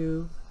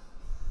 2,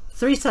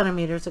 3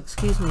 centimeters.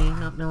 Excuse me,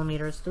 not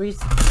millimeters. 3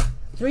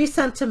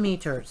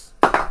 centimeters.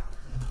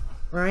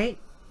 Right?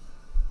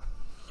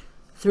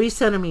 3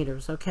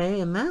 centimeters. Okay,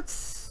 and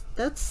that's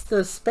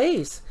the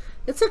space.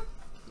 It's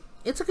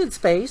a good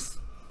space,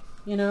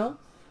 you know,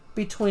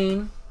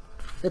 between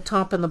the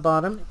top and the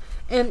bottom.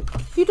 And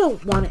you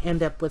don't want to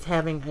end up with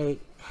having a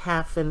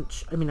 1/2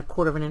 inch, I mean a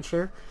 1/4 of an inch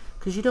here,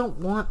 because you don't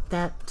want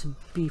that to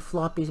be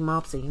floppy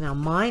mopsy. Now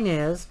mine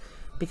is,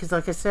 because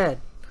like I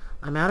said,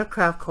 I'm out of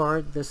craft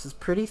card. This is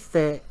pretty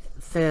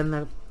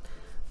thin,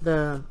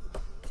 the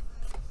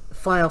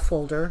file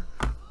folder.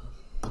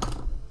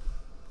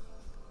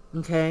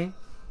 Okay,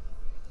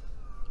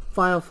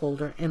 file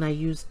folder, and I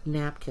used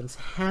napkins.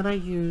 Had I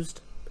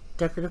used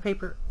decorative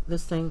paper,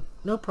 this thing,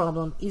 no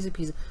problem, easy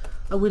peasy.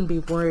 I wouldn't be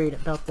worried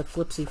about the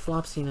flipsy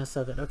flopsiness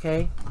of it.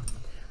 Okay,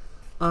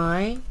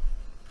 I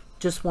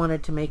just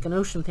wanted to make an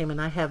ocean theme,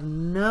 and I have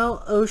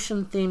no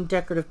ocean themed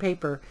decorative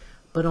paper,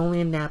 but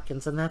only in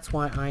napkins, and that's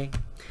why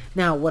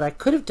now what I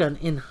could have done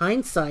in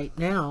hindsight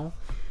now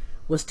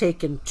was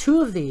taken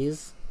 2 of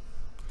these,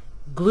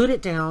 glued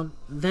it down,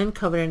 then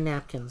covered in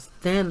napkins.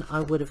 Then I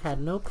would have had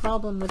no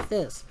problem with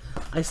this.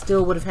 I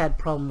still would have had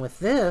problem with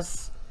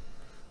this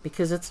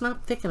because it's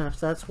not thick enough.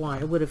 So that's why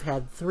I would have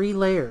had 3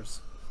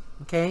 layers.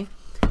 Okay,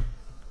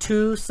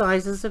 2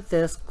 sizes of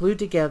this glued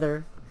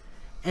together,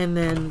 and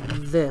then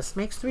this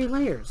makes 3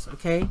 layers.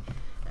 Okay,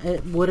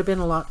 it would have been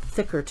a lot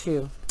thicker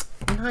too.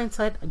 In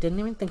hindsight, I didn't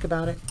even think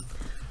about it.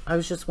 I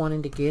was just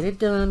wanting to get it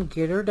done,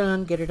 get her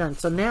done, get her done.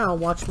 So now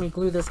watch me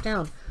glue this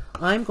down.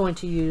 I'm going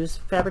to use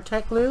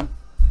Fabri-Tac glue.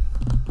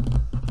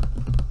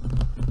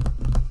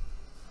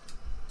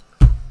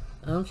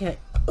 Okay.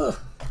 Ugh.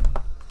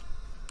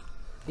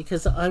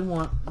 Because I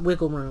want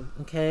wiggle room,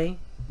 okay?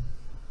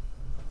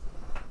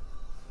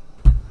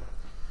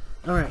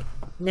 Alright,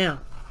 now,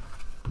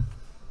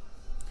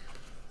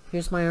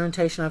 here's my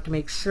orientation. I have to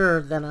make sure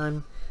that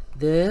I'm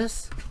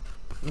this.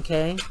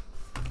 Okay,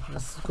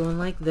 this is going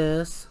like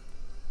this.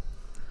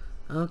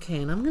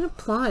 Okay, and I'm going to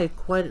apply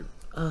quite...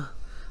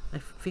 my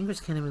fingers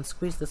can't even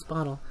squeeze this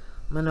bottle.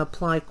 I'm going to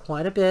apply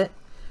quite a bit,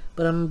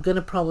 but I'm going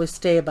to probably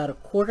stay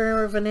about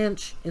 1/4 of an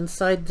inch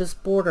inside this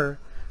border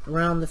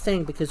around the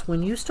thing, because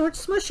when you start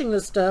smushing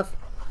this stuff,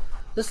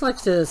 this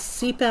likes to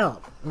seep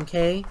out,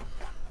 okay?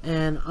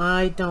 And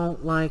I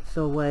don't like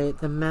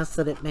the mess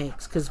that it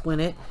makes, because when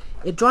it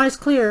dries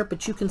clear,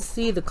 but you can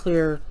see the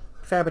clear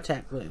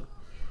Fabri-Tac glue.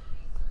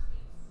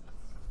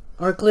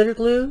 Art glitter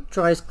glue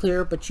dries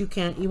clear, but you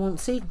won't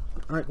see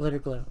art glitter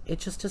glue. It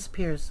just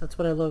disappears. That's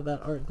what I love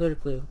about art glitter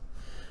glue.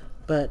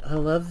 But I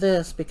love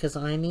this because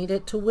I need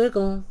it to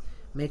wiggle.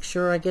 Make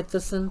sure I get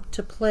this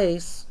into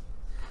place.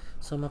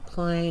 So I'm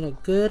applying a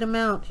good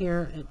amount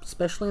here,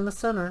 especially in the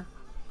center.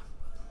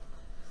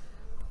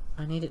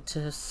 I need it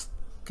to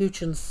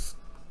scooch and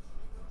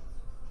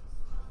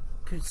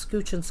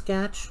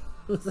scratch.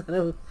 Was that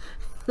a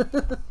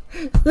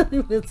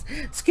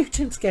scooch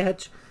and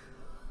scratch?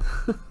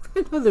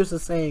 I know there's a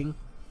saying.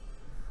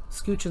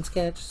 Scooch and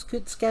sketch.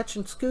 Sketch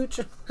and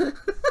scooch.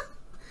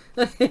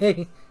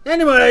 Okay.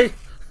 Anyway.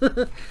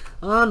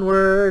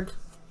 Onward.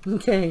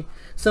 Okay.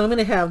 So I'm going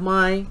to have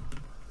my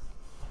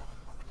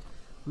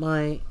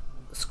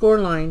score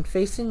line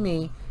facing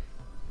me.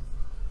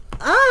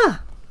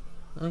 Ah!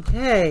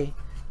 Okay.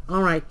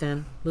 Alright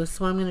then. This is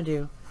what I'm going to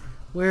do.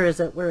 Where is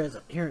it? Where is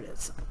it? Here it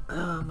is.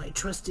 Oh, my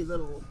trusty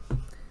little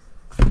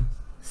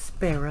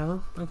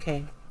sparrow.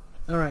 Okay.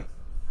 Alright.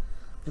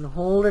 I'm going to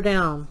hold her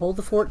down. Hold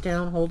the fort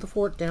down. Hold the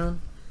fort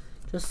down.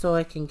 Just so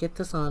I can get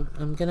this on.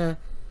 I'm going to,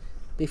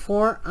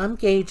 before I'm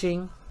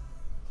gauging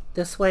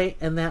this way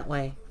and that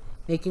way,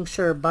 making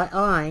sure by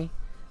eye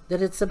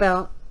that it's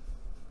about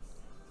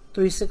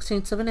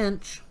 3/16 of an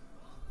inch.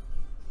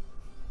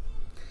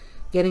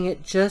 Getting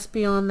it just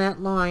beyond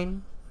that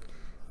line.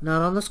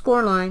 Not on the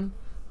score line,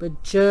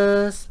 but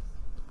just...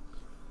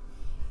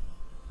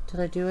 Did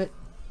I do it?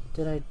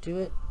 Did I do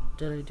it?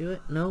 Did I do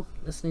it? Nope.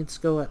 This needs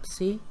to go up.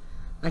 See?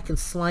 I can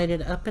slide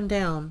it up and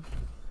down.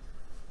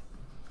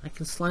 I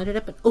can slide it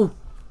up and... Oh!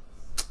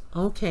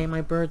 Okay,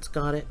 my bird's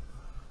got it.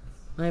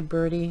 My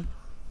birdie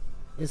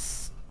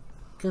is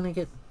gonna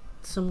get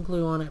some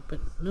glue on it, but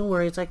no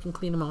worries, I can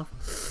clean them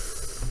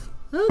off.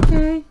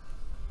 Okay.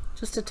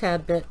 Just a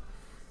tad bit.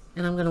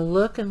 And I'm gonna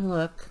look and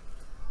look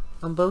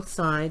on both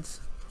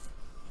sides.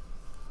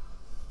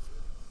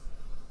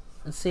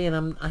 And see,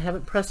 and I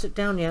haven't pressed it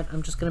down yet.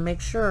 I'm just gonna make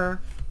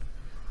sure,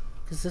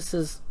 because this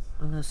is...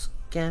 I'm gonna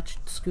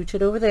scooch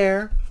it over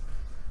there,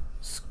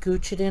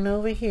 scooch it in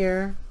over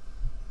here,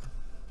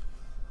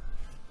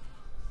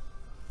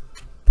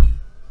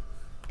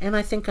 and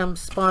I think I'm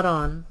spot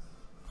on.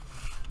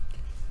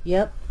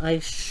 Yep, I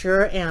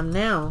sure am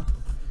now.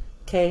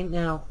 Okay,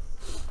 now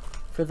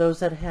for those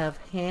that have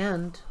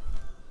hand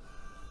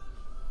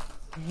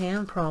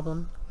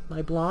problem,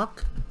 my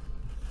block,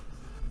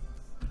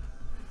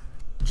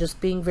 just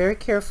being very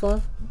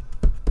careful.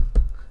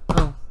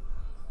 Oh,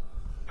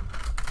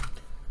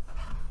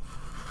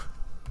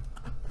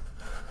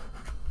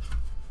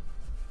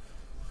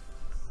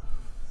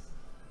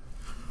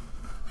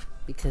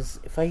 because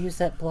if I use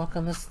that block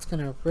on this, it's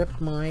going to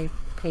rip my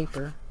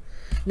paper.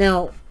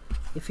 Now,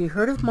 if you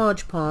heard of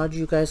Mod Podge,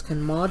 you guys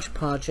can Mod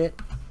Podge it.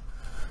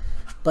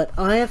 But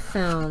I have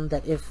found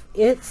that if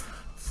it's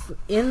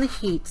in the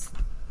heat,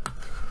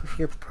 if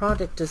your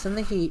product is in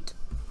the heat,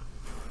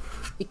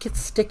 it gets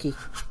sticky.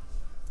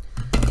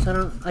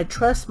 So I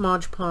trust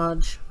Mod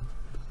Podge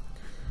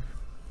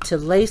to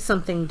lay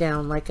something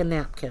down like a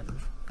napkin.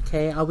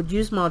 Okay, I would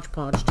use Mod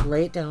Podge to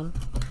lay it down.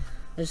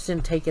 I just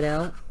didn't take it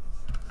out.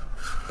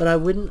 But I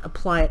wouldn't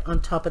apply it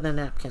on top of the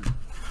napkin.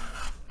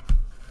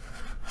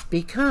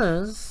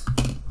 Because,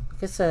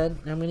 like I said,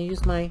 I'm going to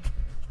use my...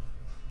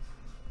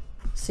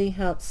 See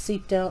how it's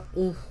seeped out?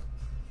 Ugh.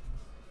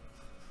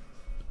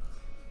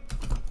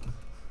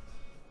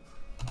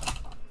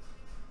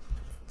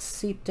 It's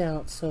seeped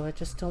out, so I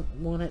just don't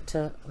want it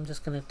to... I'm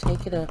just going to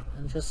take it up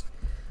and just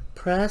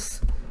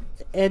press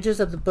the edges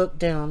of the book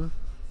down.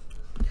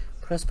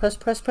 Press, press,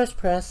 press, press,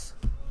 press.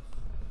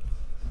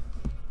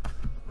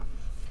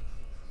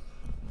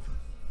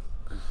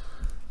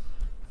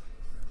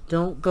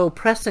 Don't go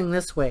pressing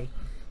this way.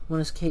 You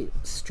want to keep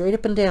straight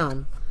up and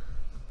down.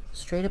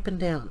 Straight up and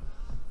down.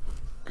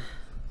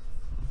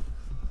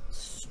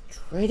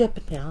 Straight up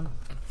and down.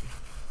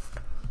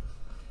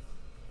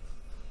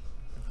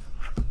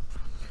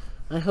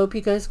 I hope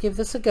you guys give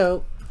this a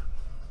go.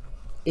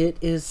 It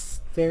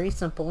is very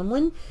simple.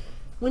 And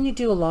when you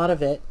do a lot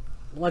of it,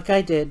 like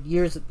I did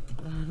years...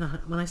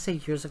 When I say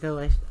years ago,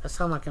 I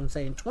sound like I'm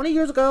saying 20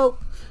 years ago.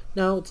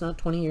 No, it's not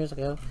 20 years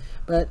ago.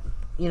 But...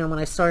 You know, when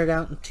I started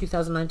out in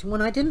 2019,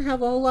 when I didn't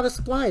have a whole lot of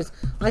supplies,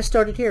 I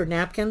started here: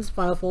 napkins,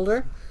 file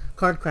folder,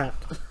 card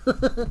craft.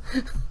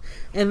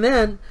 And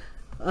then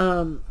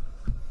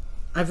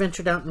I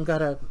ventured out and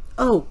got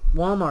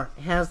Walmart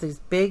has these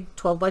big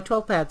 12 by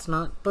 12 pads,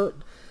 not but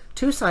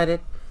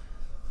two-sided.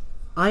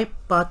 I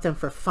bought them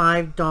for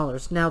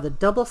 $5. Now the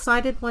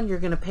double-sided one, you're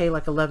going to pay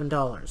like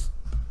 $11.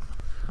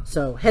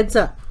 So heads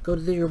up, go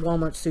to your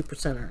Walmart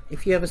Supercenter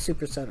if you have a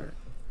Supercenter.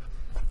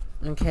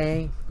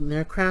 Okay, in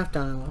their craft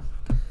aisle.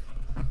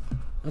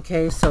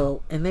 Okay,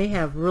 so, and they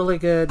have really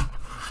good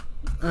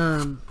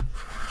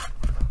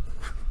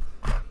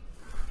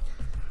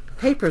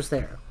papers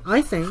there.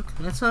 I think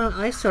that's how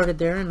I started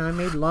there, and I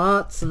made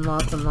lots and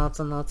lots and lots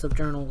and lots of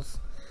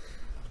journals.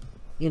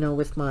 You know,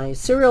 with my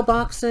cereal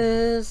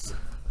boxes,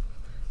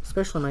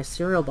 especially my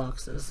cereal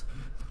boxes.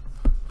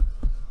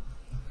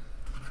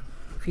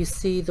 If you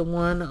see the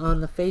one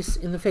on the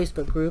in the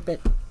Facebook group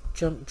at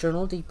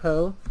Journal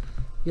Depot,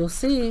 you'll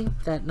see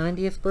that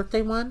 90th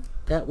birthday one.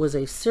 That was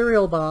a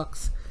cereal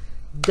box,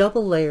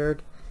 double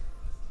layered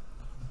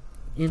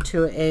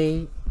into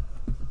a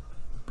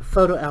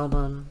photo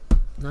album.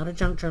 Not a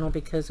junk journal,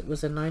 because it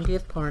was a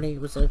 90th party.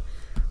 It was a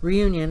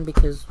reunion,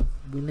 because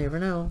we never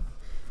know.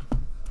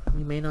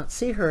 We may not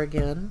see her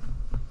again.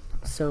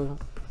 So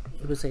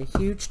it was a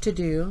huge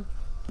to-do.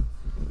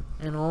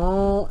 And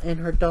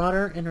her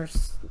daughter and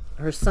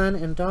her son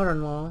and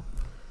daughter-in-law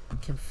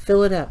can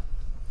fill it up.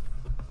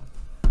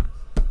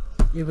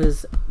 It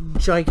was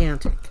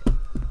gigantic.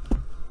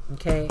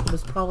 Okay, it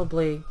was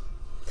probably,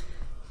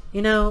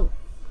 you know,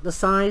 the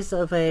size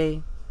of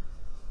a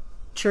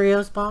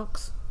Cheerios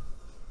box.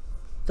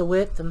 The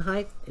width and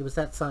height, it was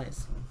that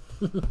size.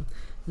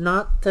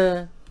 Not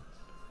the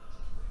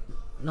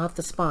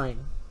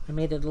spine. I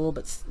made it a little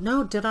bit.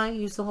 No, did I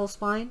use the whole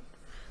spine?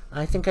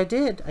 I think I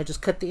did. I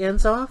just cut the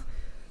ends off,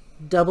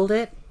 doubled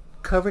it,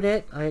 covered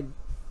it.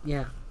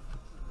 Yeah.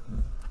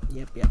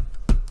 Yep.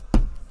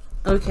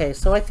 Okay,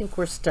 so I think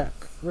we're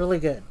stuck. Really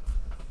good.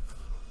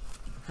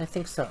 I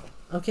think so.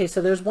 Okay,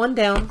 so there's one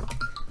down.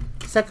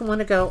 Second one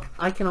to go.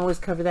 I can always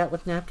cover that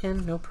with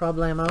napkin, no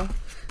problemo.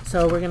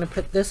 So we're going to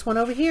put this one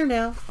over here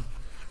now.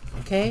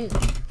 Okay,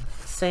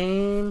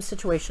 same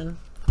situation.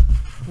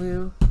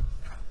 Glue,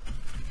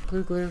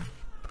 glue, glue,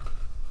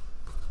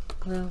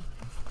 glue.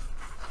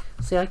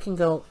 See, I can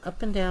go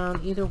up and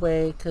down either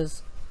way,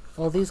 because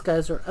all these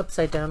guys are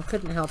upside down.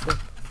 Couldn't help it.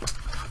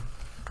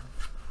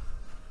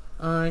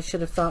 I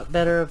should have thought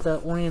better of the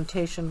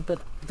orientation,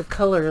 but the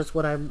color is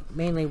what I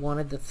mainly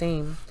wanted, the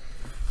theme.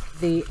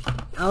 The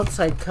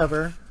outside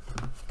cover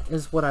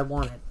is what I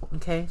wanted.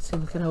 Okay, see,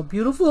 look at how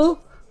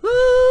beautiful.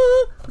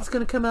 Ah, it's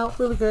going to come out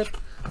really good.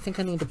 I think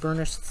I need to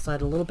burnish the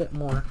side a little bit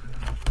more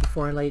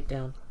before I lay it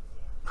down.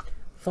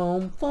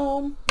 Foam,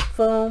 foam,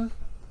 foam.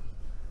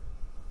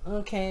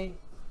 Okay.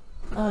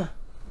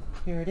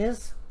 Here it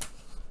is.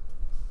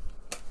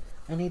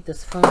 I need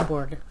this foam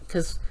board,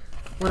 because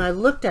when I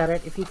looked at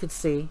it, if you could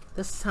see,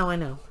 this is how I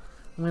know.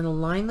 I'm going to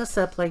line this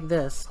up like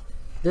this.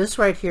 This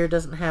right here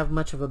doesn't have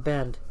much of a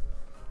bend.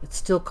 It's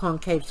still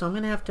concave, so I'm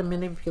going to have to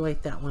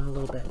manipulate that one a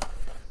little bit.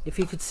 If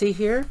you could see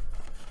here,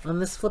 on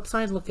this flip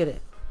side, look at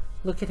it.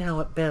 Look at how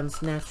it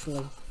bends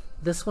naturally.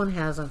 This one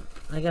hasn't.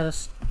 I gotta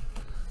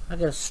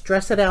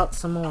stress it out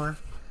some more.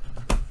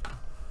 I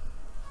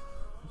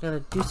gotta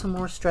do some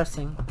more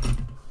stressing.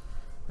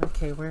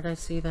 Okay, where did I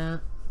see that?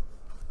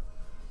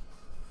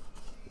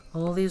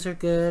 All these are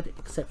good,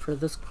 except for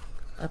this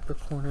upper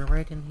corner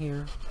right in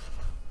here.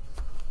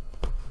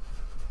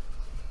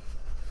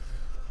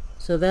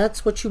 So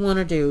that's what you want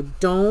to do.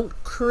 Don't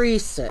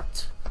crease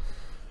it.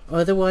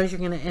 Otherwise, you're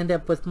going to end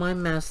up with my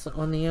mess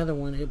on the other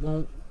one. It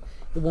won't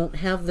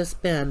have this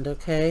bend,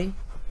 okay?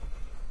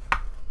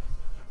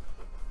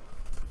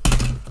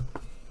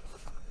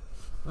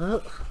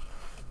 Oh,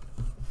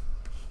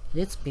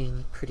 it's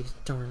being pretty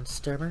darn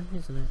stubborn,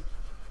 isn't it?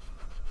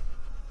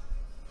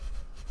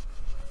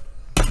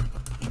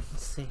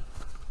 Let's see.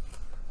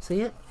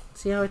 See it?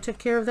 See how I took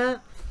care of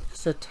that?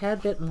 Just a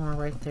tad bit more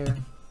right there.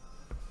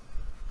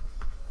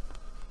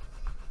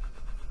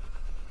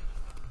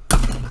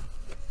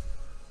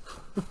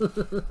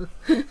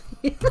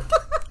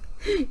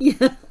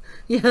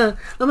 Yeah,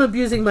 I'm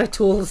abusing my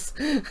tools.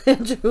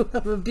 Andrew,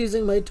 I'm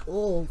abusing my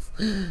tools.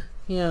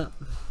 Yeah.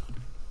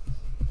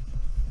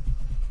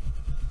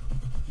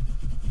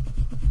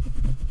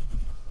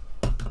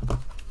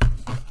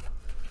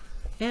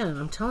 Yeah,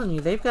 I'm telling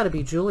you, they've got to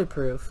be jewelry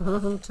proof.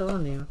 I'm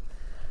telling you.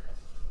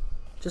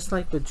 Just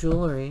like with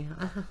jewelry.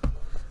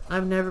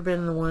 I've never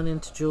been the one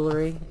into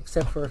jewelry,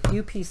 except for a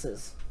few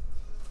pieces.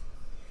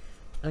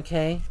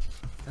 Okay,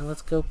 now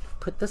let's go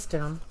put this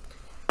down.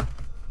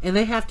 And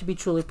they have to be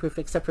jewelry proof,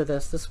 except for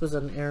this. This was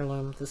an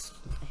heirloom. This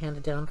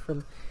handed down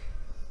from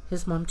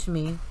his mom to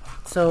me.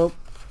 So,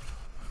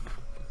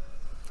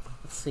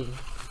 let's see.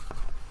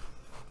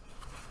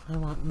 I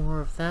want more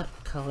of that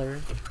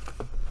color.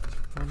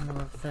 Or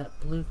more of that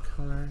blue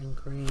color and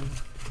green.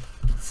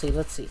 Let's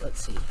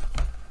see.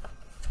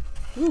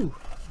 Ooh,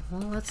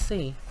 well, let's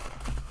see.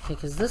 Okay,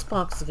 because this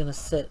box is going to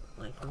sit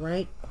like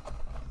right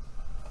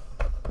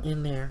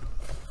in there.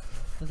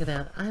 Look at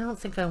that. I don't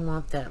think I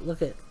want that.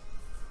 Look at,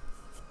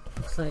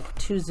 looks like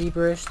too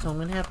zebra-ish, so I'm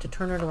going to have to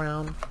turn it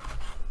around.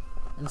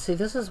 And see,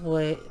 this is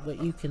what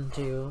you can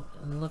do.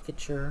 And look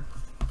at your,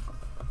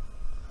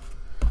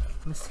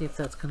 let me see if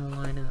that's going to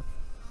line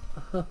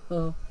up.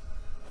 Oh,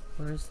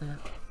 Where is that?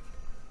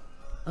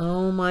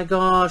 Oh my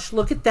gosh,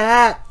 look at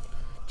that.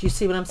 Do you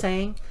see what I'm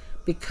saying?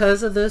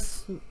 Because of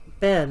this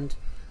bend,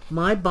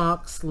 my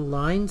box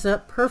lines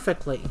up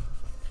perfectly.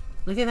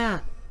 Look at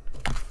that.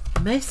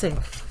 Amazing.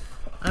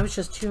 I was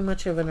just too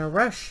much of in a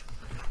rush.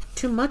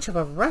 Too much of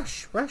a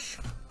rush.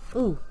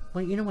 Ooh,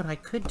 well, you know what I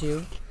could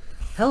do?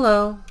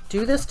 Hello.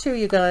 Do this too,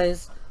 you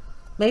guys.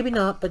 Maybe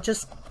not, but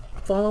just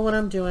follow what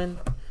I'm doing.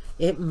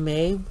 It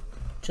may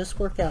just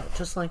work out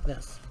just like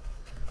this.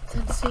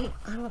 Then see,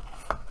 I don't...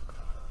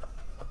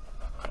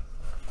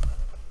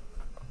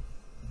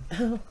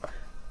 Oh,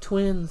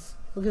 twins.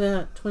 Look at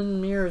that.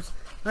 Twin mirrors.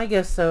 I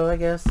guess so, I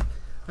guess.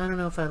 I don't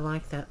know if I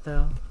like that,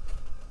 though.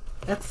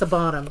 That's the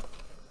bottom.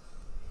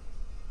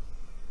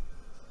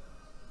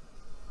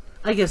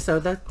 I guess so.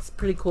 That's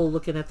pretty cool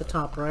looking at the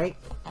top, right?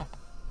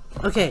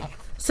 Okay,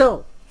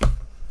 so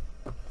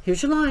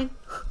here's your line.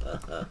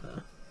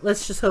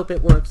 Let's just hope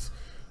it works.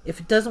 If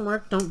it doesn't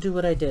work, don't do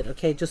what I did,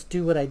 okay? Just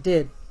do what I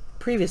did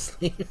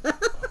previously.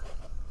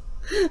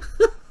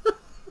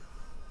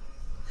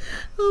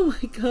 Oh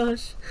my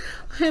gosh.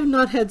 I have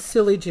not had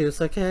silly juice,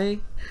 okay?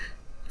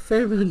 If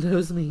everyone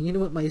knows me, you know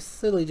what my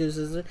silly juice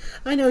is.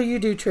 I know you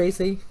do,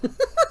 Tracie.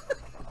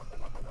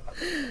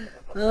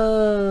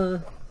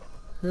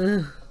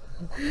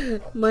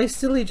 My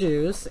silly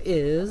juice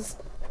is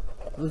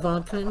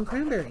vodka and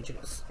cranberry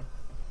juice.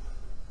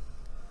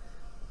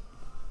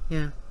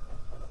 Yeah.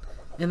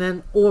 And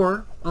then,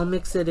 or I'll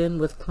mix it in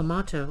with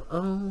Clamato.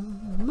 Oh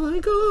my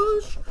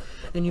gosh.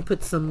 And you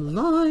put some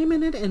lime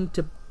in it and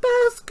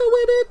Tabasco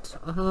in it.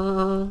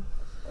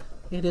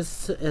 It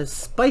is a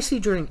spicy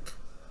drink.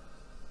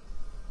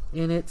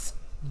 And it's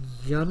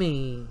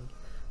yummy.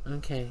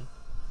 Okay.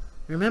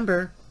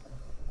 Remember,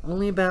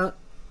 only about,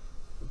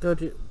 go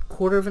to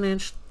 1/4 of an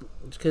inch,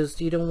 because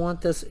you don't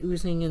want this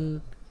oozing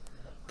in.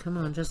 Come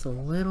on, just a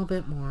little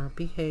bit more.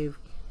 Behave.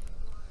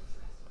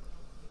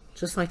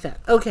 Just like that.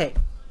 Okay.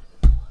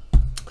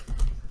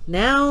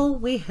 Now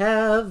we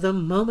have the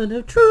moment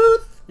of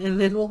truth,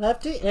 and then we'll have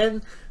to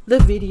end the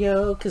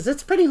video because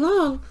it's pretty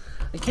long.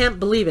 I can't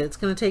believe it. It's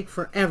going to take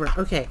forever.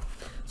 Okay,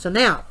 so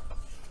now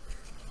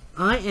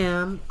I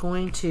am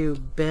going to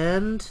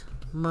bend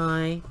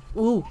my...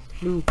 Ooh,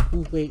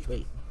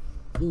 wait.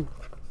 Ooh,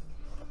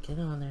 get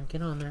on there.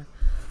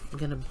 I'm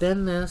going to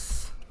bend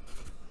this.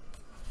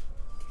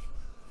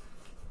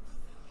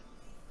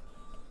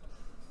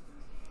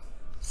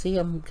 See,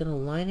 I'm going to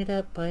line it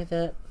up by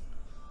that.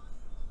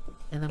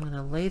 And I'm going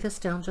to lay this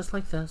down just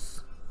like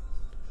this.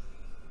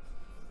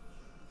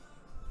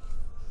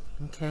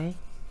 Okay.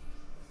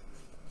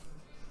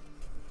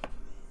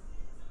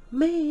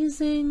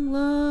 Amazing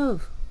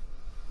love.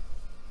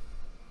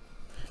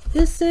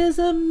 This is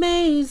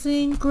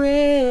amazing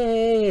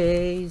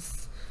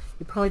grace.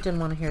 You probably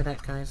didn't want to hear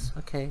that, guys.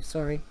 Okay,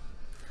 sorry.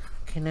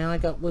 Okay, now I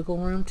got wiggle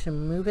room to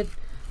move it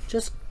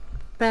just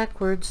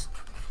backwards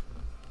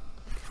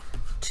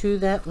to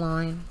that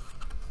line.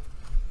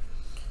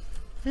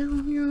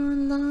 Down your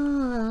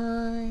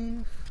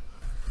life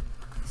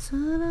so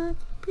that I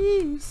can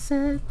be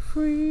set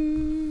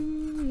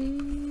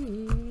free.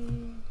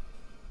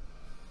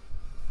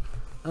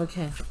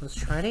 Okay, let's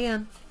try it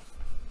again.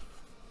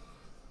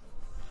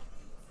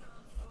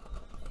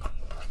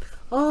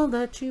 All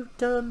that you've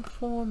done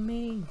for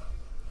me.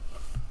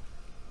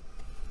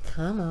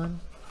 Come on,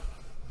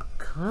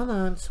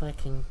 so I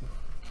can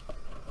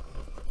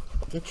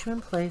get you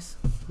in place.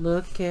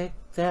 Look at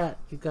that,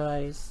 you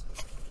guys.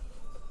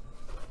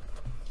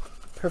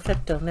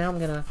 Perfecto. Now I'm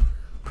gonna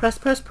press.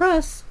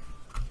 Press.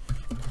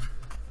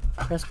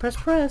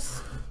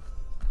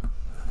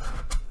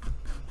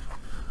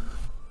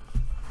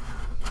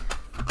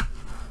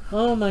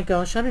 Oh my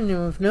gosh, I don't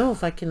even know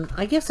if I can.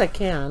 I guess I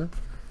can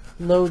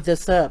load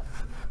this up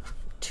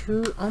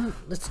to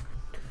it's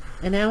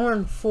 1 hour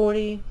and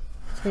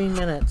 43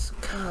 minutes.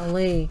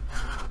 Golly,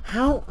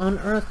 how on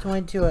earth do I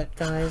do it,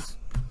 guys?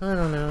 I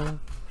don't know.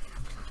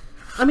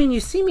 I mean,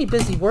 you see me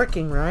busy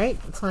working, right?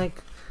 It's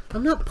like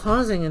I'm not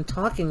pausing and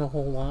talking a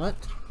whole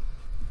lot.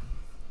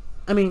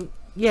 I mean,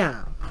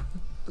 yeah.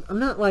 I'm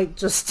not like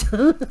just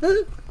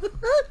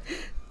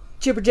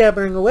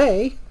jibber-jabbering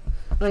away.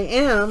 I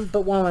am,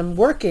 but while I'm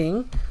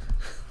working,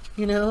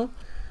 you know,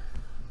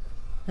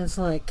 it's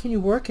like, can you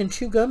work and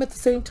chew gum at the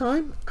same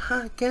time?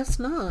 I guess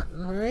not,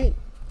 alright?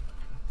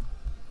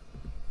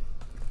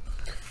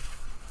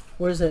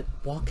 Or is it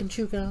walk and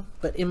chew gum?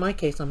 But in my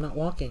case, I'm not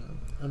walking.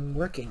 I'm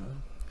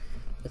working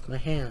with my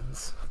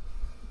hands.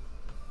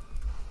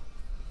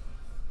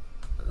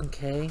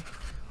 Okay,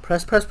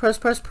 press. For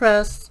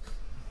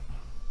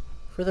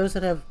those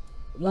that have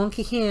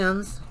wonky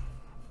hands,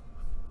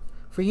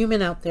 for you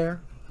men out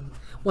there,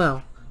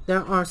 well,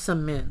 there are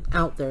some men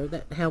out there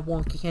that have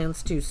wonky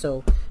hands too,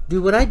 so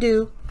do what I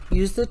do.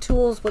 Use the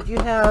tools, what you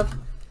have,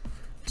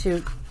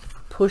 to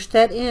push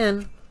that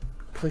in.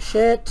 Push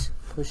it.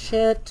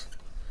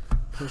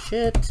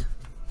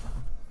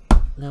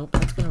 Nope,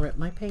 that's going to rip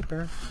my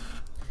paper.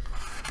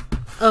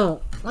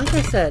 Oh, like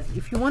I said,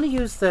 if you want to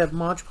use the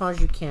Mod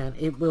Podge, you can.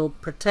 It will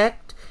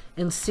protect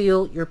and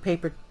seal your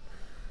paper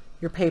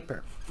your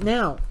paper.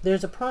 Now,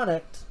 there's a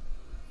product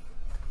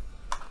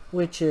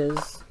which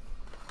is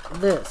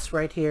this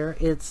right here.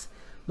 It's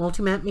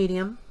Multi-Matte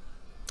Medium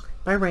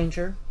by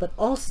Ranger, but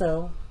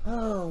also,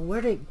 oh,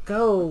 where'd it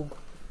go?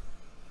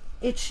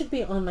 It should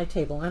be on my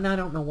table, and I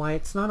don't know why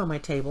it's not on my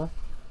table.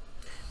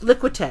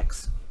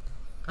 Liquitex.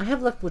 I have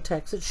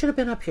Liquitex. It should have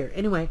been up here.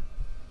 Anyway,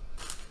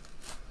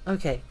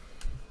 okay.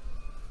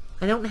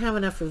 I don't have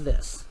enough of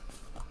this.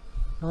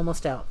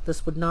 Almost out.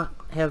 This would not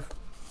have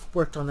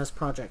worked on this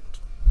project.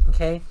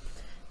 Okay.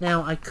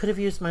 Now, I could have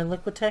used my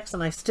Liquitex,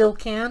 and I still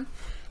can.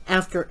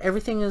 After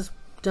everything is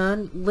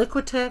done,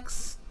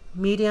 Liquitex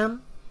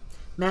medium,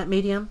 matte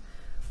medium,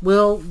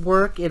 will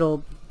work.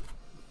 It'll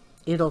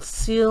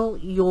seal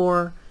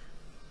your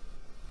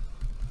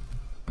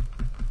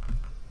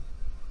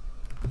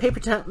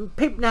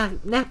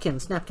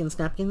napkins,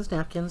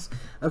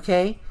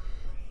 okay?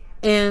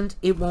 And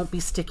it won't be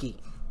sticky,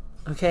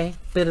 okay?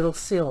 But it'll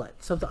seal it.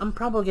 So I'm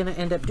probably going to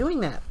end up doing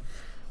that.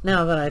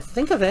 Now that I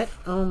think of it,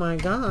 oh my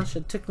gosh,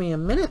 it took me a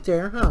minute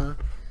there, huh?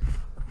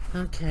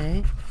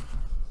 Okay.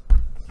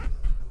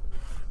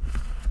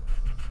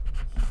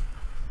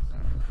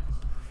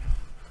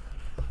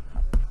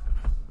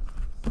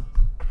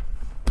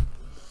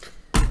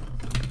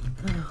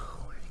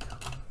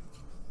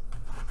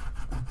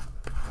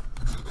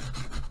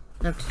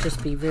 I have to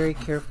just be very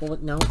careful.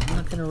 No, I'm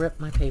not going to rip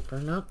my paper.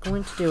 Not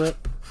going to do it.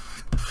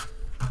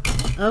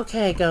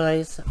 Okay,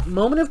 guys.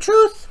 Moment of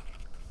truth.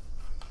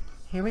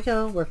 Here we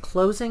go. We're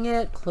closing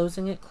it,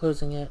 closing it,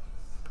 closing it.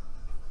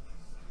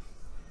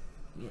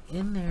 Get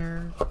in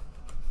there.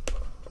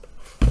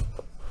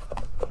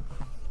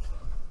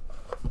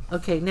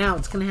 Okay, now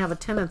it's going to have a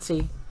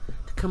tendency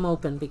to come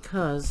open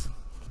because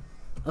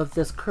of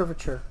this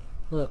curvature.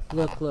 Look,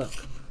 look, look.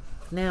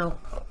 Now,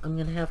 I'm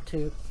going to have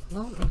to...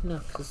 Well, no,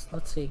 because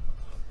let's see.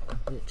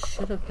 It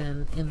should have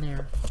been in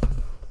there.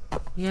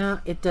 Yeah,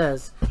 it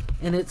does.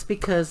 And it's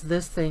because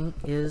this thing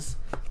is...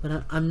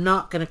 But I'm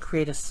not going to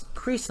create a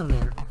crease in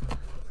there.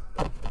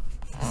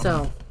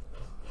 So,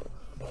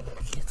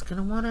 it's going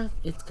to want to...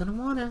 It's going to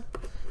want to...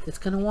 It's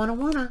going to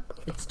want to...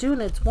 It's doing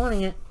it. It's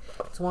wanting it.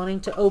 It's wanting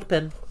to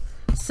open.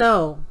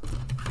 So,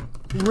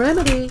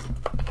 remedy.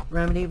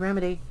 Remedy,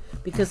 remedy.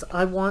 Because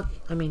I want...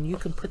 I mean, you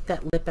can put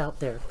that lip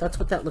out there. That's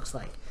what that looks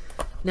like.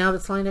 Now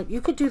that's lined up.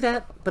 You could do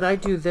that, but I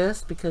do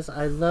this because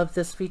I love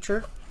this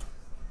feature.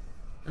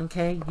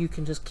 Okay, you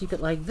can just keep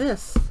it like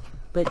this,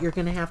 but you're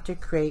going to have to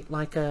create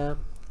like a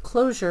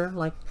closure,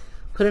 like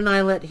put an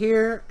eyelet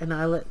here, an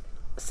eyelet,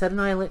 set an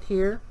eyelet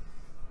here,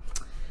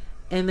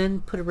 and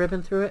then put a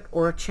ribbon through it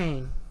or a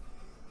chain.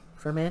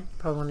 For men,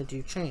 probably want to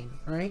do chain,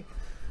 right?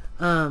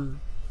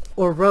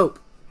 Or rope,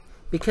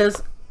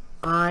 because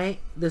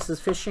this is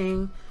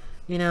fishing.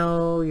 You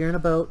know, you're in a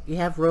boat, you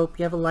have rope,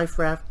 you have a life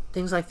raft,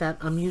 things like that.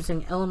 I'm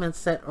using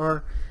elements that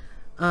are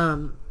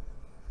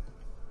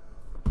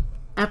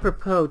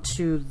apropos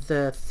to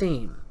the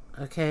theme,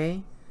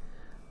 okay?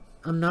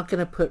 I'm not going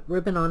to put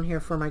ribbon on here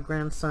for my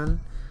grandson,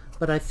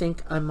 but I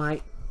think I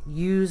might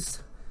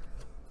use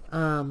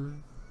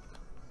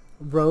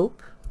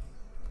rope,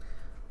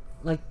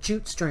 like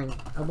jute string.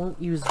 I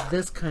won't use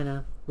this kind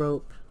of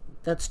rope.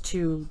 That's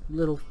too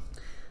little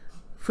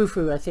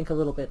foo-foo, I think, a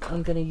little bit.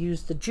 I'm going to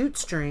use the jute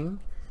string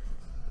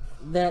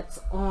that's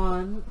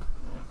on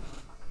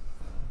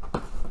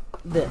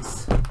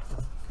this.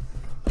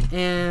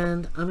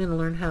 And I'm going to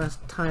learn how to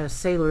tie a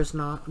sailor's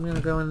knot. I'm going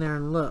to go in there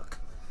and look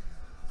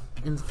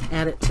and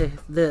add it to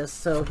this.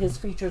 So his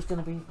feature is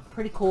going to be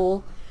pretty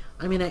cool.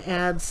 I'm going to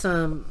add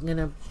some, I'm going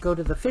to go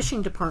to the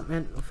fishing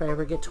department if I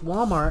ever get to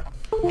Walmart,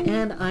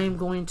 and I'm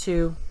going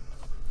to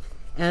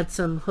add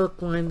some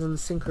hook, lines, and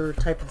sinker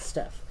type of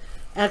stuff.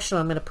 Actually,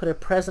 I'm going to put a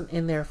present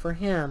in there for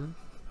him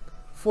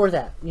for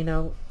that, you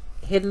know,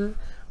 hidden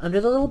under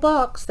the little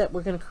box that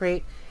we're going to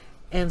create.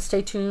 And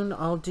stay tuned.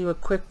 I'll do a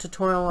quick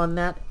tutorial on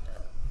that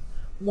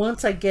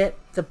once I get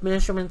the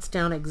measurements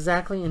down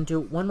exactly and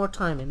do it one more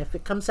time. And if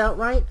it comes out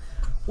right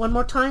one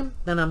more time,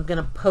 then I'm going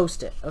to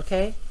post it,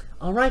 okay?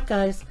 All right,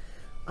 guys.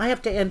 I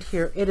have to end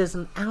here. It is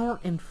an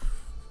hour and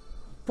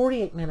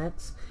 48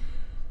 minutes.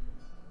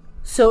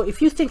 So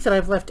if you think that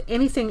I've left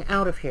anything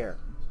out of here,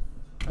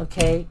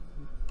 okay,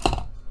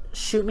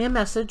 shoot me a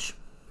message,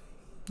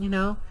 you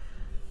know,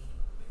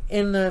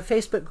 in the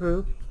Facebook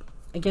group,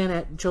 again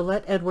at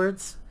Jolette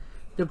Edwards.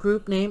 The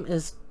group name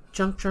is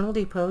Junk Journal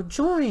Depot.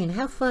 Join,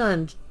 have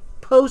fun,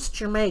 post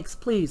your makes,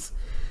 please.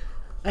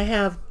 I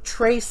have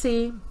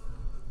Tracie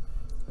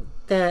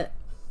that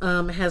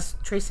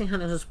Tracie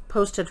Hunt has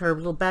posted her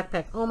little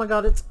backpack. Oh my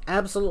god, it's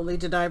absolutely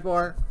to die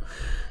for.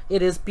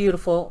 It is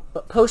beautiful.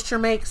 But post your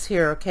makes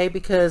here, okay?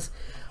 Because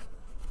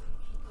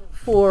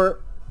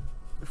for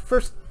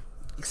first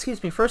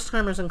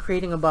timers in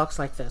creating a box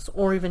like this,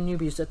 or even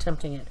newbies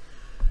attempting it,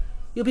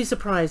 you'll be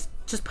surprised.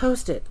 Just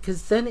post it,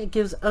 because then it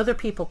gives other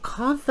people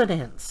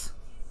confidence,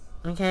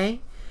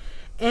 okay?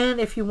 And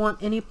if you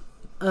want any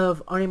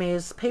of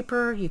ArtyMaze's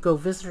paper, you go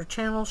visit her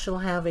channel. She'll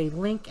have a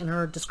link in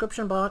her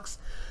description box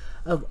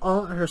of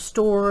all her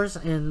stores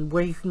and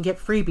where you can get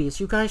freebies.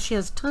 You guys, she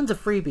has tons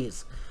of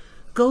freebies.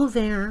 Go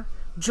there,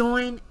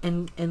 Join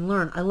and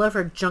learn. I love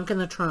her junk in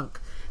the trunk.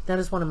 That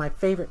is one of my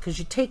favorite, because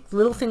you take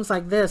little things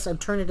like this and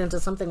turn it into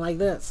something like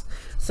this.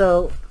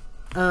 So,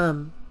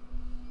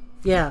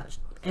 yeah.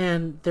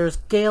 And there's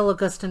Gayle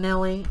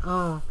Agostinelli.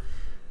 Oh,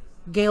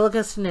 Gayle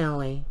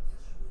Agostinelli.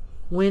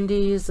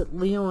 Wendy's,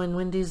 Leo and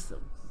Wendy's.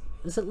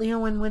 Is it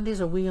Leo and Wendy's,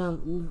 or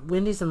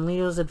Wendy's and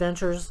Leo's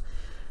Adventures?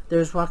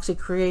 There's Roxy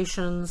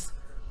Creations.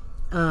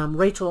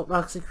 Rachael at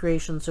Roxy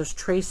Creations. There's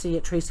Tracie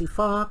at Tracie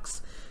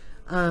Faux.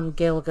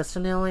 Gayle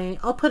Agostinelli.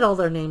 I'll put all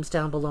their names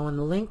down below in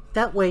the link.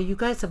 That way you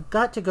guys have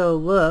got to go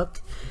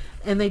look.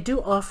 And they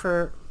do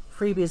offer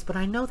freebies, but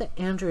I know that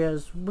Adrea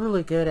is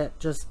really good at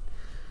just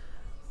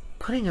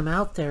putting them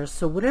out there.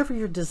 So whatever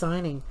you're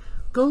designing,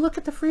 go look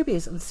at the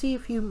freebies and see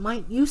if you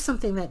might use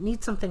something that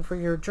needs something for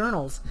your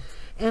journals.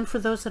 And for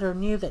those that are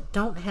new that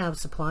don't have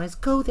supplies,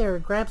 go there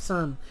and grab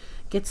some.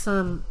 Get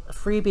some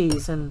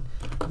freebies and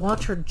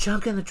watch her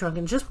junk in the trunk,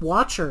 and just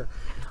watch her.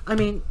 I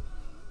mean,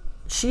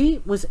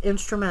 she was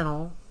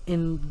instrumental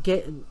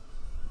in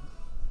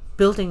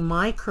building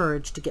my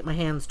courage to get my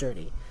hands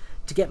dirty,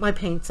 to get my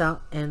paints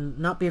out and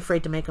not be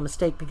afraid to make a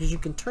mistake, because you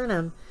can turn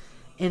them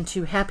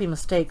into happy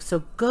mistakes.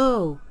 So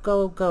go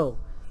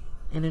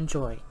and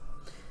enjoy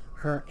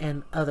her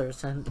and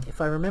others. And if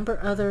I remember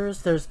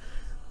others, there's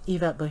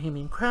Eva at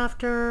Bohemian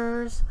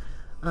Crafters.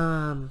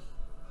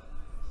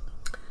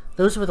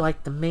 Those were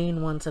like the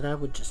main ones that I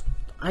would just,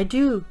 I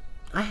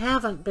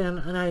haven't been,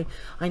 and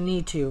I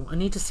need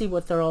to see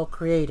what they're all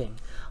creating.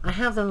 I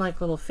have them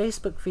like little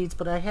Facebook feeds,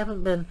 but I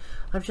haven't been,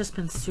 I've just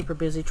been super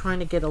busy trying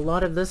to get a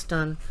lot of this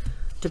done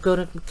to go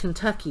to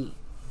Kentucky,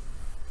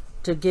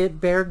 to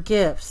bear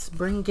gifts,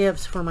 bring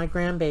gifts for my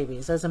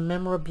grandbabies as a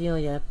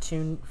memorabilia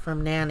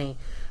from Nanny,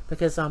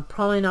 because I'm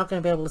probably not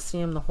going to be able to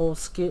see them the whole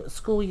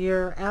school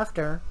year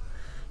after,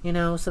 you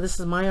know, so this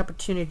is my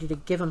opportunity to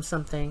give them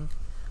something.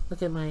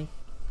 Look at my,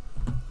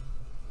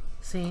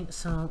 see,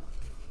 so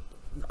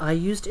I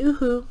used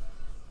Uhu.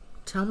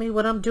 Tell me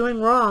what I'm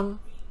doing wrong.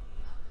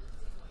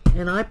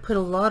 And I put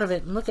a lot of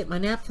it, and look at my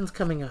napkins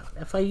coming up.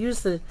 If I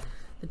use the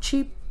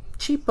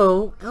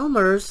cheapo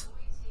Elmer's,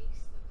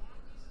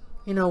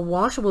 you know,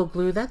 washable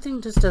glue, that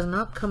thing just does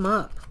not come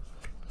up.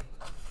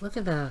 Look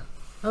at that.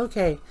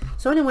 Okay,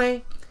 so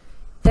anyway,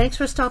 thanks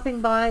for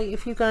stopping by.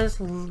 If you guys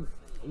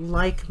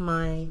like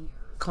my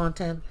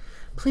content,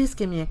 please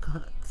give me a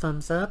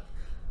thumbs up.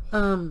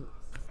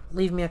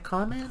 Leave me a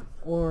comment,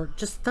 or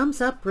just thumbs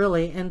up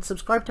really, and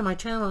subscribe to my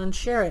channel and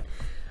share it.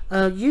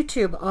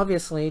 YouTube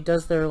obviously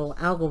does their little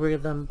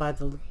algorithm by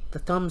the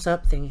thumbs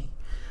up thingy.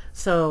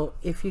 So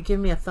if you give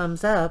me a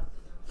thumbs up,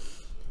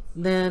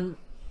 then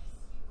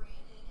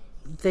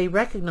they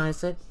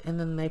recognize it, and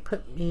then they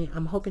put me,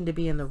 I'm hoping to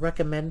be in the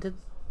recommended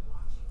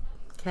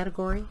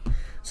category,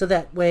 so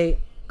that way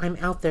I'm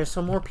out there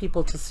so more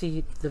people to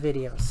see the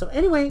video. So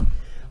anyway,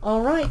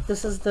 all right,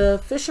 this is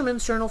the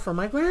Fisherman's Journal for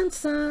my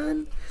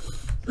grandson.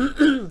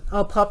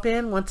 I'll pop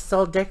in once it's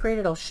all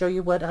decorated. I'll show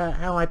you what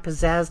how I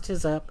pizzazzed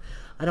his up.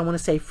 I don't want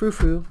to say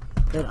frou-frou,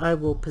 but I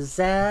will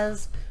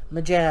majazz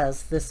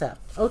this up.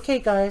 Okay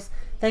guys,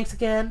 thanks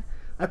again.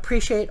 I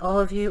appreciate all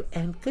of you,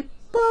 and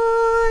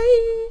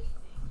goodbye.